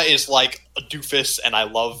Zenigata is like a doofus, and I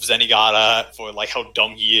love Zenigata for like how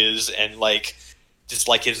dumb he is, and like just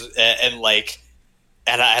like his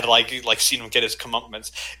and I had like seen him get his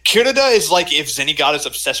comeuppance. Kirita is like if Zenigata's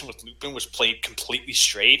obsession with Lupin was played completely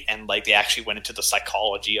straight, and like they actually went into the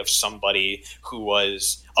psychology of somebody who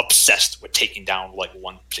was obsessed with taking down like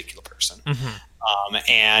one particular person.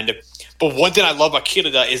 But one thing I love about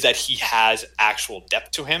Kirita is that he has actual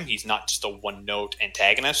depth to him. He's not just a one-note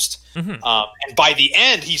antagonist. And by the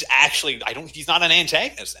end, he's not an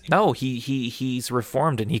antagonist anymore. No, he's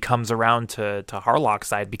reformed, and he comes around to Harlock's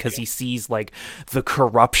side because he sees like the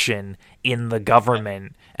corruption in the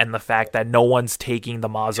government and the fact that no one's taking the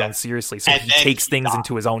Mazon seriously. So he takes things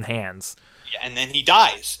into his own hands. Yeah, and then he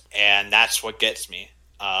dies, and that's what gets me.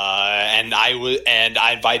 By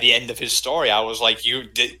the end of his story, I was like,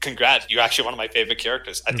 congrats, you're actually one of my favorite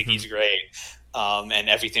characters. I think he's great. And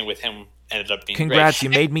everything with him ended up being congrats,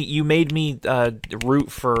 great. You made me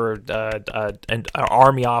root for an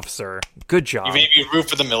army officer. Good job. You made me root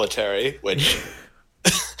for the military, which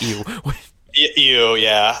Ew. Ew,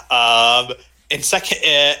 yeah. In second,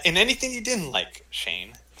 in anything you didn't like,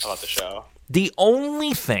 Shane, about the show? The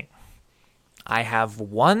only thing I have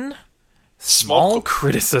one small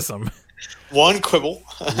criticism. One quibble.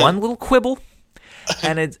 One little quibble.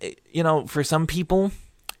 And it's, for some people,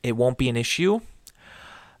 it won't be an issue.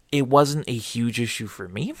 It wasn't a huge issue for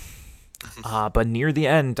me. But near the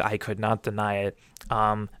end, I could not deny it.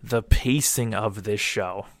 The pacing of this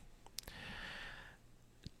show.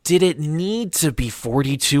 Did it need to be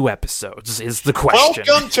 42 episodes is the question.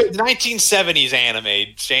 Welcome to 1970s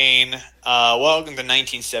anime, Shane. Welcome to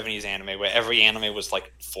 1970s anime, where every anime was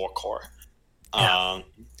like 4 core. Yeah.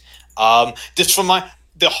 Just from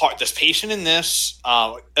this patient in this,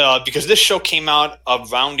 because this show came out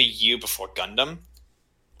around a year before Gundam.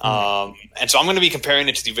 And so I'm going to be comparing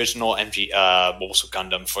it to the original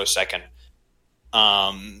Gundam for a second.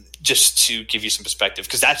 Just to give you some perspective,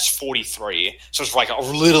 because that's 43, so it's like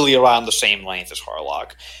literally around the same length as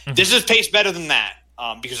Harlock. This is paced better than that,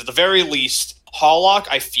 because at the very least, Harlock,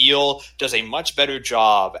 I feel, does a much better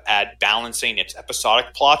job at balancing its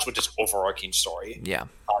episodic plots with its overarching story. Yeah.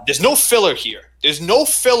 There's no filler here. In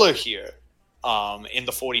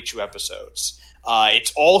the 42 episodes.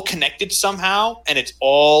 It's all connected somehow, and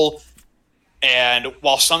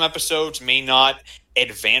while some episodes may not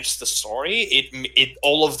advance the story, it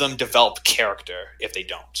all of them develop character if they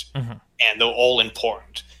don't. And they're all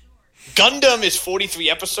important. Gundam is 43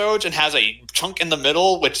 episodes and has a chunk in the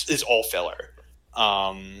middle which is all filler.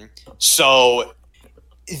 So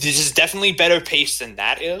this is definitely better paced than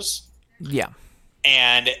that is. Yeah.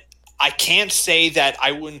 And I can't say that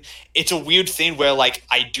I wouldn't. It's a weird thing where like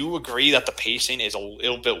I do agree that the pacing is a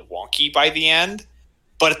little bit wonky by the end,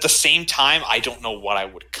 but at the same time I don't know what I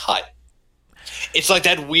would cut. It's like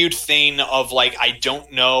that weird thing of like, I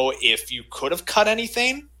don't know if you could have cut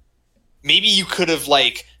anything. Maybe you could have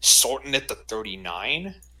like shortened it to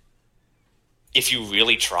 39 if you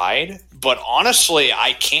really tried. But honestly,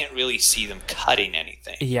 I can't really see them cutting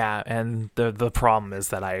anything. Yeah, and the problem is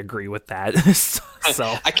that I agree with that. So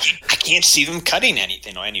I can't see them cutting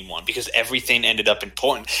anything or anyone because everything ended up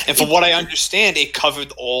important. And from what I understand, it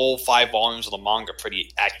covered all 5 volumes of the manga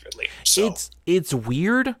pretty accurately. So it's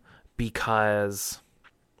weird. Because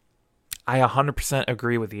I 100%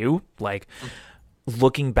 agree with you. Like,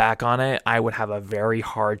 looking back on it, I would have a very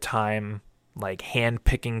hard time, like,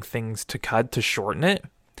 hand-picking things to cut to shorten it.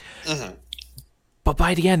 But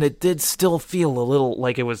by the end, it did still feel a little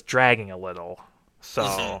like it was dragging a little.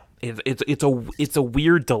 So, it's a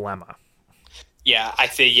weird dilemma. Yeah, I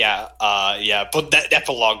think, yeah. But that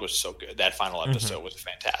epilogue was so good. That final episode was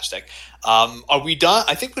fantastic. Are we done?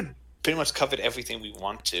 I think we're pretty much covered everything we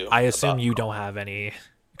want to. I assume you don't have any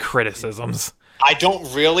criticisms. I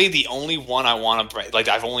don't really. The only one I want to break, like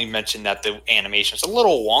I've only mentioned that the animation's a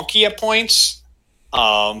little wonky at points.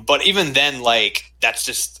 But even then, like that's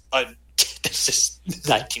just a this is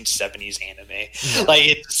 1970s anime. Like,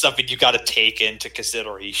 it's something you got to take into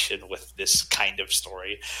consideration with this kind of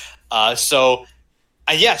story. So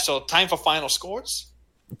time for final scores.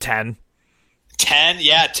 10. 10?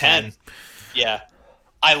 Yeah, 10. Yeah.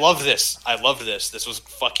 I love this. This was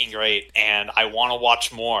fucking great, and I want to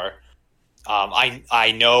watch more.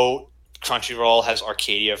 I know Crunchyroll has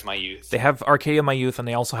Arcadia of My Youth. They have Arcadia of My Youth, and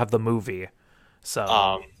they also have the movie.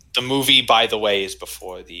 So the movie, by the way, is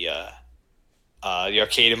before the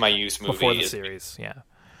Arcadia of My Youth movie. Before the series, yeah.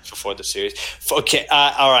 Before the series. Okay,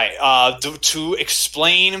 all right. To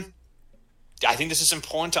explain, I think this is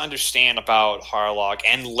important to understand about Harlock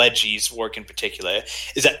and Legi's work in particular,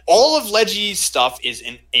 is that all of Legi's stuff is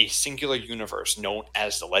in a singular universe known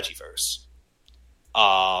as the Legiverse.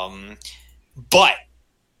 But,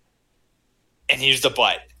 and here's the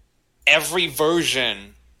but, every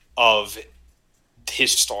version of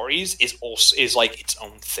his stories is like its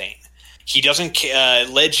own thing. He doesn't care.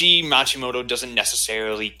 Leiji Matsumoto doesn't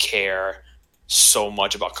necessarily care so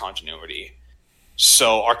much about continuity.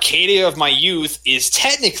 So Arcadia of My Youth is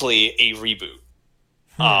technically a reboot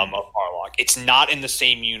of Harlock. It's not in the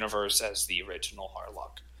same universe as the original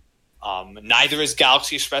Harlock. Neither is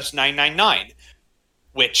Galaxy Express 999,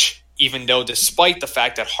 which, even though despite the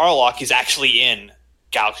fact that Harlock is actually in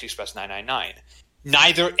Galaxy Express 999,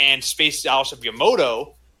 neither and Space Battleship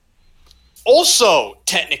Yamato also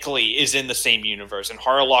technically is in the same universe, and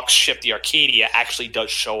Harlock's ship, the Arcadia, actually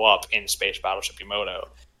does show up in Space Battleship Yamato.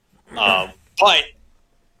 But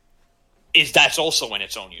that's also in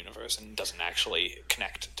its own universe and doesn't actually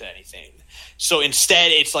connect to anything. So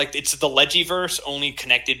instead, it's like it's the Legiverse only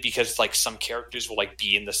connected because like some characters will like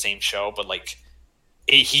be in the same show, but like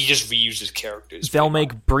he just reuses characters. They'll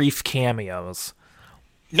make brief cameos.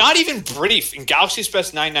 Not even brief. In Galaxy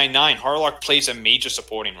Express 999, Harlock plays a major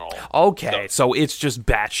supporting role. Okay, so it's just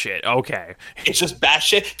batshit. Okay. It's just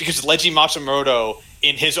batshit because Leiji Matsumoto,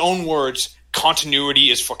 in his own words,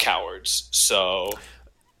 continuity is for cowards. So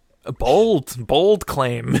bold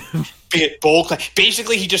claim. Bold claim.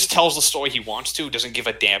 Basically, he just tells the story he wants to. Doesn't give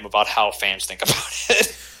a damn about how fans think about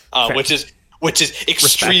it. Which is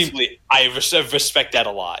extremely. Respect. I respect that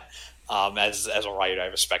a lot. As a writer, I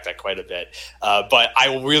respect that quite a bit. But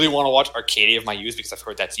I really want to watch Arcadia of My Youth because I've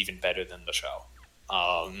heard that's even better than the show.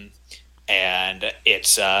 And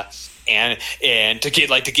it's and to get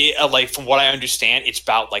from what I understand, it's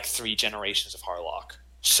about like 3 generations of Harlock.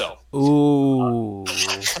 So ooh.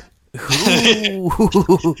 Like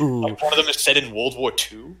one of them is set in World War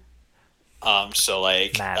II. So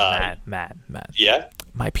like Matt. Yeah.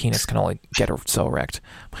 My penis can only get so erect.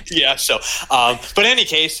 Yeah, so but in any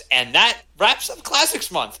case, and that wraps up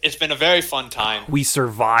Classics Month. It's been a very fun time. We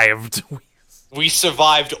survived. We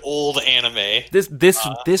survived old anime.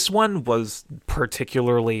 This one was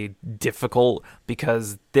particularly difficult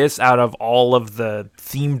because this, out of all of the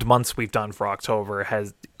themed months we've done for October,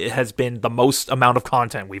 has been the most amount of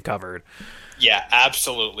content we've covered. Yeah,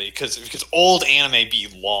 absolutely. Because old anime be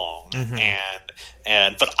long,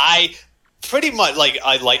 but I pretty much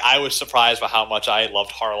I was surprised by how much I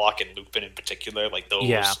loved Harlock and Lupin in particular. Like those.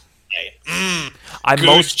 Yeah.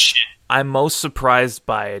 I'm most surprised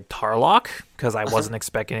by Harlock because I wasn't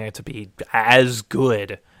expecting it to be as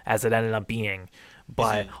good as it ended up being.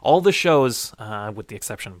 But all the shows, with the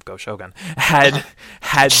exception of Go Shogun, had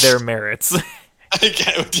their merits.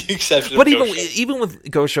 Again, with the exception but even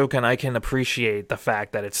with Go Shogun, I can appreciate the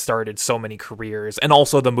fact that it started so many careers, and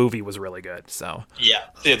also the movie was really good. So yeah,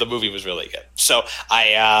 the movie was really good. So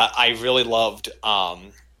I really loved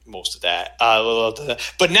most of that.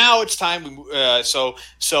 But now it's time. So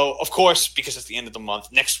of course, because it's the end of the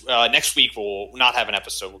month, next week we'll not have an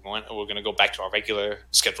episode. We're going to go back to our regular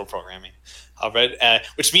scheduled programming.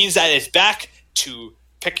 Which means that it's back to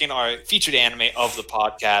picking our featured anime of the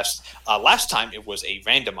podcast. Last time it was a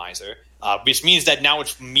randomizer, which means that now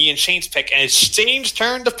it's me and Shane's pick, and it's Shane's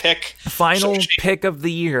turn to pick. Final pick of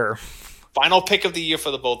the year. Final pick of the year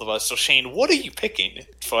for the both of us. So Shane, what are you picking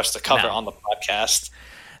for us to cover on the podcast?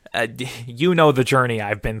 You know the journey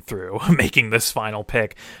I've been through making this final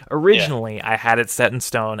pick. Originally, I had it set in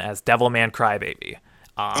stone as Devilman Crybaby.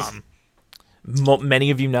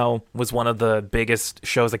 Many of you know was one of the biggest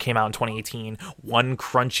shows that came out in 2018. Won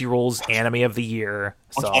Crunchyroll's Anime of the Year.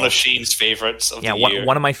 So, one of Shane's favorites of the year.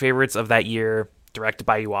 One of my favorites of that year, directed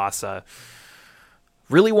by Yuasa.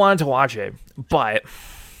 Really wanted to watch it, but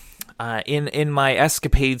in my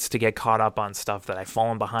escapades to get caught up on stuff that I've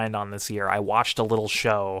fallen behind on this year, I watched a little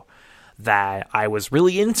show that I was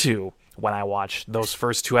really into when I watched those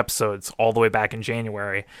first 2 episodes all the way back in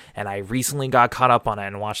January, and I recently got caught up on it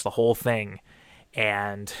and watched the whole thing,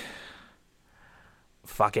 and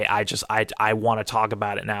fuck it, I want to talk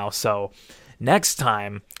about it now. So next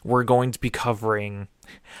time we're going to be covering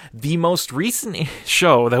the most recent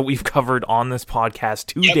show that we've covered on this podcast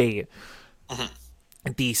to date.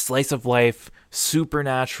 The slice of life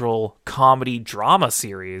supernatural comedy drama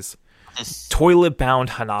series, Toilet Bound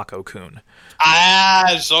Hanako-kun.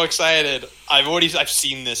 I'm so excited. I've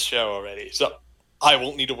seen this show already, so I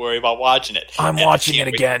won't need to worry about watching it. I'm watching it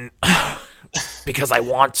again because I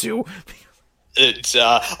want to. It's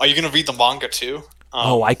are you gonna read the manga too?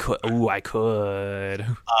 I could. I could.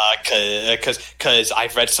 Because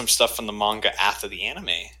I've read some stuff from the manga after the anime,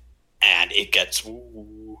 and it gets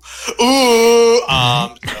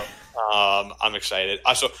I'm excited.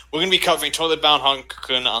 So we're going to be covering Toilet Bound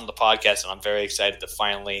Hanako-kun on the podcast, and I'm very excited to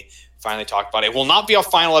finally talk about it. It will not be our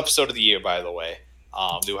final episode of the year, by the way.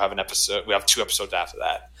 We have an episode. We have 2 episodes after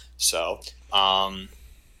that. So,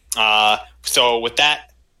 so with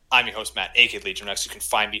that, I'm your host Matt, aka Legion Rex. You can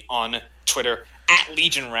find me on Twitter at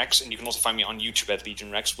Legion Rex, and you can also find me on YouTube at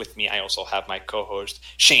Legion Rex. With me, I also have my co-host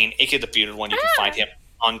Shane, aka the Bearded One. You can find him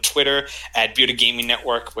on Twitter at Bearded Gaming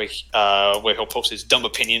Network, where he'll post his dumb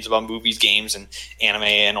opinions about movies, games, and anime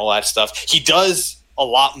and all that stuff. He does a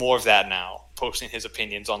lot more of that now, posting his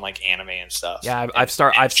opinions on like anime and stuff. Yeah, I've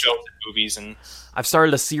started movies, and I've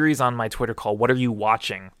started a series on my Twitter called "What Are You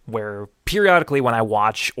Watching?" where periodically when I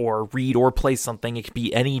watch or read or play something, it could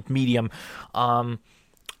be any medium,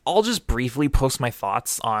 I'll just briefly post my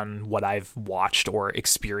thoughts on what I've watched or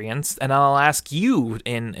experienced, and I'll ask you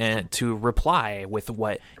to reply with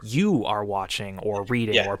what you are watching or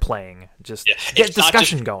reading or playing. Just get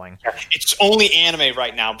discussion going. It's only anime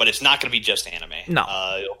right now, but it's not going to be just anime. No,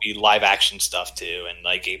 it'll be live action stuff too, and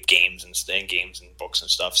like games and books and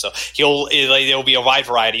stuff. So there'll be a wide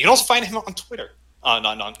variety. You can also find him on Twitter.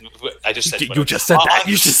 No, I just said Twitter. You just said that.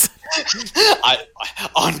 You just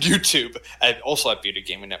on YouTube, and also at Bearded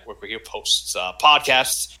Gaming Network, where he posts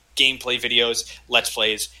podcasts, gameplay videos, let's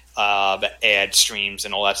plays, ad streams,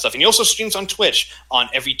 and all that stuff. And he also streams on Twitch on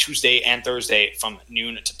every Tuesday and Thursday from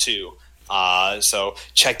noon to 2. So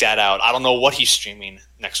check that out. I don't know what he's streaming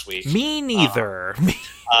next week. Me neither.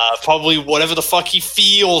 Probably whatever the fuck he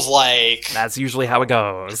feels like. That's usually how it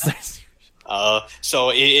goes.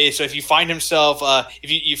 So if you find himself,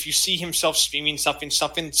 if you see himself streaming something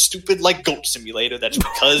stupid like Goat Simulator, that's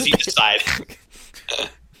because he decided.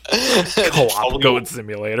 Co-op Goat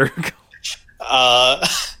Simulator.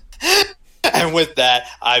 And with that,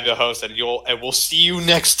 I'm your host, and we'll see you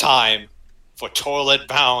next time for Toilet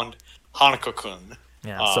Bound Hanako-kun.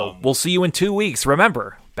 Yeah, so we'll see you in 2 weeks.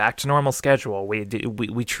 Remember, back to normal schedule.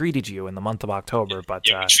 We treated you in the month of October, but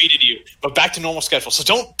we treated you, but back to normal schedule. So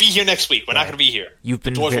don't be here next week. We're not going to be here. You've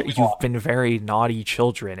been very naughty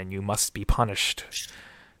children, and you must be punished.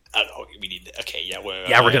 We need. Okay, yeah, we're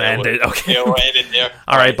gonna end it. Okay, yeah, we'll end it there.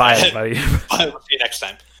 All right, bye, everybody. Bye. We'll see you next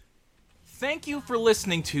time. Thank you for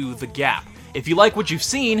listening to The G.A.P. If you like what you've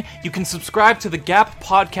seen, you can subscribe to the G.A.P.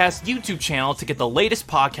 Podcast YouTube channel to get the latest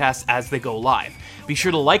podcasts as they go live. Be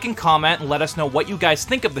sure to like and comment and let us know what you guys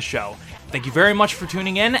think of the show. Thank you very much for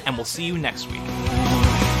tuning in, and we'll see you next week.